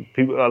know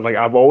people, like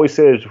I've always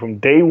said from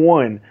day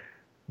one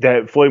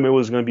that Floyd Mayweather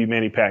was going to be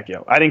Manny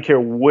Pacquiao. I didn't care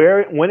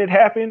when it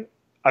happened.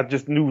 I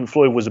just knew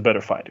Floyd was a better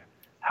fighter.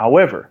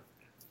 However,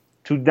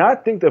 to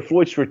not think that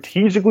Floyd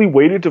strategically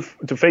waited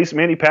to face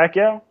Manny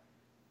Pacquiao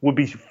would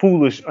be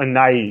foolish and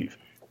naive.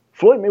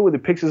 Floyd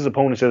Mayweather picks his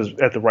opponents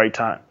at the right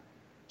time.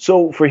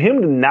 So for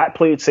him to not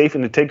play it safe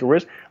and to take a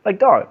risk, like,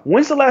 dog,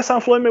 when's the last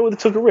time Floyd Mayweather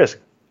took a risk?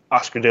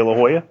 Oscar De La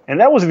Hoya.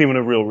 And that wasn't even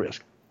a real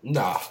risk.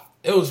 Nah,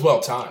 it was well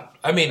timed.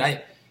 I mean,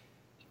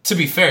 to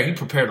be fair, he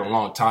prepared a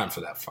long time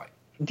for that fight.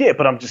 Yeah,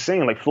 but I'm just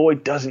saying, like,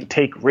 Floyd doesn't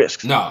take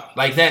risks. No,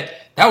 like that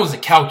was a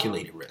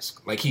calculated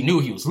risk. Like, he knew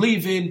he was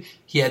leaving.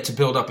 He had to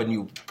build up a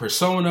new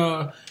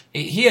persona.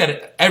 He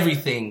had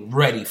everything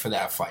ready for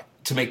that fight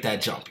to make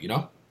that jump, you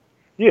know?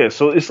 Yeah,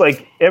 so it's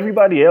like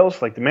everybody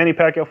else, like the Manny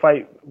Pacquiao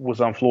fight was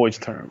on Floyd's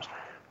terms.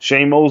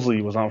 Shane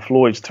Mosley was on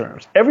Floyd's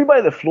terms.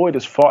 Everybody that Floyd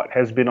has fought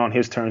has been on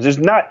his terms. There's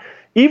not,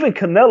 even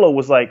Canelo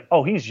was like,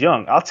 oh, he's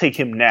young. I'll take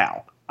him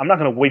now. I'm not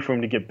going to wait for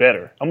him to get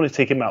better. I'm going to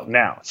take him out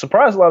now.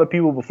 Surprised a lot of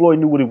people, but Floyd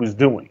knew what he was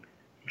doing.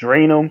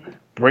 Drain him,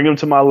 bring him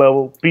to my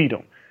level, beat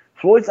him.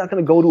 Floyd's not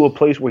going to go to a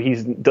place where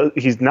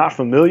he's not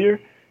familiar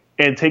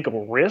and take a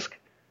risk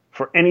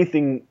for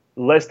anything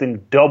less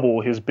than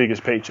double his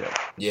biggest paycheck.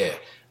 Yeah.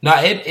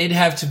 Now, it'd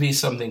have to be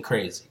something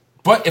crazy.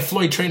 But if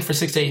Floyd trained for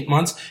 6 to 8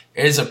 months,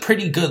 there's a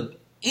pretty good,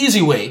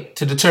 easy way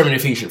to determine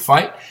if he should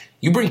fight.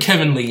 You bring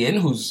Kevin Lee in,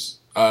 who's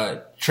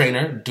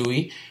trainer,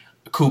 Dewey.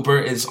 Cooper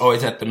is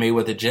always at the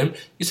Mayweather gym.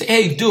 You say,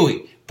 hey,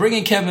 Dewey, bring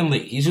in Kevin Lee.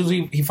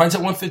 He fights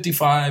at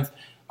 155,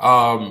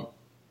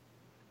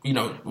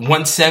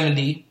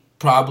 170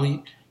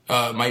 probably,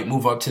 might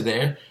move up to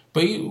there.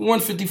 But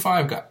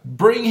 155 guy.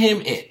 Bring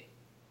him in.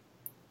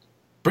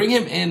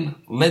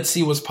 Let's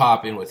see what's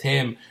popping with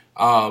him.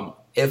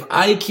 If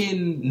I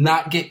can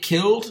not get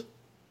killed,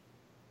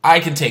 I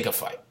can take a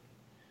fight.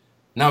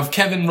 Now, if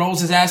Kevin rolls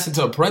his ass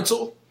into a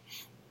pretzel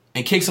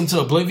and kicks him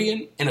to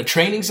oblivion in a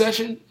training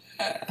session,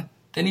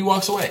 then he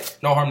walks away.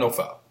 No harm, no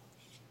foul.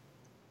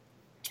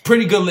 It's a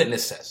pretty good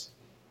litmus test.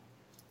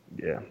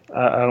 Yeah,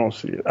 I don't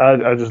see it.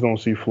 I just don't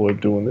see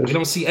Floyd doing this. We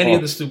don't see any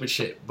of the stupid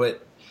shit.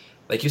 But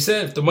like you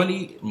said, if the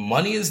money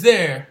is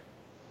there,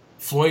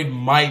 Floyd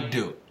might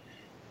do it.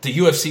 The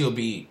UFC will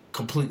be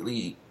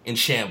completely in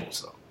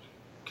shambles, though.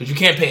 Because you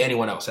can't pay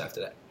anyone else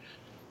after that.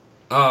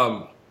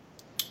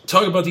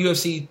 Talking about the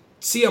UFC,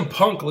 CM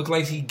Punk looked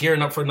like he's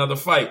gearing up for another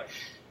fight.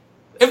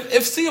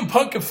 If CM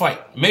Punk can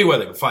fight,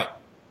 Mayweather can fight.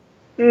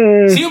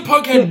 CM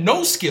Punk had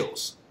no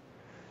skills.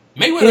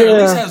 Mayweather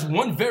at least has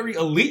one very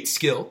elite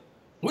skill.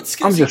 What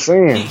skills? I'm just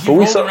saying. He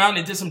rolled around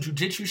and did some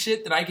jiu-jitsu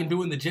shit that I can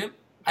do in the gym.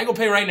 I go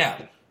pay right now.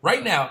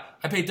 Right now,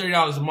 I pay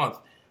 $30 a month.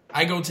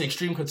 I go to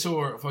Extreme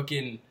Couture,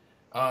 fucking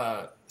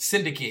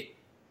Syndicate,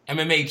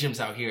 MMA gyms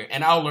out here,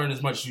 and I'll learn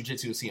as much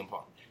jiu-jitsu as CM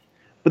Punk.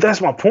 But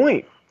that's my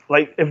point.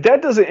 Like, if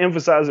that doesn't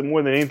emphasize it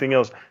more than anything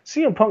else,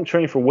 CM Punk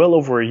trained for well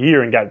over a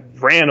year and got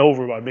ran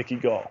over by Mickey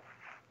Gall.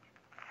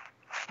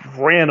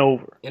 Ran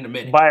over. In a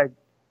minute.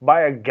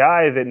 By a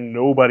guy that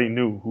nobody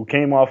knew who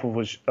came off of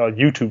a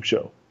YouTube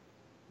show.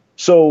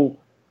 So,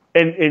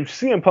 and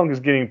CM Punk is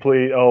getting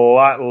played a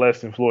lot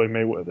less than Floyd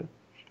Mayweather.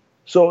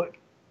 So,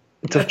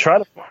 to try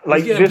to,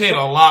 like, he's getting paid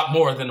a lot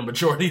more than the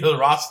majority of the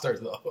roster,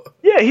 though.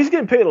 Yeah, he's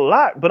getting paid a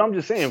lot, but I'm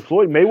just saying,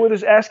 Floyd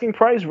Mayweather's asking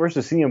price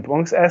versus CM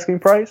Punk's asking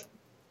price,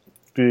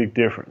 big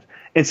difference.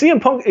 And CM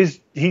Punk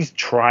he's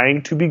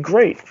trying to be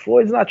great.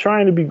 Floyd's not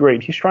trying to be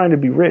great. He's trying to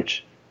be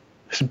rich.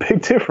 It's a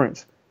big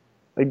difference.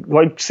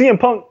 Like CM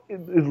Punk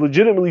is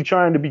legitimately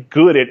trying to be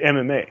good at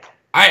MMA.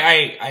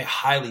 I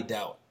highly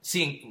doubt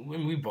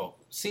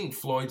seeing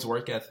Floyd's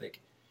work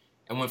ethic,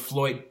 and when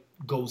Floyd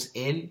goes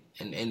in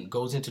and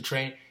goes into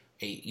train,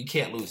 hey, you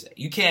can't lose that.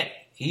 You can't.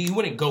 He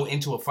wouldn't go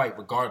into a fight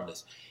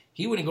regardless.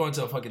 He wouldn't go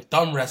into a fucking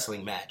thumb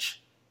wrestling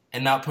match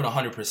and not put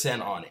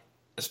 100% on it,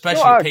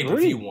 especially a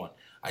pay-per-view one.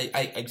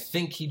 I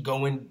think he'd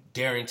go in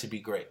daring to be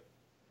great.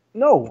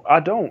 No, I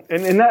don't.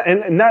 And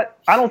that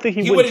I don't think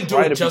he wouldn't do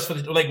it just for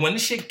the, like, when the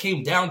shit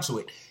came down to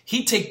it,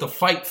 he'd take the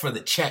fight for the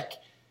check.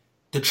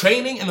 The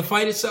training and the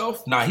fight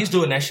itself, nah, he's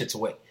doing that shit to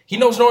win. He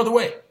knows no other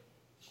way.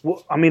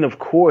 Well, I mean, of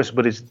course,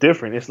 but it's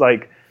different. It's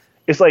like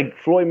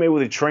Floyd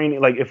Mayweather training.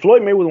 Like, if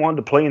Floyd Mayweather wanted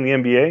to play in the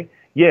NBA,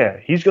 yeah,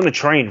 he's going to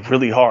train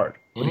really hard,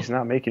 but he's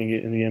not making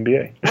it in the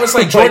NBA. Well, it's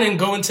like Jordan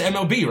going to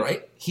MLB,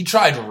 right? He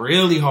tried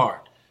really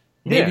hard.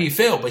 Maybe he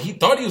failed, but he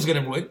thought he was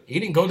going to win. He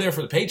didn't go there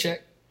for the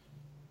paycheck.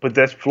 But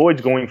that's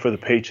Floyd's going for the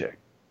paycheck.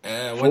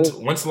 Once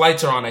the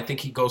lights are on, I think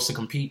he goes to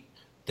compete.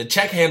 The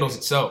check handles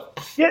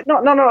itself. Yeah,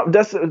 no.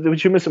 That's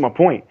what you're missing my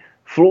point.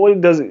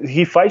 Floyd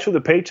he fights for the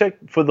paycheck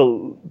for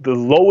the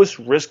lowest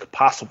risk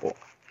possible.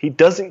 He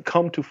doesn't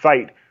come to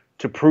fight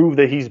to prove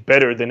that he's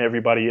better than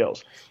everybody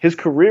else. His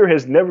career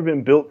has never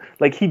been built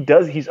like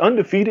he's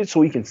undefeated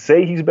so he can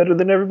say he's better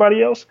than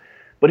everybody else,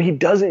 but he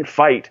doesn't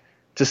fight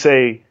to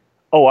say,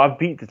 "Oh, I've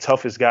beat the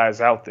toughest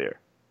guys out there."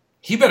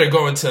 He better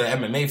go into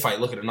an MMA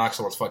fight looking to knock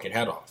someone's fucking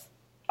head off.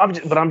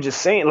 I'm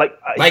just saying, like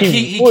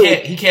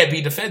he can't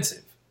be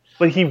defensive.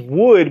 But he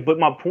would. But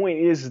my point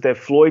is that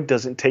Floyd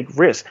doesn't take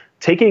risks.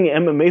 Taking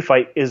an MMA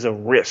fight is a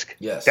risk.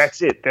 Yes,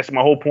 that's it. That's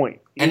my whole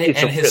point. And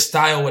his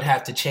style would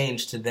have to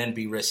change to then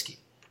be risky.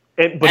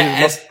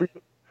 But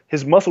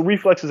his muscle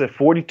reflexes at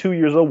 42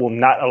 years old will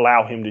not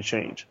allow him to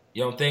change.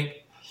 You don't think?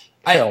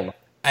 Hell no.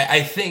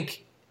 I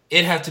think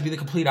it'd have to be the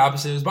complete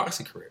opposite of his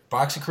boxing career.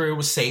 Boxing career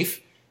was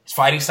safe. His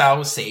fighting style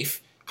was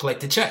safe.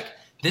 Collect the check.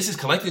 This is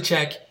collect the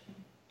check.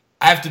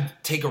 I have to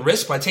take a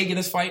risk by taking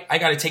this fight. I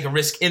got to take a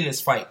risk in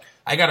this fight.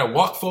 I got to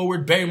walk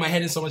forward, bury my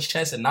head in someone's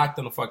chest, and knock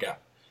them the fuck out.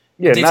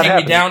 Yeah, if they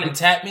take me down and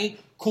tap me,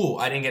 cool.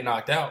 I didn't get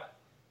knocked out.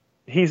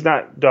 He's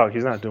not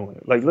doing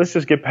it. Like, let's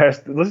get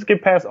past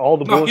all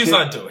the bullshit. No, he's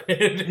not doing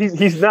it.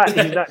 he's not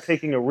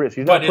taking a risk.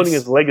 He's not putting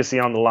his legacy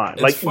on the line.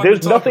 Like,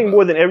 there's nothing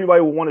more than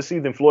everybody would want to see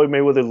than Floyd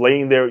Mayweather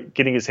laying there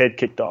getting his head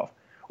kicked off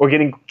or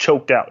getting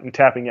choked out and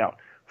tapping out.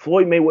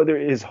 Floyd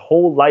Mayweather, his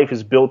whole life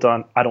is built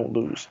on, I don't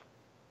lose.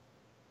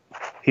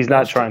 He's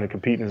not trying to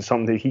compete in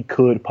something that he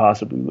could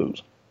possibly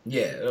lose.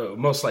 Yeah,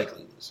 most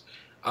likely lose.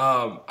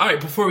 All right,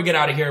 before we get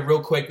out of here,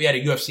 real quick, we had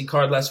a UFC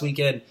card last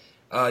weekend.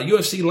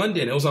 UFC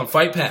London, it was on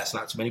Fight Pass.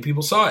 Not too many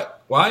people saw it.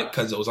 Why?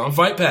 Because it was on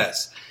Fight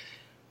Pass.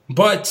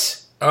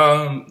 But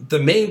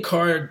the main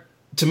card,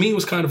 to me,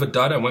 was kind of a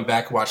dud. I went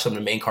back and watched some of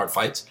the main card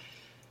fights.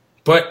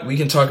 But we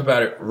can talk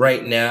about it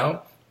right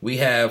now. We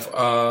have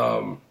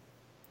Tom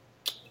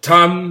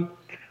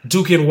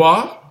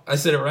Duquesnoy. I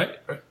said it right?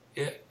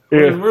 Yeah.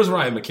 Where's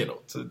Ryan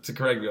McKinnell to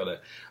correct me on that?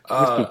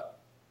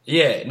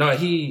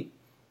 He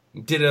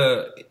did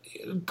a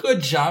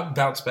good job,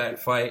 bounce back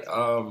fight.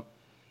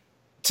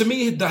 To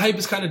me, the hype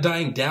is kind of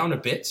dying down a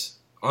bit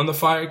on the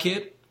Fire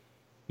Kid.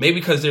 Maybe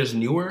because there's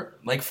newer,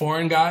 like,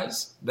 foreign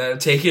guys that are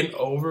taking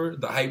over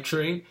the hype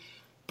train.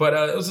 But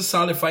it was a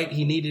solid fight.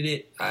 He needed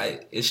it.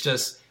 It's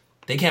just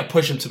they can't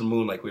push him to the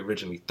moon like we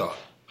originally thought.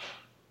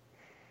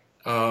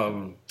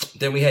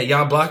 Then we had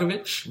Jan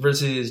Blachowicz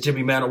versus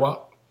Jimmy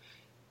Manuwa.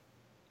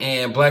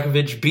 And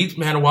Blachowicz beat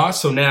Manuwa,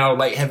 so now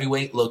light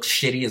heavyweight looks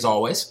shitty as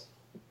always.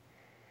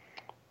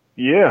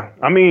 Yeah,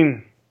 I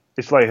mean,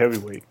 it's light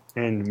heavyweight.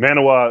 And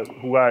Manuwa,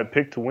 who I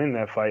picked to win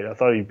that fight, I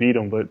thought he beat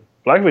him, but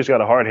Blachowicz got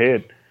a hard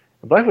head.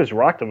 Blachowicz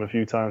rocked him a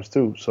few times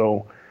too.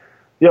 So,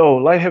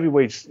 light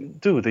heavyweights,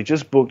 dude, they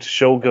just booked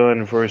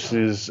Shogun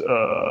versus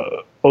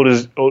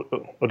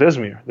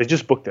Odesmir. They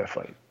just booked that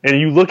fight.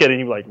 And you look at it and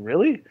you're like,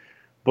 really?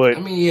 But I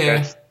mean,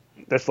 yeah.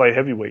 That's light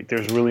heavyweight.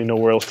 There's really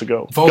nowhere else to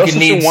go. Vulcan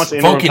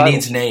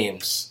needs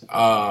names.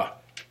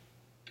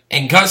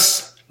 And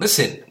Gus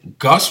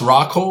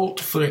Rockhold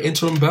for the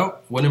interim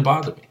belt wouldn't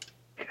bother me.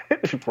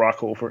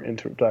 Rockhold for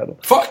interim title.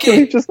 Fuck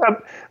it.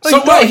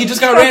 What? He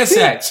just got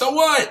ransacked. So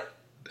what?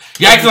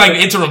 You acting like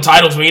interim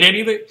titles mean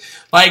anything?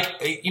 Like,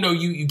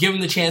 you give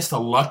him the chance to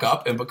luck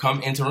up and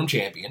become interim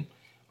champion.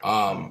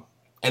 And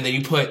then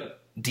you put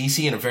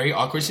DC in a very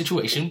awkward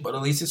situation, but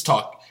at least it's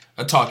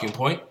a talking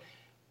point.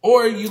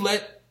 Or you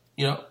let,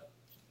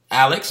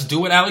 Alex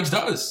do what Alex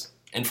does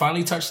and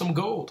finally touch some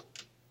gold.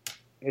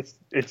 It's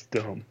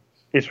dumb.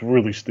 It's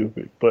really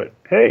stupid. But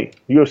hey,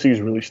 UFC is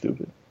really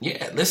stupid.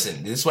 Yeah,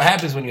 listen, this is what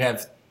happens when you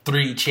have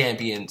 3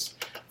 champions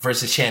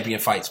versus champion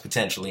fights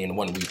potentially in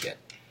one weekend.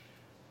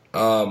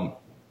 And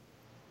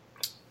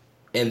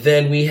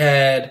then we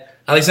had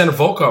Alexander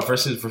Volkov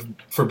versus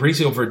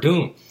Fabricio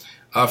Verdun.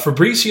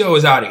 Fabricio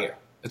is out of here.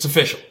 It's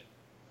official.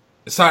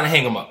 It's time to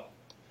hang him up.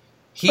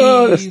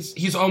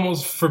 He's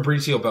almost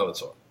Fabricio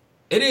Bellator.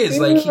 It is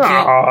like he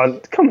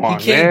can't. Come on,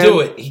 he can't do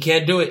it. He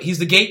can't do it. He's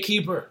the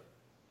gatekeeper.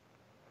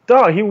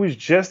 Dog, he was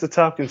just a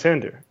top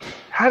contender.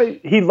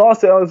 He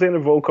lost to Alexander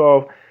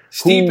Volkov?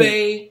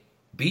 Stipe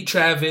beat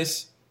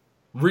Travis,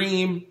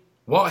 Reem,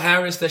 Walt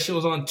Harris. That shit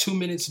was on 2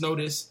 minutes'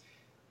 notice.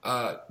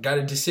 Got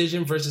a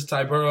decision versus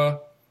Tybura,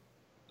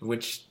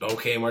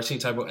 Marcin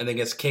Tybura, and then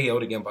gets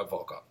KO'd again by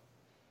Volkov.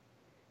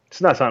 It's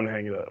not time to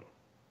hang it up.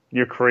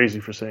 You're crazy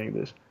for saying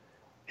this.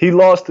 He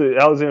lost to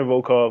Alexander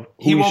Volkov.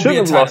 He won't be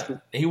a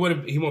title. He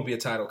won't be a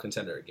title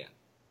contender again.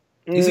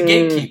 He's a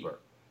gatekeeper.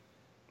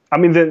 I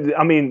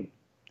mean,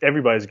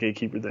 everybody's a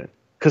gatekeeper then.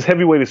 Because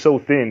heavyweight is so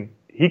thin,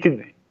 he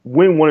could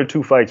win 1 or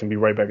 2 fights and be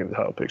right back in the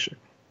title picture.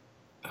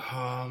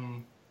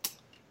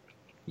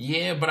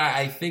 Yeah, but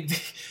I think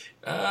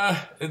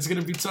it's going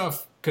to be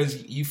tough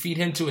because you feed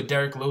him to a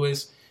Derek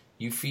Lewis.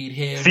 You feed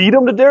him. Feed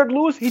him to Derek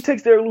Lewis? He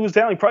takes Derek Lewis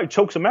down. He probably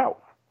chokes him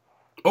out.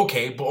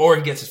 Okay, or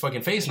he gets his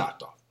fucking face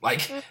knocked off.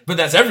 Like, but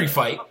that's every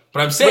fight.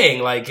 But I'm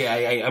saying, like,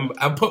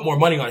 I'm put more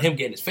money on him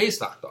getting his face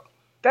knocked off.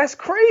 That's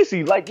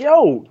crazy. Like,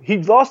 yo, he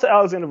lost to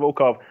Alexander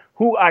Volkov,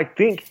 who I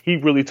think he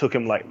really took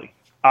him lightly.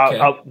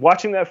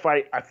 Watching that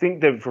fight, I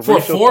think that for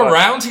 4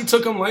 rounds he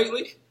took him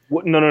lightly.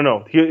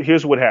 No.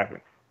 Here's what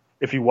happened.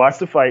 If you watch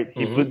the fight,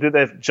 he did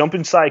that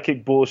jumping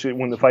sidekick bullshit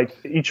when the fight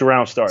each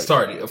round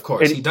started. Of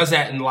course, and he does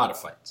that in a lot of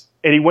fights.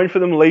 And he went for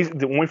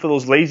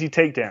those lazy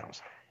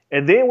takedowns.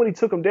 And then when he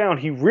took him down,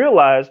 he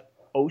realized,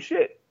 oh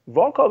shit,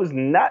 Volkov is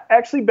not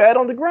actually bad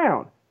on the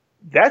ground.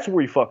 That's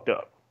where he fucked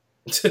up.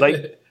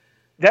 Like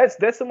that's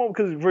the moment,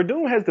 because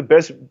Verdum has the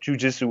best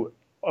jiu-jitsu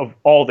of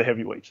all the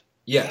heavyweights.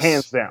 Yes,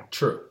 hands down.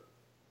 True.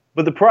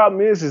 But the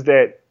problem is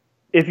that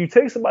if you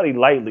take somebody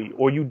lightly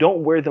or you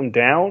don't wear them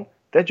down,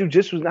 that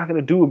jiu-jitsu is not going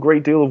to do a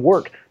great deal of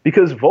work,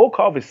 because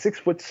Volkov is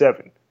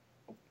 6'7".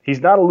 He's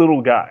not a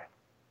little guy.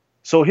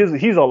 So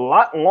he's a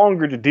lot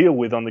longer to deal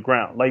with on the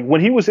ground. Like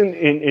when he was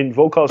in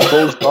Volkov's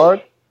closed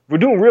guard,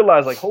 Verdum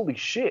realized, like, holy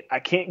shit, I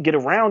can't get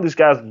around this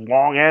guy's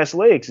long ass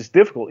legs. It's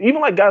difficult.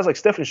 Even like guys like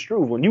Stefan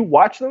Struve, when you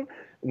watch them,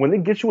 when they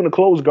get you in a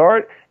closed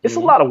guard, it's a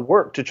lot of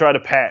work to try to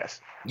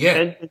pass. Yeah.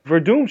 And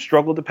Verdum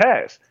struggled to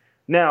pass.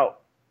 Now,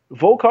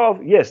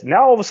 Volkov, yes,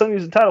 now all of a sudden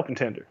he's a title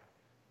contender.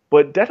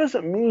 But that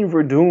doesn't mean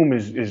Verdum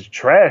is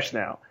trash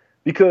now,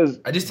 because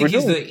I just think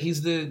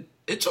he's the.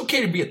 It's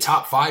okay to be a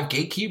top 5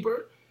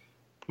 gatekeeper,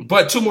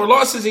 but 2 more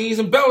losses and he's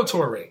in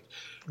Bellator range.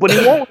 But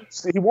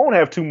he won't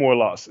have 2 more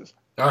losses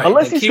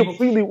unless he's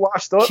completely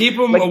washed up. Keep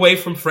him away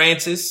from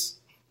Francis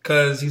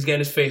because he's getting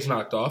his face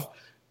knocked off.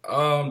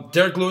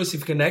 Derek Lewis,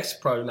 if he connects,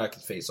 probably knock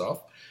his face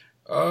off.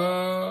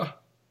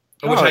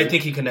 Which I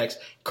think he connects.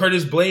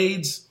 Curtis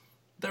Blades,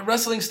 the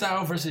wrestling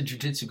style versus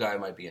jiu-jitsu guy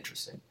might be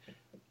interesting.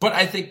 But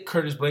I think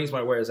Curtis Blades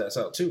might wear his ass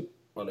out too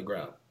on the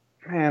ground.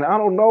 Man, I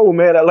don't know,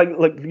 man.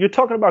 Like you're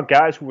talking about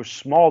guys who were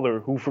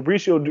smaller. Who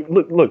Fabricio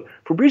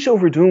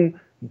Verdum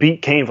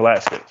beat Cain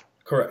Velasquez.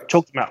 Correct.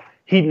 Choked him out.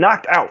 He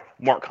knocked out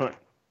Mark Hunt.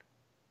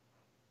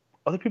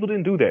 Other people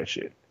didn't do that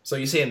shit. So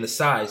you're saying the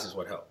size is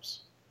what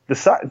helps? The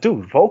size,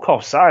 dude.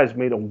 Volkov's size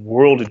made a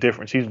world of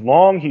difference. He's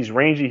long. He's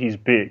rangy. He's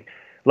big.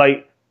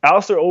 Like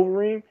Alistair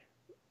Overeem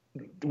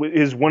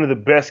is one of the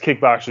best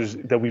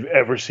kickboxers that we've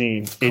ever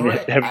seen in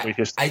heavyweight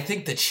history. I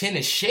think the chin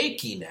is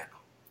shaky now.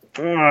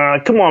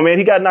 Come on, man.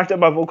 He got knocked out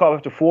by Volkov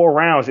after 4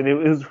 rounds, and it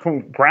was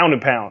from ground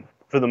and pound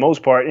for the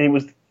most part, and he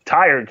was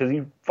tired because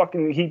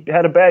he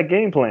had a bad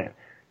game plan.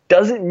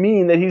 Doesn't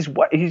mean that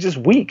he's just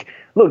weak.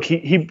 Look,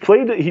 he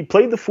played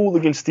the fool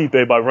against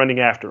Stipe by running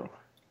after him.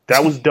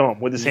 That was dumb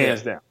with his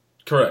hands down.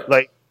 Correct.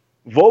 Like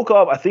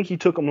Volkov, I think he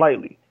took him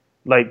lightly.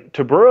 Like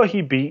Tybura,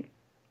 he beat.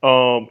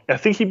 I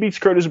think he beats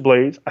Curtis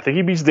Blades. I think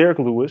he beats Derek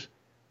Lewis.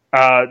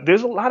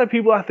 There's a lot of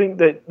people I think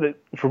that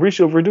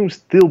Fabricio Verdum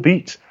still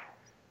beats.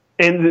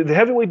 And the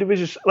heavyweight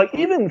division, like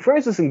even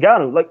Francis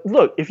Ngannou, like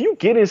look, if you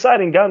get inside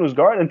Ngannou's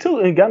guard, until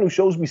Ngannou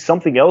shows me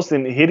something else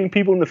than hitting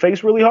people in the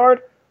face really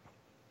hard,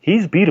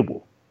 he's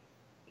beatable.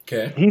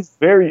 Okay. He's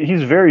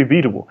very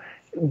beatable.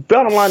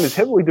 Bottom line is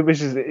heavyweight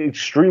division is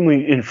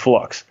extremely in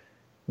flux.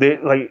 They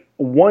like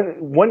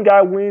one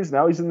guy wins,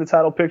 now he's in the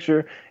title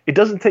picture. It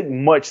doesn't take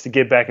much to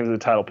get back into the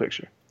title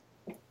picture.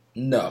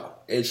 No,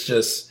 it's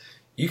just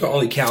you can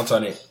only count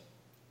on it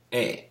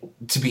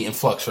to be in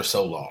flux for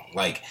so long.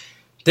 Like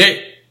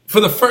for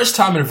the first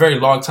time in a very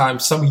long time,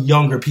 some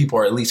younger people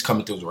are at least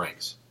coming through the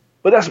ranks.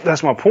 But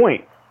that's my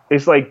point.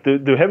 It's like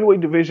the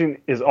heavyweight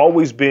division has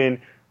always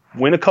been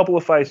win a couple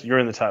of fights, you're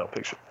in the title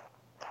picture.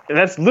 And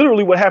that's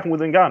literally what happened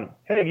with Ngannou.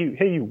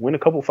 Hey, you win a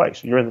couple of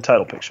fights, you're in the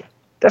title picture.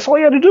 That's all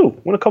you had to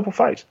do, win a couple of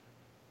fights.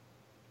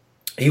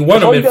 He won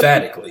them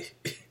emphatically.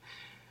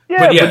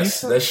 Yeah, but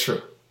yes, that's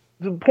true.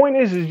 The point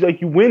is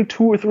like you win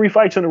 2 or 3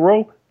 fights in a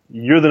row,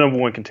 you're the number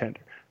 1 contender.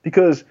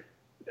 Because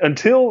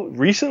until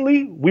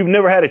recently, we've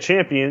never had a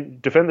champion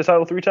defend the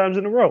title 3 times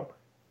in a row.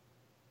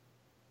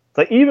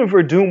 Like even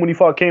Verdum, when he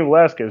fought Cain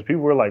Velasquez,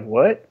 people were like,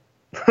 "What?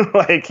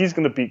 Like he's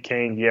gonna beat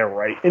Cain? Yeah,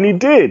 right." And he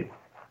did.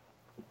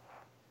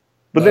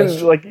 But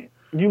then, like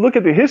you look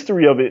at the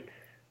history of it,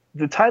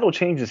 the title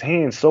changes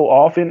hands so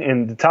often,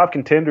 and the top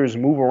contenders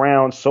move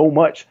around so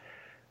much.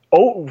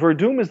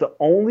 Verdum is the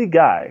only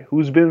guy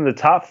who's been in the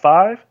top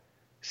 5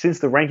 since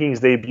the rankings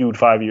debuted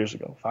 5 years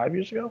ago. 5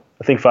 years ago?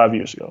 I think 5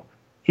 years ago.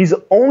 He's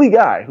the only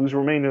guy who's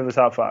remained in the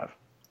top 5.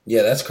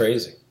 Yeah, that's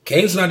crazy.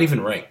 Cain's not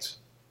even ranked.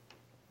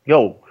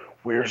 Yo,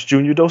 where's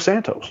Junior Dos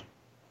Santos?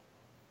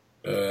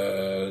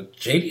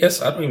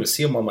 JDS, I don't even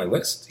see him on my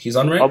list. He's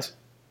unranked?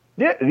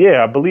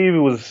 Yeah, I believe it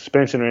was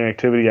suspension or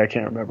inactivity. I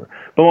can't remember.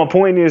 But my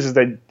point is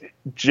that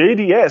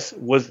JDS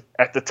was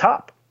at the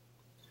top.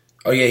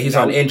 Oh, yeah, he's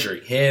on injury.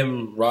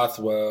 Him,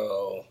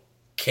 Rothwell,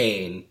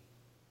 Cain.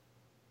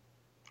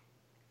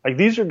 Like,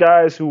 these are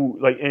guys who,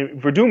 like,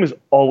 and Verdum has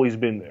always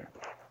been there.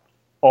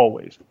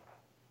 Always.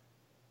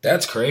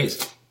 That's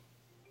crazy.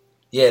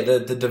 Yeah,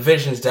 the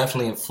division is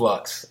definitely in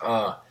flux.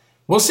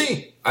 We'll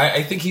see.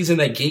 I think he's in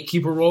that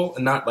gatekeeper role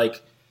and not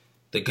like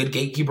the good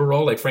gatekeeper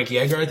role like Frankie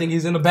Edgar. I think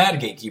he's in a bad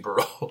gatekeeper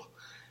role.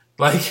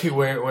 Like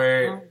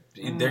where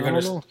they're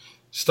going to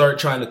start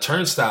trying to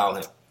turnstile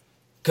him.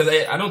 Because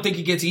I don't think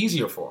it gets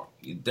easier for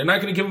him. They're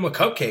not going to give him a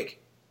cupcake.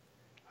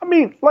 I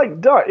mean,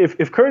 like, duh,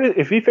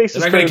 if he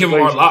faces, they're not going to give him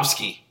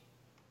Arlovsky.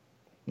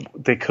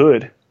 They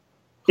could.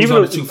 Who's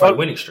on a 2-fight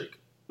winning streak.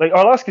 Like,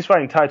 Arlovsky's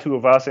fighting Tai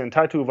Tuivasa, and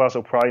Tai Tuivasa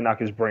will probably knock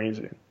his brains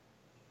in.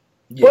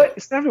 Yeah. But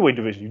it's the heavyweight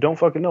division. You don't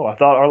fucking know. I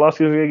thought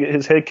Arlovsky was going to get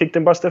his head kicked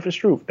in by Stefan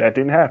Struve. That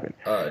didn't happen.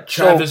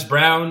 Travis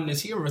Brown,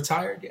 is he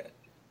retired yet?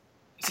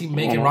 Is he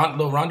making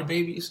little Ronda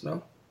babies?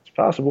 No? It's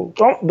possible.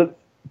 The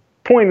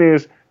point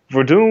is,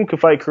 Verdum could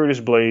fight Curtis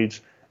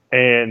Blades,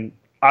 and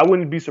I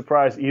wouldn't be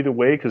surprised either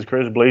way because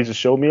Curtis Blades has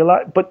showed me a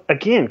lot. But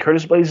again,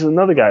 Curtis Blades is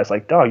another guy. It's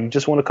like, dog, you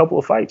just won a couple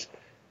of fights.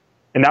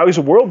 And now he's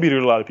a world beater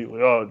to a lot of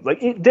people.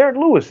 Like Derek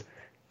Lewis.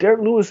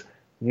 Derek Lewis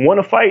won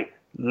a fight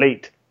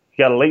late.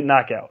 He got a late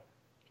knockout.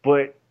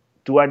 But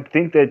do I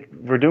think that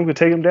Verdum could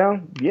take him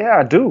down? Yeah,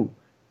 I do.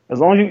 As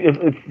long as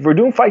if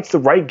Verdum fights the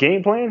right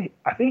game plan,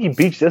 I think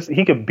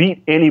he could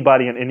beat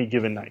anybody on any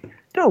given night.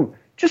 Dude,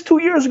 just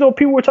 2 years ago,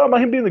 people were talking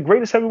about him being the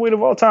greatest heavyweight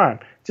of all time.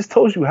 Just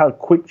tells you how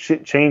quick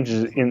shit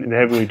changes in the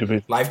heavyweight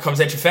division. Life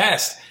comes at you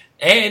fast.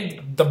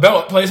 And the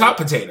belt plays hot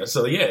potato.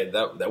 So, yeah,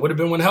 that would have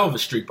been one hell of a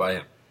streak by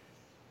him.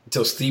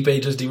 Until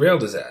Stipe just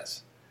derailed his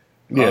ass.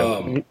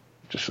 Yeah,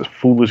 just a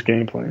foolish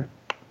game plan.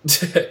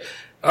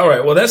 All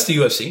right, well, that's the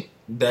UFC.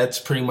 That's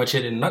pretty much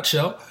it in a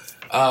nutshell.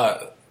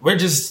 We're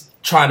just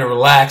trying to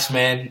relax,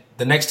 man.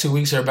 The next 2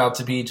 weeks are about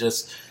to be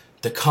just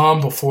the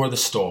calm before the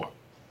storm.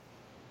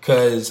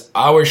 Because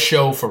our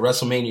show for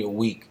WrestleMania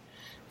week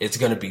is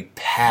going to be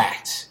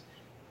packed.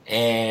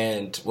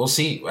 And we'll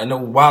see. I know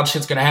wild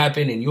shit's going to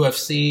happen in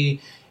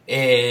UFC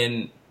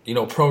and,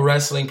 pro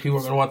wrestling. People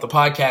are going to want the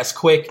podcast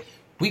quick.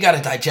 We got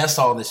to digest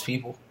all this,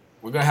 people.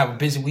 We're going to have a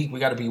busy week. We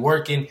got to be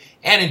working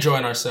and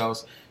enjoying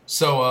ourselves.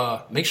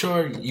 So make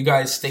sure you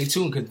guys stay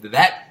tuned because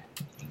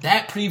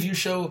that preview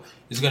show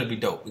is going to be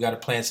dope. We got to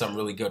plan something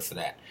really good for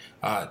that.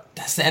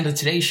 That's the end of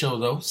today's show,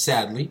 though,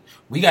 sadly.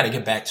 We got to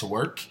get back to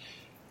work.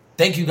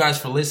 Thank you guys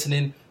for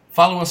listening.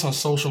 Follow us on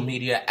social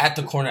media at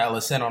The Corner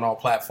LSN on all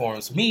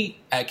platforms. Me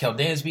at Kel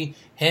Dansby.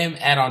 Him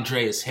at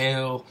Andreas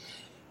Hale.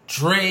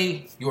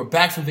 Dre, you were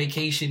back from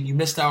vacation. You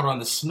missed out on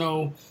the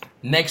snow.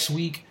 Next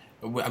week,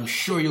 I'm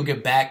sure you'll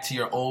get back to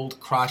your old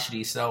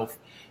crotchety self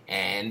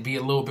and be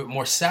a little bit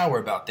more sour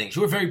about things.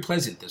 You were very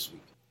pleasant this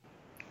week.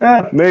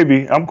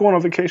 Maybe. I'm going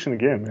on vacation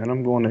again, man.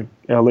 I'm going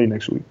to LA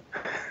next week.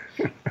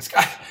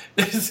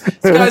 This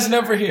guy's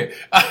never here.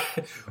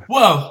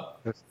 Well,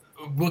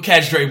 we'll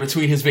catch Dre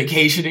between his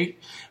vacationing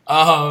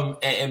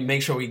and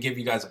make sure we give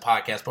you guys a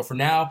podcast. But for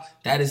now,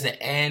 that is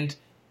the end.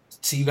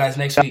 See you guys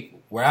next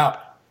week. We're out.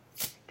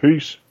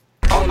 Peace.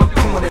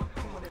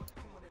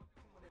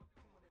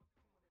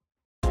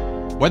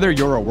 Whether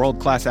you're a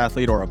world-class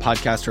athlete or a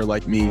podcaster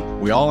like me,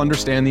 we all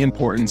understand the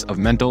importance of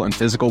mental and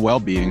physical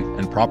well-being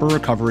and proper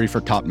recovery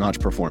for top-notch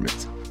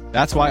performance.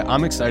 That's why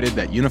I'm excited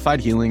that Unified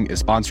Healing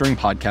is sponsoring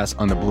podcasts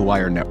on the Blue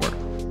Wire Network.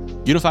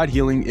 Unified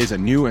Healing is a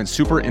new and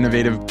super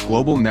innovative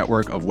global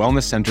network of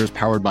wellness centers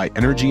powered by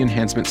Energy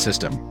Enhancement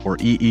System, or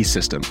EE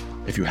System.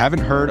 If you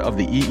haven't heard of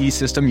the EE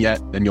System yet,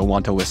 then you'll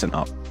want to listen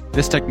up.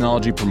 This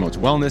technology promotes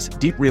wellness,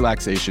 deep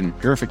relaxation,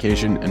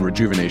 purification, and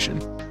rejuvenation.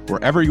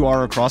 Wherever you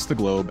are across the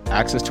globe,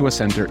 access to a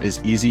center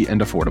is easy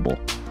and affordable.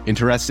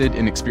 Interested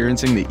in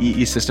experiencing the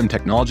EE System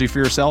technology for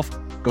yourself?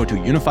 Go to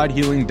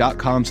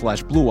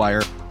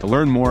unifiedhealing.com/bluewire to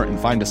learn more and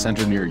find a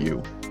center near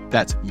you.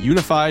 That's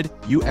unified,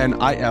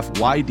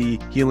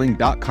 UNIFYD,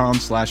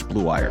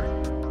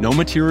 healing.com/bluewire. No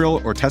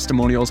material or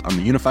testimonials on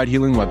the Unified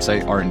Healing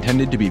website are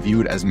intended to be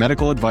viewed as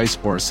medical advice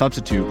or a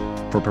substitute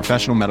for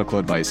professional medical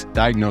advice,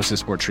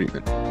 diagnosis, or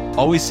treatment.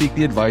 Always seek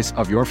the advice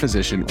of your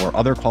physician or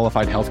other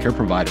qualified healthcare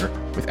provider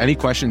with any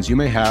questions you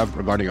may have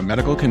regarding a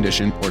medical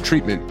condition or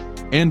treatment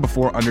and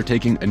before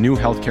undertaking a new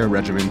healthcare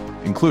regimen,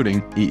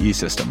 including EE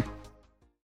System.